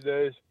following these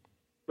days.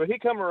 But he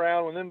come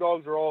around when them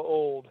dogs are all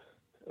old.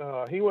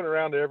 He went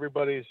around to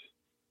everybody's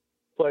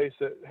place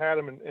that had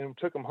him and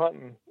took them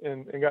hunting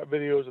and got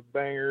videos of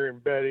Banger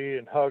and Betty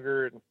and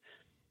Hugger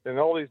and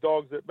all these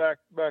dogs that back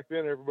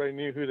then everybody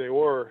knew who they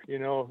were, you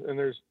know. And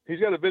he's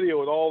got a video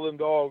with all them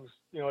dogs,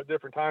 you know, at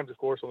different times, of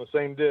course, on the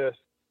same disc,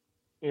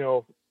 you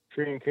know,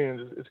 treating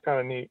coons. It's kind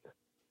of neat.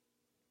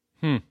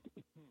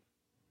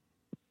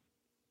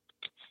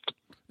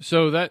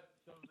 So that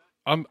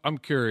I'm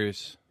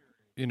curious,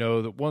 you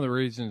know, that one of the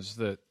reasons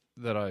that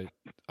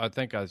I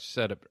think I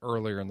said it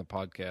earlier in the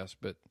podcast,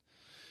 but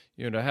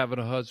you know, having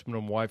a husband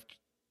and wife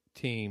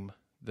team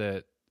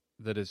that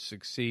has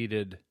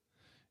succeeded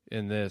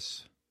in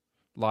this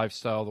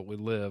lifestyle that we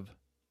live,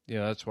 you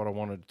know, that's what I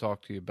wanted to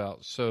talk to you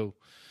about. So,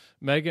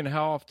 Megan,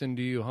 how often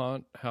do you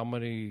hunt? How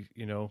many,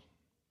 you know?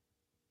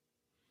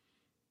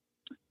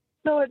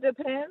 So it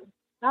depends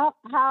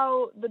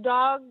how the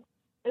dog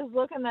is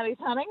looking that he's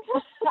hunting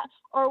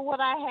or what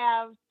I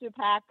have to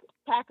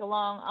pack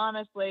along,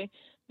 honestly,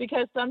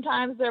 because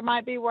sometimes there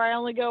might be where I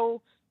only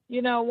go,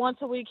 you know, once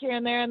a week here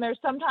and there, and there's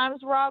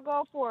sometimes where I'll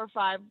go 4 or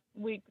 5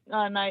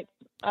 nights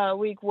a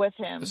week with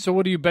him. So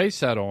what do you base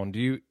that on? Do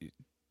you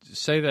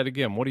say that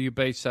again? What do you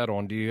base that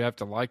on? Do you have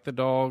to like the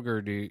dog,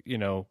 or do you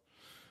know,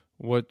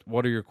 what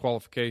are your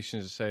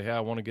qualifications to say, hey, I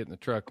want to get in the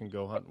truck and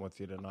go hunting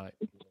with you tonight?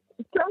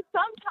 So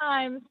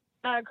sometimes,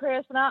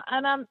 Chris, and I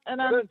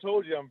I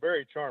told you I'm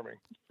very charming.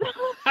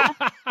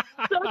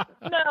 sometimes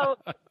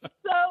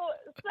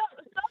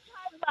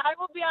I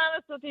will be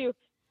honest with you.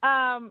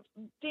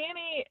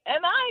 Danny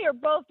and I are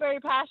both very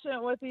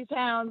passionate with these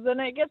hounds, and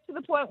it gets to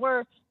the point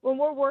where when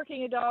we're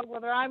working a dog,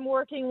 whether I'm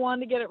working one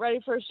to get it ready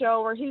for a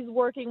show or he's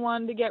working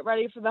one to get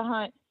ready for the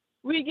hunt,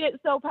 we get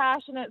so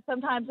passionate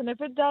sometimes, and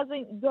if it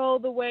doesn't go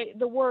the way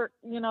the work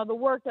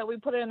that we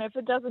put in, if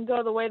it doesn't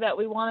go the way that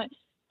we want it,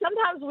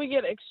 sometimes we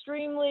get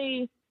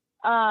extremely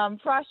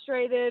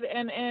frustrated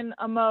and in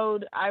a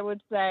mode, I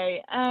would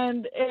say.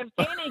 And if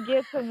Danny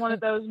gets in one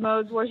of those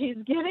modes where he's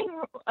getting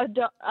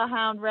a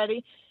hound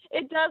ready,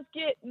 it does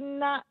get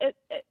not.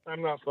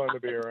 I'm not fun to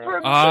be For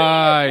around. me,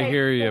 I it takes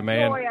hear you, the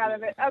man. Joy out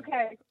of it.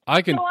 Okay.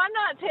 I can. So I'm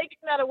not taking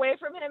that away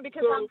from him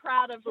because I'm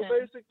proud of So him.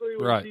 basically,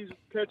 when Right. he's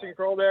catching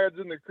crawdads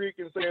in the creek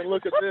and saying,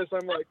 "Look at this,"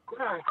 I'm like,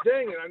 "God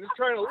dang it! I'm just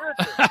trying to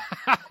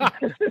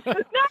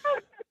listen."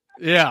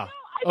 Yeah.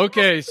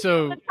 Okay,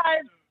 so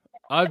Sometimes-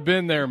 I've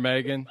been there,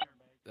 Megan,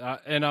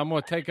 and I'm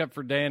going to take up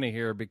for Danny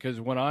here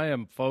because when I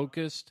am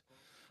focused,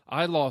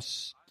 I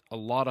lost a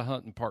lot of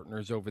hunting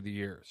partners over the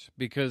years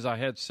because I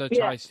had such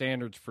Yeah. high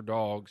standards for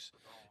dogs.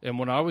 And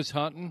when I was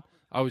hunting,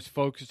 I was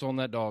focused on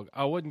that dog.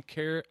 I didn't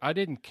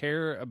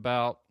care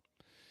about,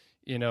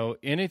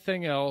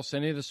 anything else,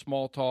 any of the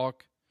small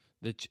talk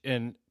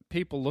and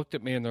people looked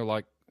at me and they're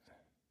like,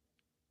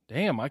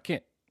 damn,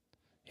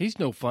 he's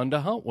no fun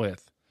to hunt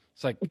with.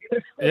 It's like,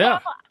 yeah.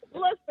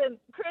 Well, listen,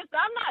 Chris,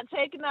 I'm not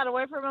taking that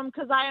away from him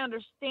because I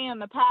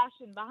understand the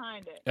passion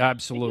behind it.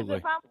 Absolutely. Because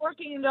if I'm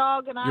working a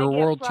dog and You're a I get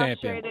world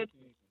frustrated, champion.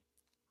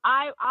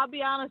 I'll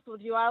be honest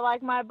with you. I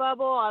like my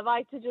bubble. I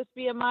like to just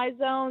be in my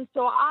zone.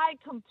 So I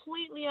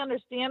completely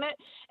understand it.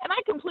 And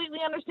I completely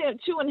understand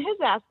it, too, in his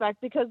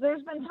aspect because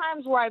there's been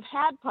times where I've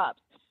had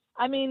pups.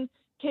 I mean,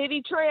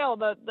 Katie Trail,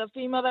 the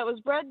female that was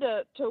bred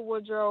to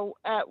Woodrow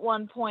at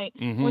one point,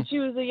 when she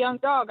was a young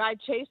dog, I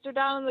chased her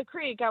down in the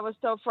creek. I was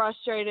so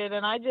frustrated.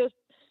 And I just,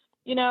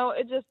 I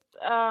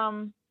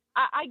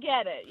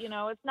get it.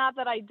 It's not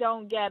that I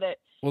don't get it.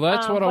 Well,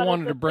 that's what I but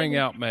wanted at to the bring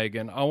same- out,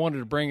 Megan. I wanted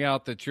to bring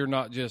out that you're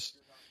not just,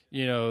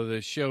 the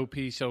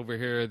showpiece over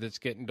here that's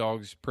getting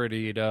dogs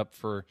prettied up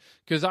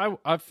because I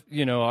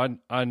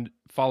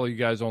follow you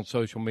guys on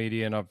social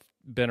media and I've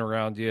been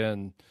around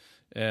you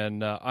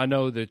and I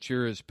know that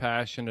you're as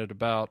passionate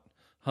about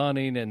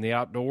hunting and the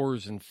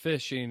outdoors and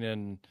fishing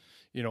and,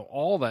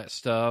 all that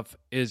stuff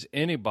as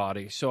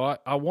anybody. So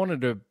I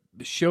wanted to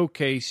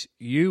showcase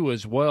you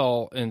as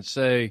well and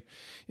say,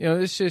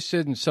 this just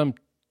isn't some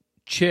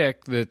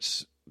chick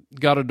that's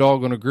got a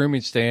dog on a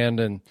grooming stand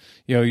and,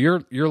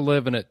 you're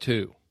living it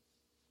too.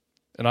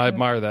 And I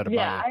admire that about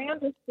Yeah, you. I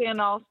understand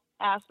all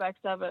aspects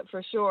of it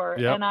for sure.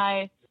 Yep. And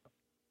I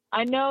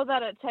know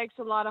that it takes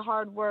a lot of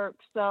hard work.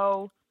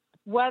 So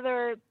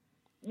whether,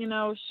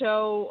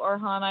 show or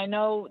hunt, I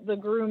know the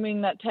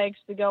grooming that takes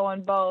to go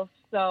on both.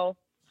 So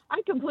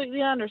I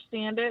completely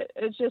understand it.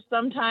 It's just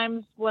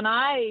sometimes when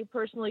I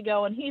personally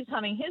go and he's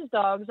hunting his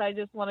dogs, I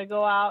just want to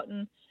go out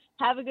and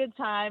have a good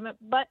time.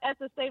 But at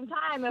the same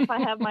time, if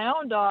I have my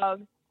own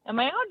dog and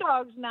my own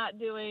dog's not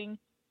doing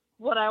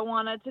what I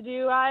want it to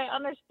do, I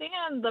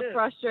understand the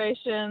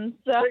frustration.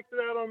 So Takes it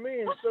out on me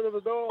instead of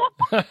the dog.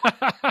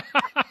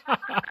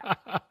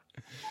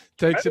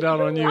 Takes it out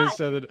on you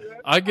instead of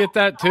I get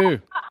that too.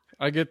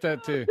 Chris, I got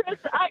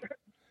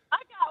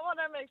one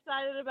I'm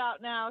excited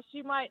about now.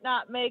 She might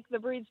not make the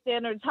breed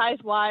standards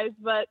height-wise,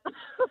 but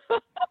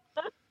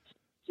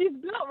she's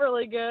built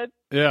really good.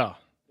 Yeah.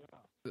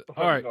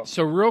 All right.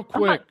 So real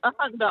quick, A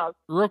hunt dog.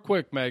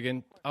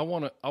 Megan,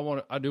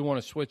 I do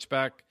want to switch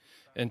back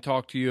and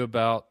talk to you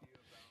about,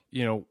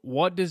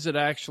 what does it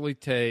actually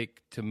take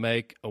to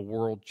make a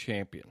world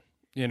champion?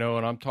 And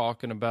I'm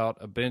talking about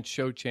a bench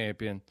show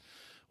champion.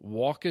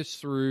 Walk us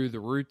through the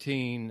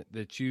routine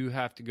that you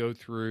have to go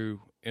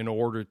through in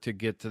order to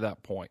get to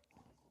that point.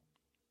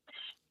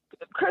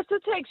 Chris,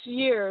 it takes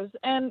years.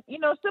 And,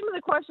 some of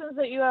the questions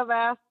that you have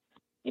asked,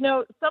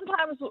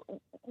 sometimes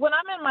when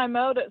I'm in my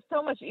mode, it's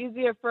so much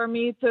easier for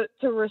me to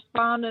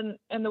respond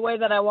in the way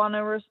that I want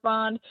to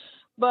respond.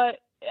 But,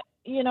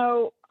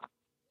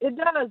 it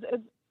does.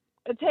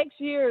 It takes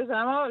years. And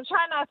I'm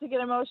trying not to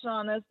get emotional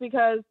on this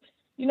because,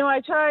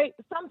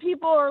 some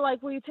people are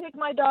like, will you take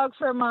my dog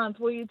for a month?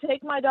 Will you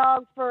take my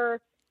dog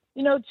for,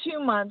 2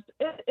 months?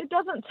 It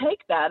doesn't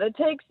take that. It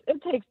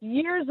takes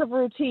years of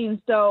routine.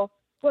 So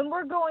when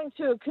we're going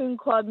to a coon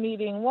club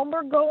meeting, when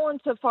we're going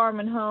to Farm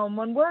and Home,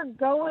 when we're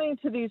going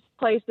to these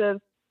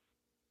places,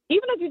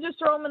 even if you just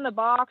throw them in the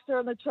box or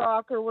in the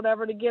truck or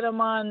whatever to get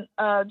them on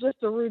just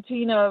a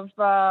routine of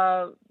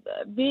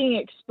being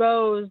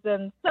exposed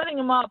and setting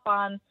them up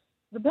on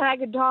the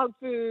bag of dog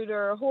food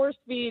or horse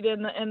feed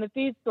in the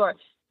feed store.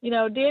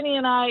 Danny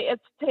and I,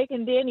 it's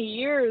taken Danny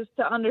years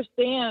to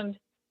understand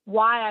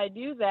why I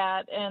do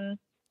that and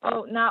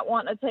not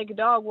wanting to take a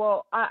dog.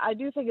 Well, I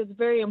do think it's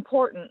very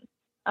important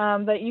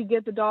that you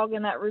get the dog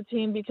in that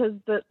routine because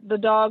the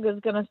dog is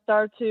going to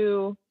start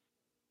to,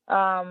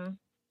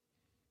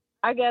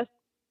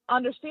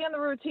 understand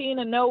the routine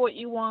and know what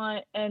you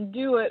want and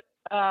do it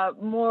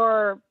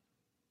more,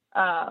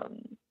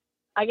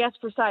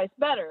 precise,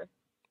 better.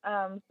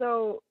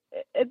 So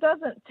it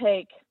doesn't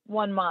take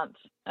 1 month.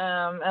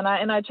 And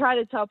I try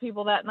to tell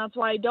people that, and that's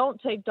why I don't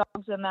take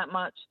dogs in that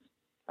much.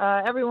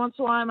 Every once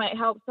in a while I might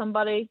help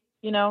somebody,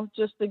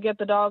 just to get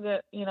the dog,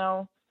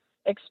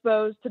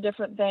 exposed to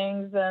different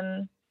things.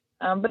 And,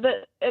 but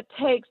it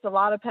takes a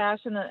lot of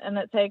passion and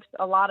it takes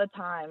a lot of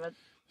time.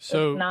 It's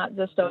not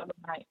just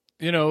overnight.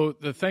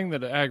 The thing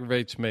that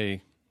aggravates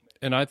me,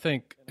 and I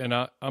think, and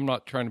I'm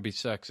not trying to be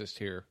sexist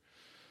here.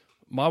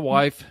 My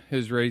wife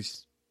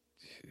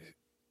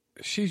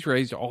she's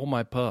raised all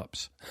my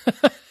pups.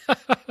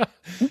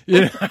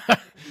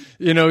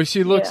 You know,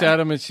 she looks Yeah. at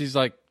him and she's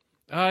like,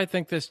 I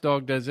think this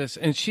dog does this.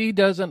 And she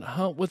doesn't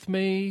hunt with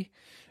me.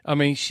 I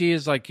mean, she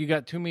is like, you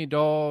got too many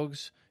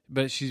dogs,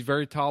 but she's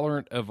very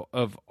tolerant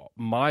of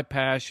my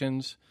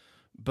passions.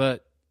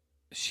 But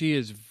she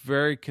is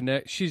very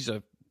she's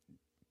a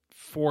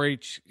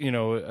 4-H, you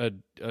know,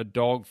 a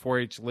dog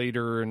 4-H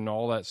leader and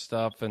all that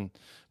stuff.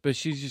 But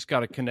she's just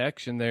got a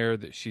connection there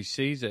that she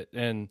sees it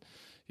and,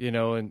 you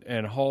know,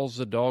 and hauls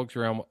the dogs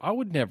around. I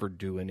would never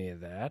do any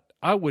of that.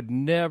 I would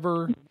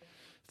never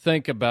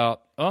think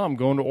about, oh, I'm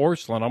going to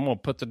Orslyn. I'm going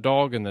to put the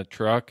dog in the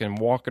truck and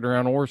walk it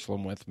around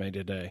Orslyn with me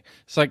today.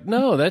 It's like,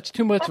 no, that's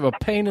too much of a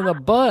pain in the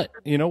butt.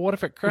 You know, what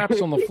if it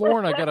craps on the floor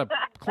and I got to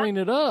clean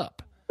it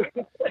up?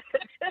 You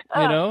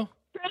know?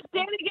 Chris,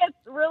 Danny gets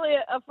really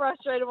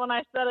frustrated when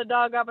I set a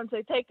dog up and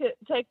say, take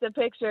the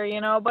picture,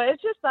 you know, but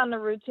it's just on the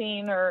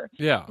routine or,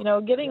 Yeah. you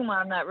know, getting him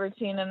on that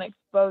routine and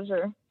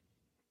exposure.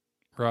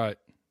 Right.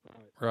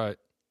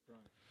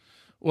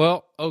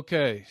 Well,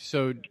 okay.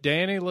 So,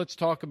 Danny, let's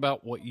talk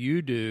about what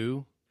you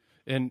do.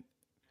 And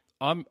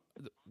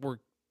we're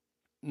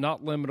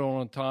not limited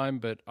on time,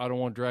 but I don't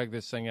want to drag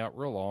this thing out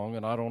real long,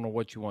 and I don't know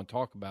what you want to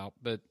talk about.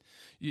 But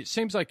it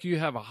seems like you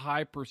have a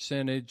high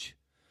percentage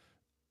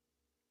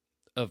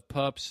of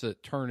pups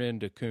that turn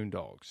into coon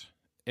dogs.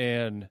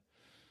 And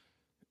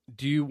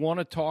do you want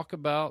to talk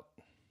about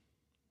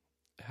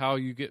how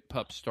you get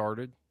pups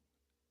started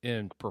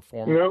in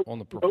performance?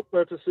 Nope,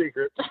 that's a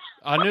secret.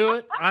 I knew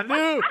it.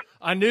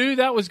 I knew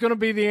that was going to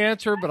be the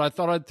answer, but I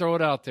thought I'd throw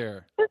it out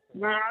there.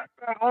 Nah,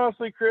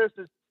 honestly, Chris,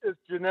 it's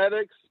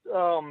genetics.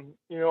 You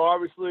know,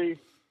 obviously,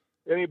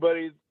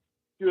 anybody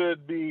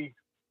could be,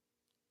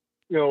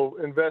 you know,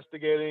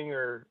 investigating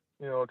or,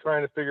 you know,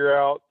 trying to figure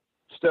out,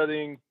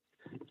 studying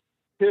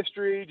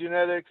history,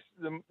 genetics.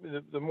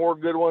 The more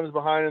good ones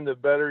behind them, the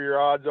better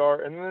your odds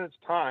are. And then it's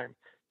time.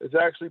 It's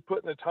actually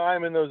putting the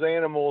time in those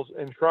animals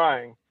and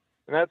trying.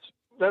 And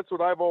that's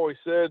what I've always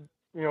said.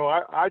 You know,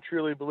 I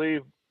truly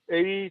believe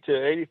 80 to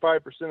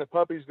 85% of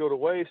puppies go to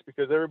waste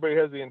because everybody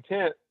has the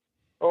intent,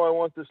 oh, I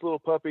want this little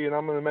puppy and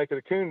I'm going to make it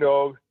a coon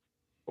dog.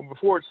 Well,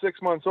 before it's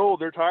 6 months old,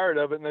 they're tired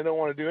of it and they don't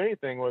want to do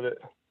anything with it.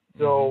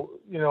 So,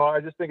 you know,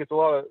 I just think it's a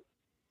lot of,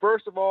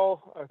 first of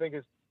all, I think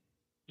it's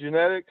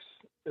genetics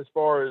as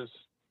far as,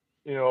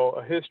 you know,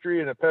 a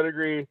history and a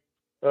pedigree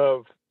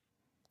of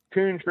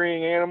coon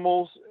treeing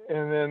animals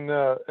and then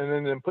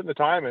putting the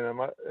time in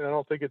them. I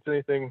don't think it's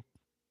anything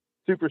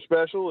super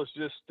special. It's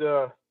just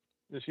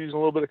using a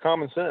little bit of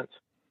common sense.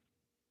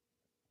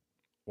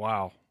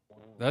 Wow.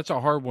 That's a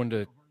hard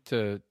one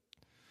to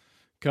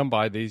come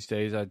by these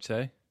days, I'd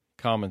say.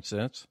 Common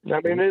sense.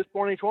 I mean, it is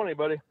 2020,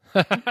 buddy.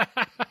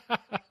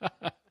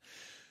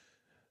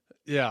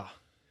 Yeah.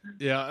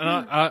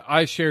 And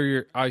I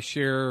share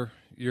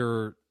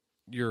your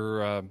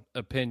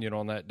opinion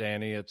on that,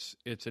 Danny. It's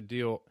a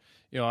deal.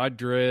 You know, I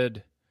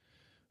dread,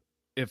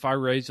 if I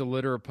raise a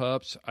litter of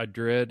pups, I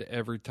dread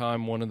every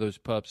time one of those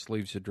pups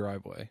leaves the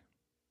driveway.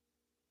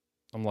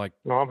 I'm like,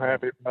 no, I'm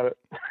happy about it.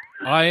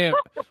 I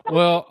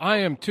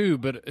am too,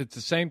 but at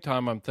the same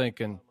time, I'm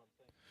thinking,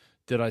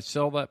 did I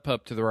sell that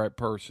pup to the right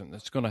person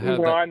that's going to have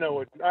that? I know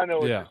what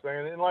you're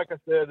saying. And like I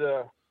said,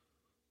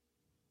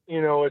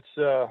 you know,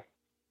 it's,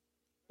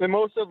 and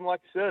most of them,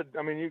 like I said,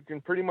 I mean, you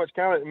can pretty much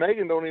count it.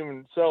 Megan don't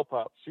even sell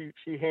pups. She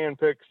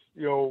handpicks,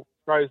 you know,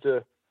 tries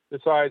to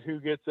decide who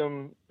gets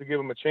them to give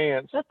them a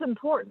chance. That's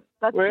important.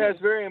 That's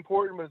very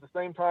important, but at the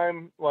same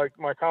time, like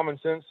my common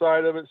sense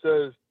side of it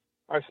says,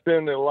 I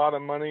spend a lot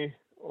of money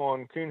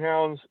on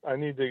coonhounds.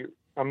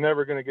 I'm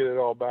never going to get it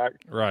all back.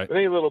 Right. But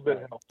any little bit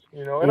helps,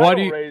 you know. And I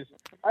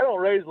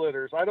don't raise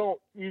litters. I don't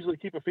usually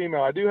keep a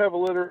female. I do have a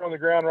litter on the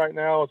ground right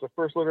now. It's the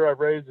first litter I've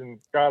raised in,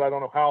 God, I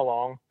don't know how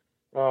long.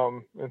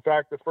 In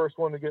fact, the first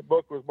one to get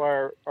booked was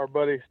by our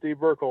buddy Steve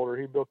Burkholder.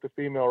 He booked a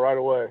female right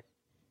away.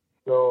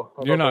 So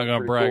you're not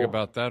going to brag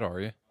about that, are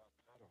you?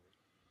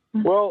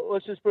 Well,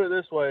 let's just put it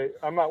this way.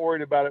 I'm not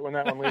worried about it when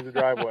that one leaves the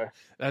driveway.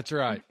 That's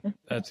right.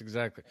 That's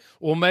exactly.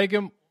 Well,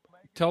 Megan,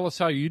 tell us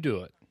how you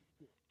do it.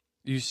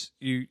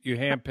 You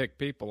handpick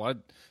people.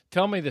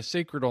 Tell me the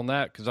secret on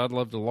that because I'd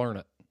love to learn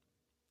it.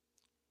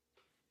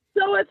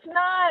 So it's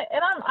not,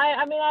 and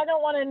I mean, I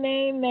don't want to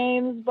name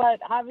names, but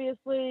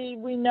obviously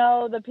we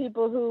know the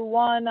people who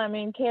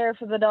care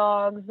for the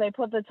dogs. They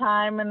put the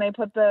time and they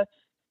put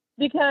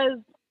because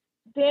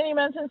Danny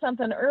mentioned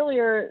something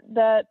earlier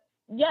that,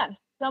 yes,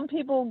 some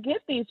people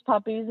get these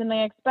puppies and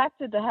they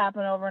expect it to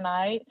happen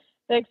overnight.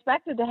 They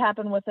expect it to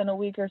happen within a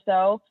week or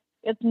so.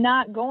 It's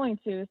not going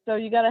to. So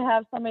you got to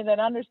have somebody that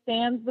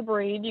understands the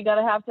breed. You got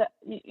to have to,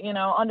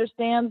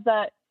 understands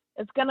that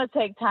it's going to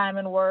take time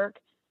and work.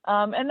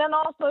 And then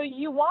also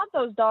you want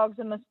those dogs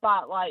in the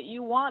spotlight.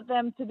 You want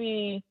them to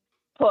be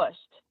pushed.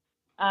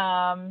 You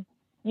want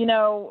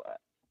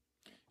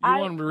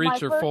them to reach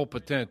their full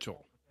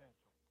potential.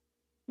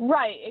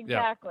 Right,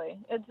 exactly.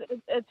 Yeah.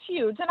 It's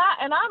huge, and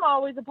I'm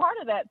always a part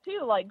of that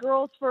too. Like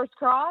Girls First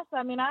Cross.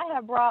 I mean, I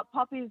have brought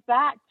puppies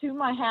back to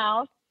my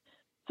house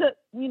to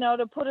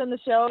put in the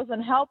shows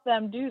and help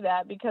them do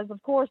that because,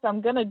 of course,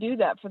 I'm going to do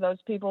that for those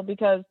people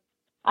because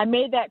I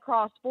made that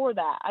cross for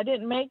that. I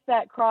didn't make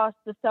that cross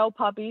to sell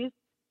puppies.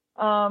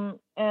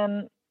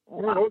 And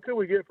what could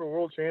we get for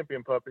world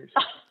champion puppies?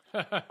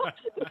 It doesn't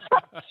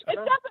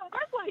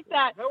work like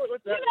that.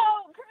 What's that?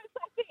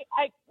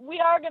 Chris, we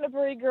are going to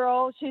breed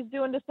girl. She's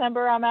due in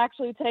December. I'm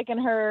actually taking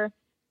her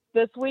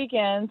this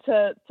weekend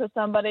to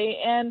somebody,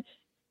 and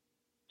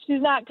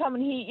she's not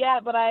coming heat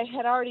yet, but I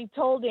had already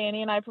told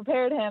Danny, and I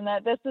prepared him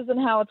that this isn't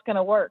how it's going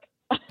to work.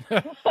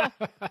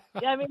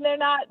 I mean, they're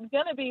not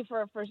going to be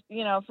for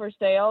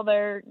sale.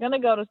 They're going to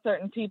go to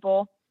certain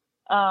people.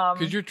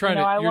 Because you're trying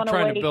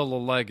to build a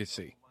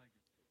legacy.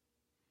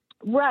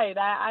 Right.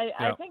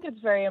 I think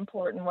it's very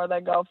important where they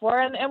go for.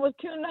 And with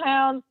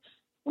coonhounds,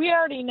 we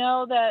already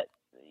know that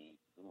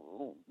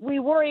we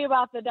worry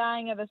about the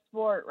dying of the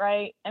sport,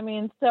 right? I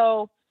mean,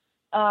 so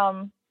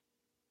I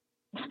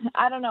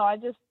don't know.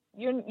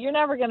 You're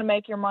never going to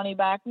make your money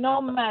back,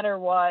 no matter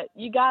what.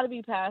 You got to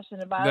be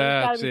passionate about it.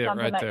 It's got to be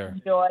something that you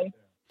enjoy.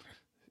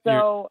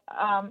 So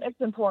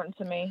it's important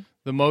to me.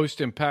 The most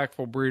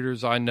impactful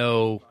breeders I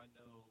know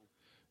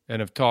and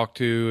have talked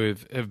to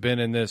have been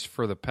in this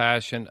for the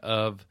passion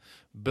of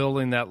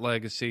building that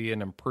legacy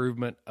and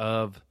improvement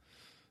of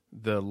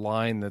the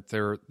line that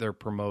they're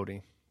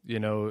promoting,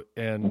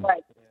 and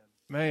right.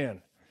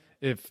 Man,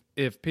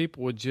 if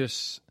people would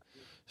just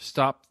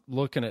stop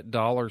looking at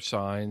dollar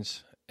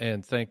signs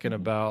and thinking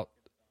about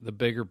the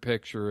bigger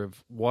picture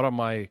of what am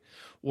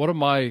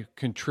I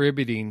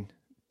contributing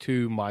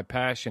to my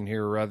passion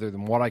here rather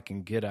than what I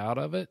can get out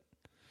of it,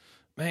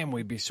 man,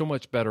 we'd be so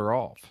much better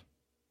off.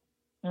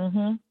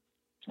 Mhm.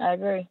 I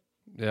agree.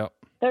 Yeah.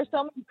 There's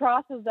so many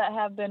crosses that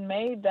have been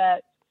made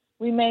that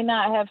we may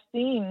not have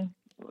seen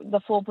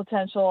the full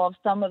potential of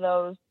some of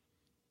those,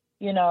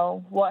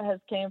 what has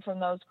came from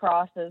those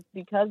crosses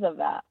because of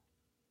that.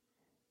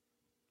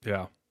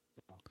 Yeah.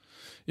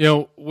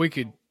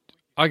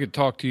 I could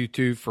talk to you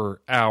two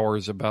for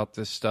hours about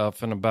this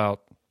stuff and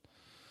about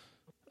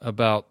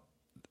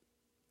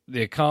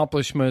the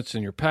accomplishments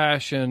and your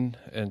passion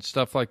and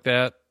stuff like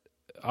that.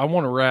 I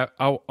want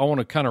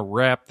to kind of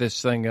wrap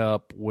this thing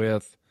up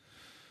with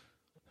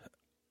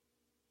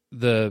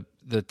the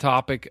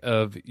topic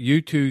of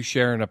you two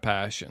sharing a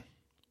passion.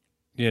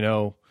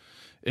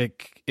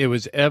 It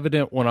was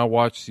evident when I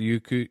watched the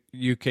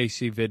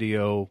UKC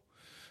video,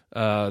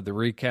 the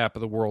recap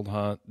of the World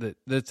Hunt, that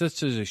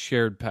this is a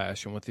shared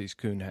passion with these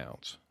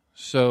coonhounds.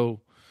 So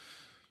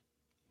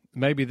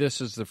maybe this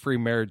is the free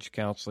marriage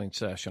counseling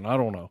session. I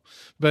don't know.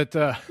 But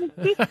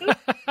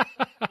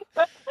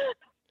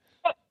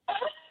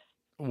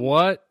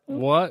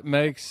what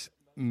makes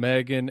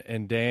Megan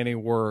and Danny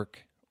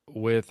work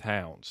with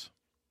hounds?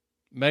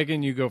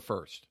 Megan, you go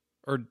first.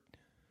 Or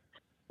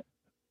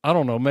I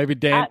don't know, maybe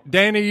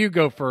Danny, you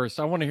go first.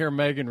 I want to hear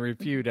Megan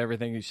refute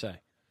everything you say.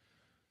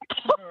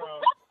 What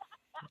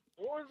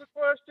was the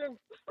question?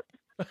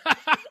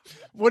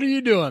 What are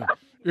you doing?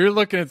 You're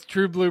looking at the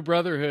True Blue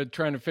Brotherhood,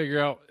 trying to figure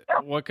out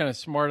what kind of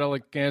smart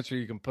aleck answer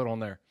you can put on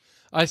there.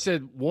 I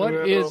said, what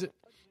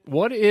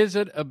is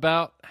it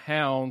about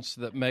hounds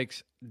that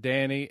makes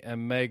Danny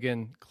and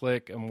Megan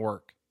click and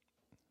work?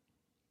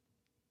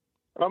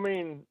 I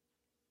mean,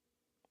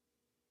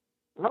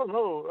 I don't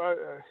know.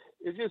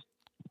 It's just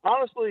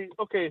honestly,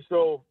 okay.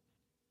 So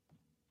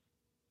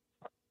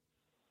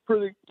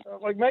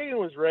Megan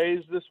was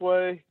raised this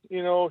way.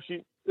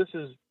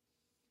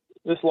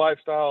 This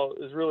lifestyle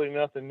is really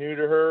nothing new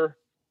to her.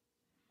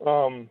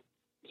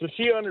 So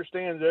she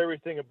understands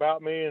everything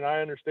about me, and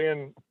I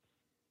understand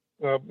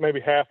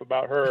maybe half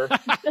about her.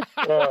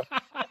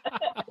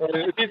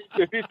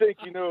 If you think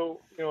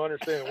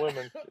understand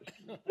women,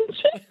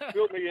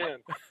 fill me in.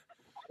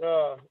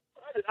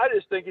 I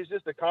just think it's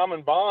just a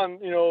common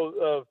bond,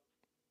 of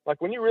like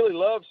when you really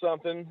love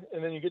something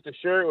and then you get to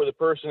share it with a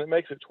person, it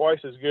makes it twice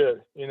as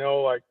good.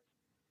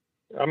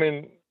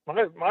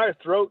 My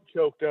throat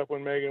choked up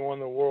when Megan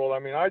won the world. I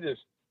mean,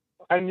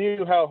 I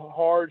knew how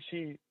hard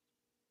she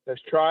has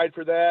tried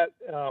for that,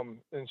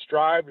 and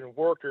strived and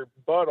worked her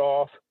butt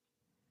off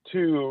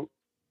to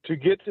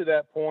get to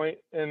that point.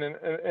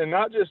 And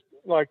not just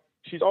like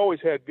she's always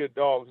had good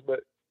dogs,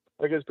 but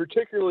like it's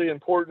particularly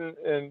important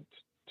and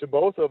to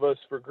both of us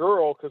for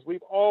Girl, because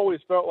we've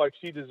always felt like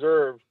she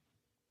deserved.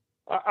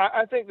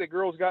 I think that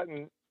Girl's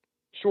gotten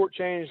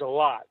shortchanged a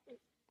lot,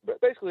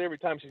 but basically every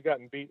time she's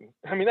gotten beaten.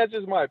 I mean, that's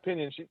just my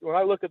opinion. When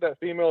I look at that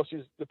female,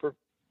 she's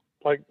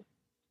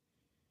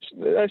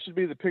that should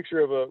be the picture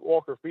of a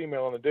Walker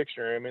female in the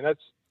dictionary. I mean,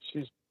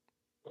 she's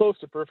close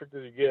to perfect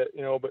as you get,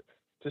 but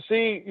to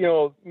see,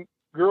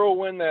 Girl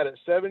win that at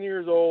 7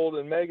 years old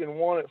and Megan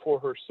won it for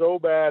her so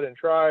bad and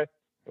try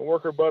and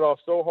work her butt off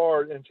so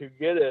hard and to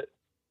get it,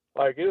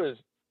 like it was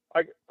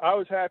like, I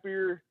was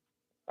happier.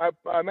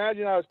 I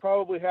imagine I was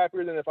probably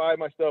happier than if I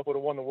myself would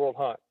have won the World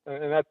Hunt.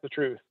 And that's the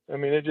truth. I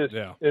mean, it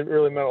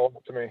really meant a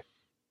lot to me.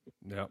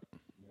 Yeah.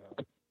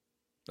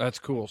 That's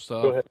cool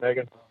stuff. Go ahead,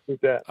 Megan.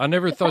 Keep that. I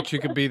never thought you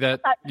could be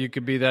that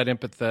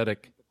empathetic,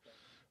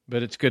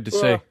 but it's good to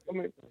see. I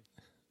mean,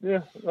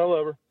 yeah, I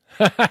love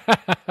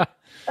her.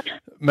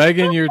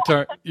 Megan,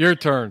 your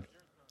turn.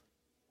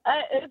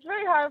 It's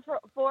very hard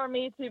for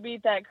me to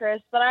beat that,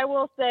 Chris. But I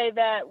will say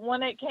that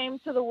when it came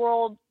to the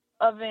world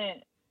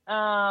event,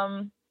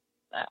 I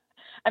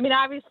mean,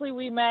 obviously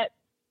we met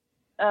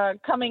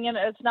coming in.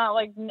 It's not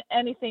like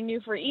anything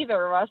new for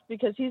either of us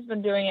because he's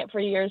been doing it for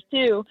years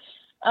too.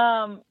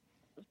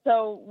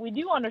 So we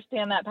do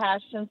understand that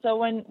passion. So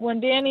when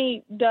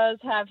Danny does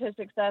have his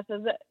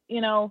successes,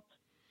 you know,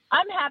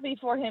 I'm happy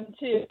for him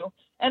too.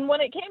 And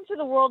when it came to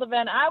the world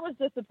event, I was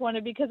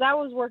disappointed because I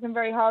was working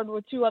very hard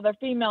with 2 other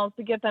females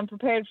to get them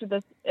prepared for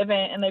this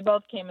event, and they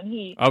both came in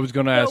heat. I was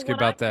going to ask you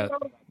about that.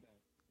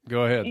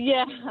 Go ahead.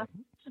 Yeah.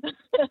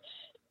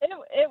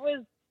 It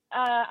was,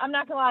 I'm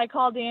not going to lie, I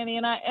called Danny,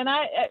 and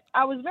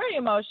I was very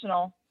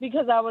emotional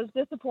because I was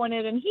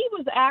disappointed. And he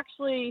was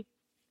actually,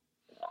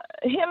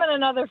 him and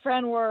another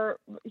friend were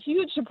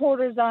huge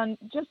supporters on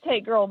just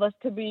Tate Girl. This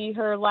could be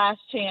her last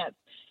chance.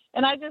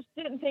 And I just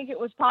didn't think it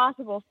was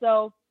possible.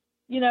 So,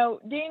 you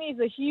know, Danny's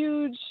a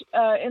huge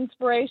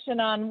inspiration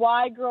on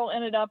why Girl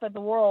ended up at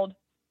the World,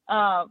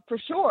 for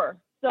sure.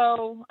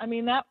 So, I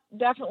mean, that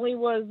definitely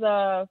was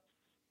a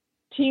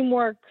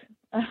teamwork,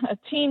 a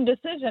team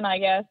decision, I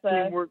guess.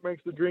 Teamwork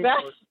makes the dream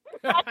work.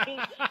 So, I mean,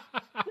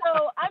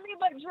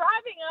 but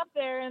driving up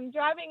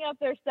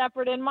there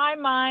separate in my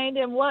mind,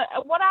 and what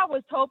I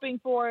was hoping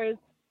for is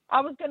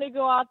I was going to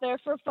go out there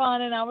for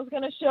fun, and I was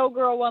going to show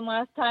Girl one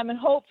last time and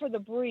hope for the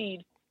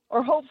breed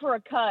or hope for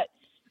a cut.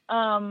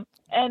 And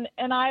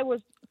I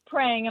was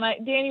praying,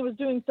 and Danny was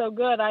doing so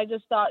good. I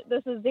just thought,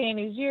 this is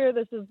Danny's year.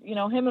 This is, you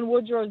know, him and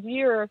Woodrow's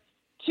year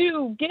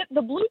to get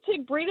the blue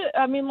tick breed.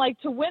 I mean, like,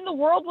 to win the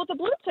world with a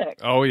blue tick.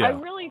 Oh, yeah. I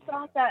really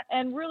thought that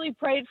and really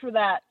prayed for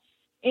that.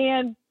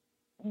 And,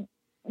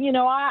 you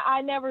know,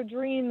 I never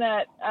dreamed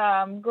that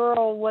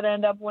Girl would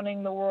end up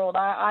winning the world.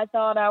 I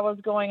thought I was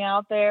going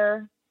out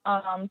there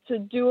to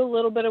do a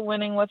little bit of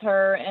winning with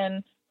her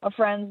and a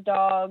friend's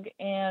dog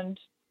and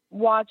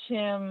watch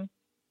him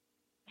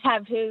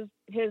have his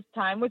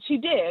time, which he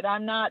did.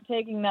 I'm not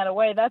taking that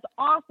away. That's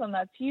awesome.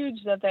 That's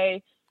huge that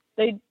they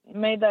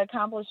made the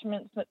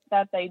accomplishments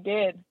that they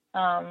did.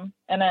 And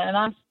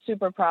I'm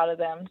super proud of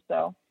them.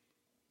 So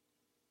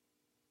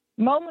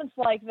moments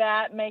like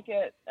that make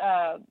it,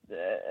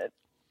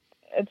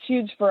 it's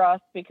huge for us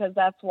because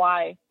that's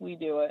why we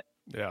do it.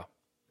 Yeah.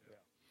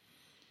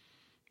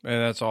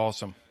 Man, that's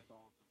awesome.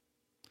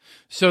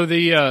 So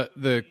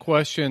the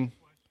question,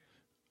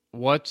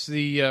 what's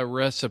the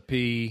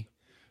recipe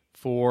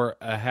for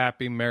a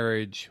happy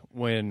marriage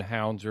when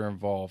hounds are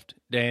involved?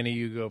 Danny,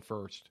 you go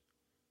first.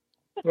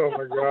 Oh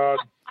my God.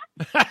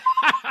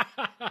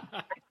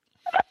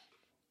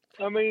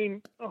 I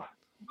mean, so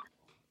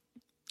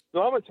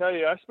I'm gonna tell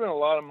you, I spent a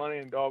lot of money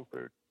in dog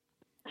food.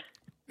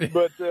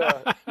 But just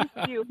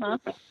you, huh?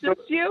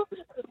 Just you?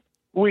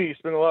 We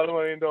spend a lot of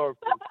money in dog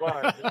food.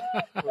 Fine,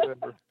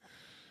 whatever.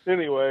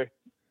 Anyway,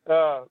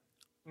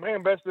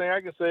 man, best thing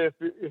I can say,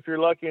 if you're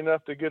lucky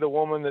enough to get a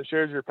woman that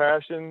shares your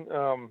passion,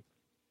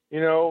 you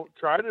know,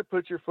 try to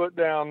put your foot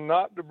down,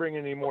 not to bring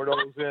any more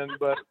dogs in,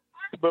 but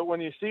when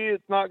you see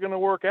it's not going to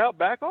work out,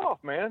 back off,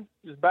 man.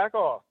 Just back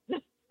off. You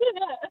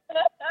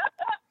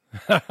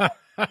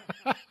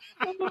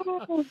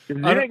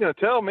ain't going to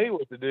tell me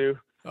what to do.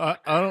 I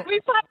don't.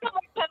 We fight over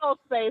kennel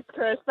space,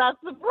 Chris. That's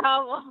the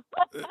problem.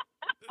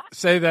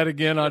 Say that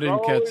again. I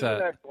didn't catch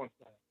that.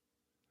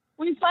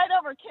 We fight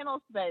over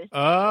kennel space.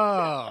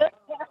 Oh.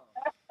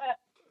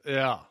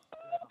 Yeah.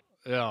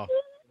 Yeah.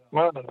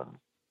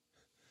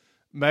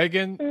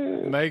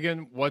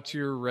 Megan, what's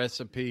your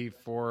recipe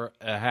for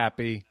a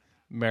happy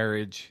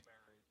marriage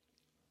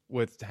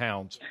with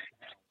hounds?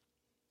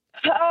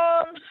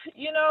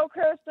 You know,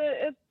 Chris,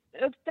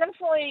 it's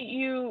definitely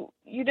you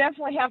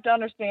definitely have to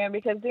understand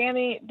because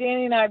Danny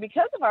and I,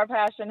 because of our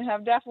passion,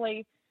 have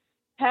definitely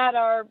had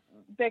our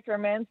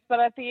bickerments, but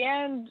at the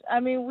end, I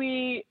mean,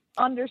 we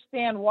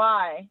understand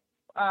why,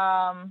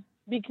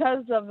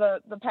 because of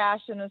the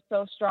passion is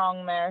so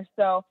strong there.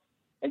 So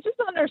it's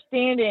just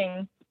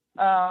understanding,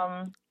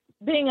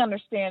 being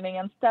understanding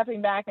and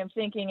stepping back and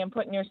thinking and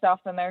putting yourself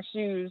in their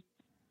shoes.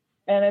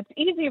 And it's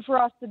easy for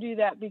us to do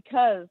that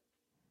because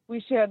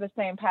we share the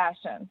same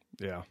passion.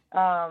 Yeah.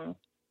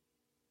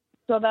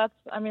 So that's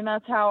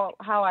how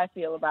I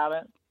feel about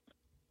it.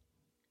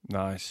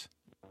 Nice.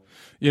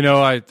 You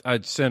know,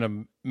 I'd sent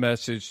a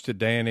message to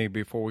Danny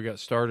before we got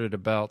started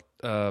about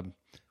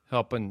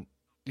helping.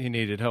 He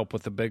needed help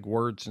with the big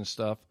words and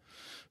stuff.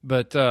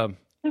 But and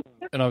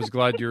I was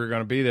glad you were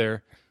going to be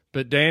there.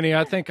 But Danny,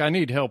 I think I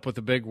need help with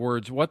the big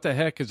words. What the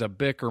heck is a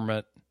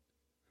bickerment?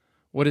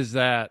 What is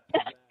that?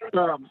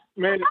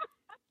 Man,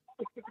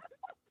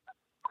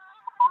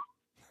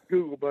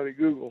 Google, buddy,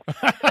 Google.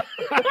 I'd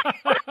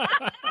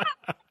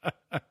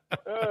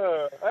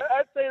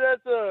say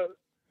that's a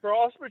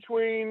cross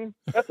between,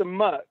 that's a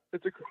mutt.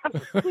 It's a cross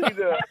between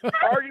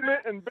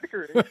argument and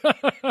bickering.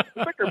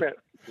 Bickerment.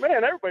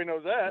 Man, everybody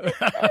knows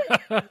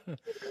that.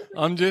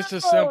 I'm just a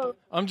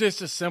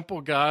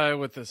simple guy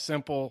with a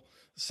simple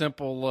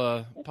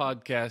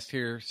podcast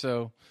here.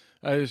 So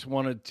I just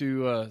wanted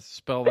to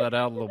spell that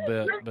out a little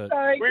bit. But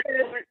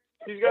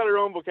she's got her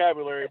own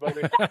vocabulary,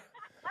 buddy.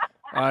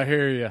 I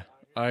hear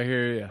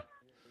you.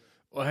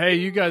 Well, hey,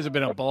 you guys have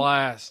been a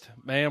blast,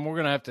 man. We're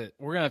gonna have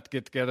to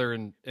get together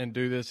and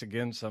do this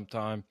again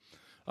sometime.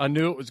 I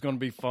knew it was going to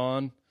be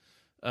fun,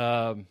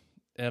 and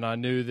I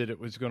knew that it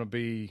was going to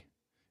be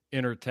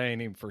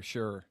entertaining for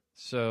sure.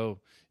 So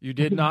you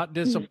did not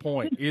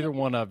disappoint, either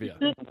one of you.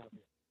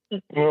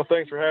 Well,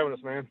 thanks for having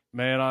us, man.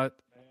 Man,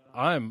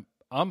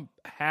 I'm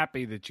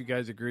happy that you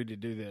guys agreed to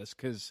do this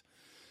because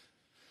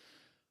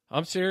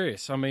I'm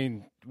serious. I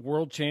mean,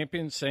 world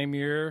champions, same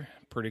year,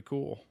 pretty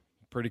cool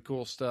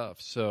stuff.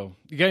 So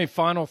you got any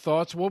final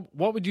thoughts? What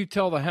would you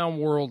tell the hound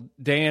world,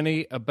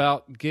 Danny,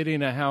 about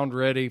getting a hound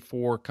ready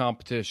for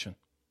competition?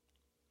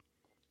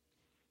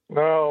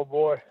 Oh,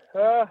 boy.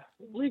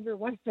 Leave your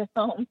wife at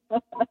home.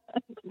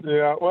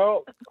 Yeah,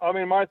 well, I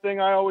mean, my thing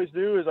I always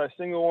do is I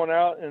single one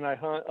out and I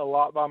hunt a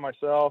lot by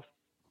myself.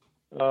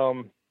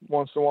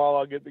 Once in a while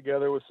I'll get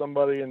together with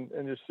somebody and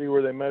just see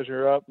where they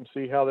measure up and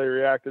see how they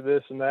react to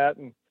this and that.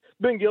 And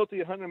been guilty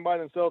of hunting by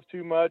themselves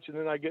too much, and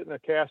then I get in a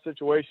cast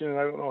situation and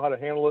I don't know how to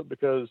handle it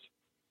because,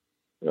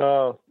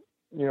 I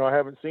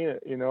haven't seen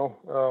it,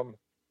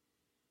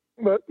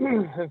 But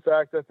in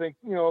fact, I think,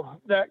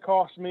 that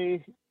cost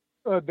me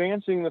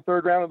advancing the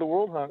third round of the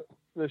world hunt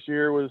this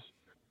year. Was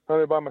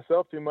hunted by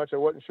myself too much. I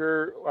wasn't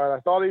sure what I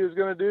thought he was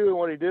going to do, and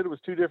what he did was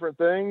two different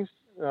things.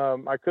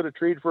 I could have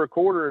treed for a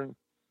quarter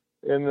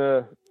and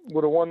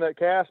would have won that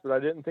cast, but I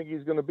didn't think he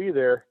was going to be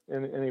there,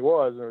 and he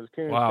was. And it was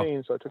Coon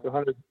Scene, so I took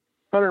 100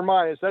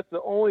 minus. That's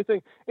the only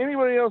thing.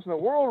 Anybody else in the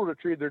world would have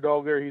treated their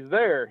dog there. He's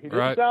there. He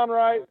didn't sound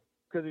right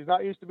because he's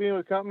not used to being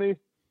with company.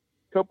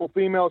 A couple of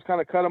females kind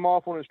of cut him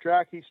off on his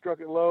track. He struck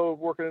it low,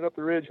 working it up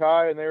the ridge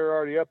high, and they were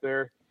already up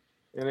there.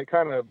 And it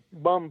kind of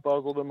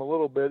bum-fuzzled him a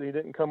little bit. He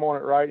didn't come on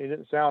it right. He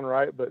didn't sound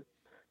right. But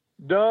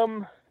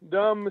dumb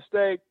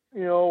mistake.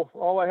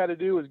 All I had to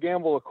do was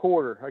gamble a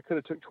quarter. I could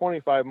have took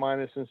 25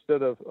 minus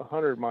instead of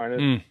 100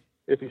 minus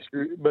if he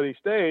screwed. But he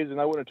stays, and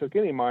I wouldn't have took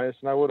any minus,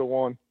 and I would have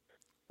won.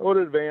 I would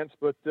have advanced.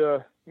 But,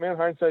 man,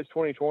 hindsight's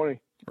 20/20.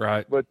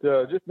 Right. But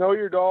just know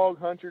your dog,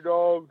 hunt your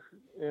dog,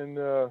 and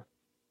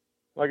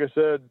like I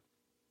said,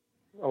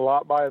 a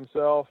lot by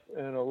himself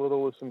and a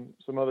little with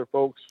some other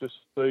folks just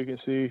so you can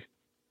see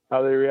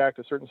how they react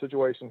to certain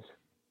situations.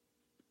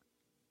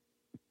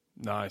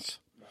 Nice.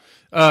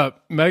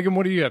 Megan,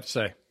 what do you have to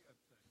say?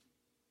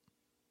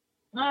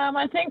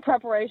 I think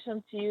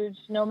preparation's huge,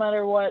 no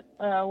matter what,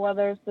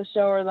 whether it's the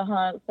show or the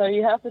hunt. So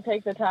you have to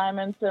take the time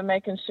into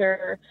making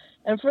sure,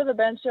 and for the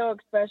bench show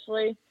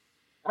especially,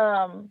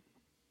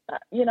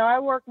 I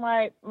work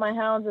my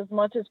hounds as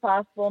much as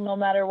possible, no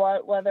matter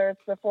what, whether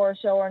it's before a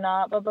show or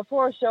not. But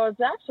before a show,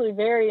 it's actually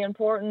very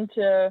important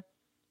to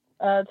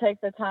take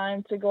the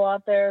time to go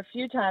out there a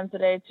few times a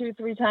day,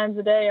 2-3 times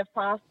a day if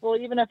possible,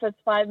 even if it's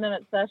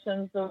 5-minute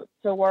sessions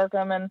to work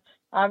them. And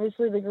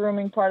obviously the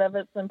grooming part of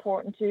it's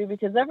important too,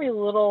 because every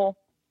little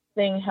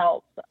thing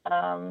helps.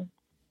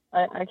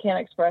 I can't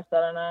express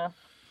that enough.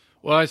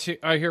 Well,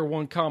 I hear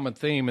one common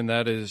theme, and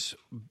that is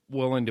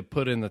willing to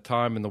put in the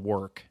time and the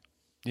work.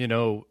 I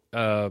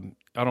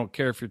don't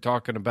care if you're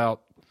talking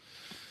about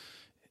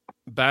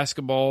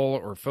basketball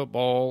or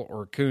football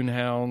or coon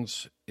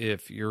hounds.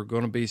 If you're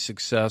going to be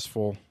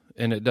successful,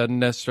 and it doesn't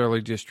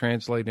necessarily just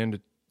translate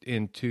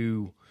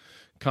into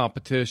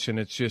competition,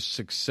 it's just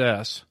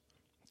success,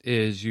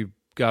 is you've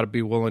got to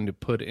be willing to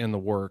put in the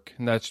work.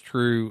 And that's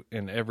true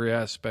in every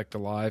aspect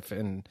of life.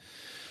 And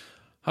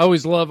I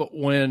always love it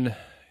when,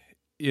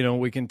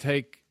 we can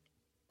take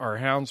our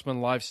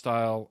houndsman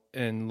lifestyle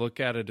and look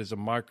at it as a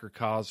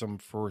microcosm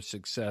for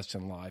success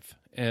in life.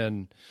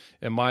 And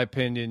in my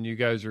opinion, you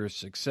guys are a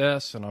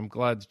success, and I'm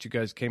glad that you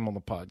guys came on the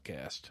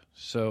podcast.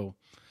 So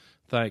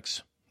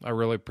thanks. I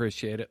really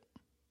appreciate it.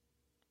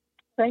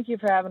 Thank you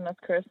for having us,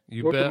 Chris.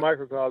 You What's bet. a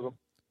microcosm?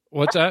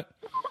 What's that?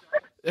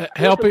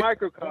 What's a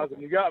microcosm?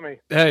 You got me.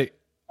 Hey,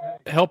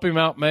 help him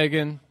out,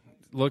 Megan.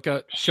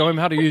 Show him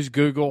how to use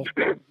Google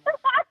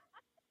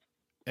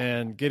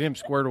and get him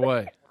squared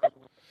away.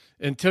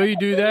 Until you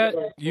do that,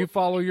 you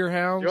follow your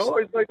hounds. You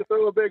always like to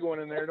throw a big one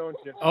in there, don't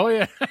you? Oh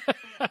yeah,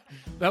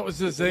 that was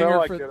the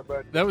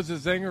zinger. That was the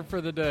zinger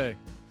for the day.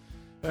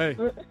 Hey,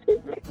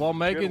 while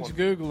Megan's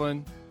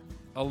Googling,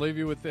 I'll leave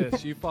you with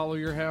this. You follow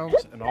your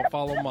hounds, and I'll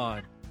follow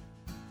mine.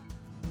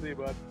 See you,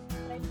 bud.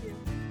 Thank you.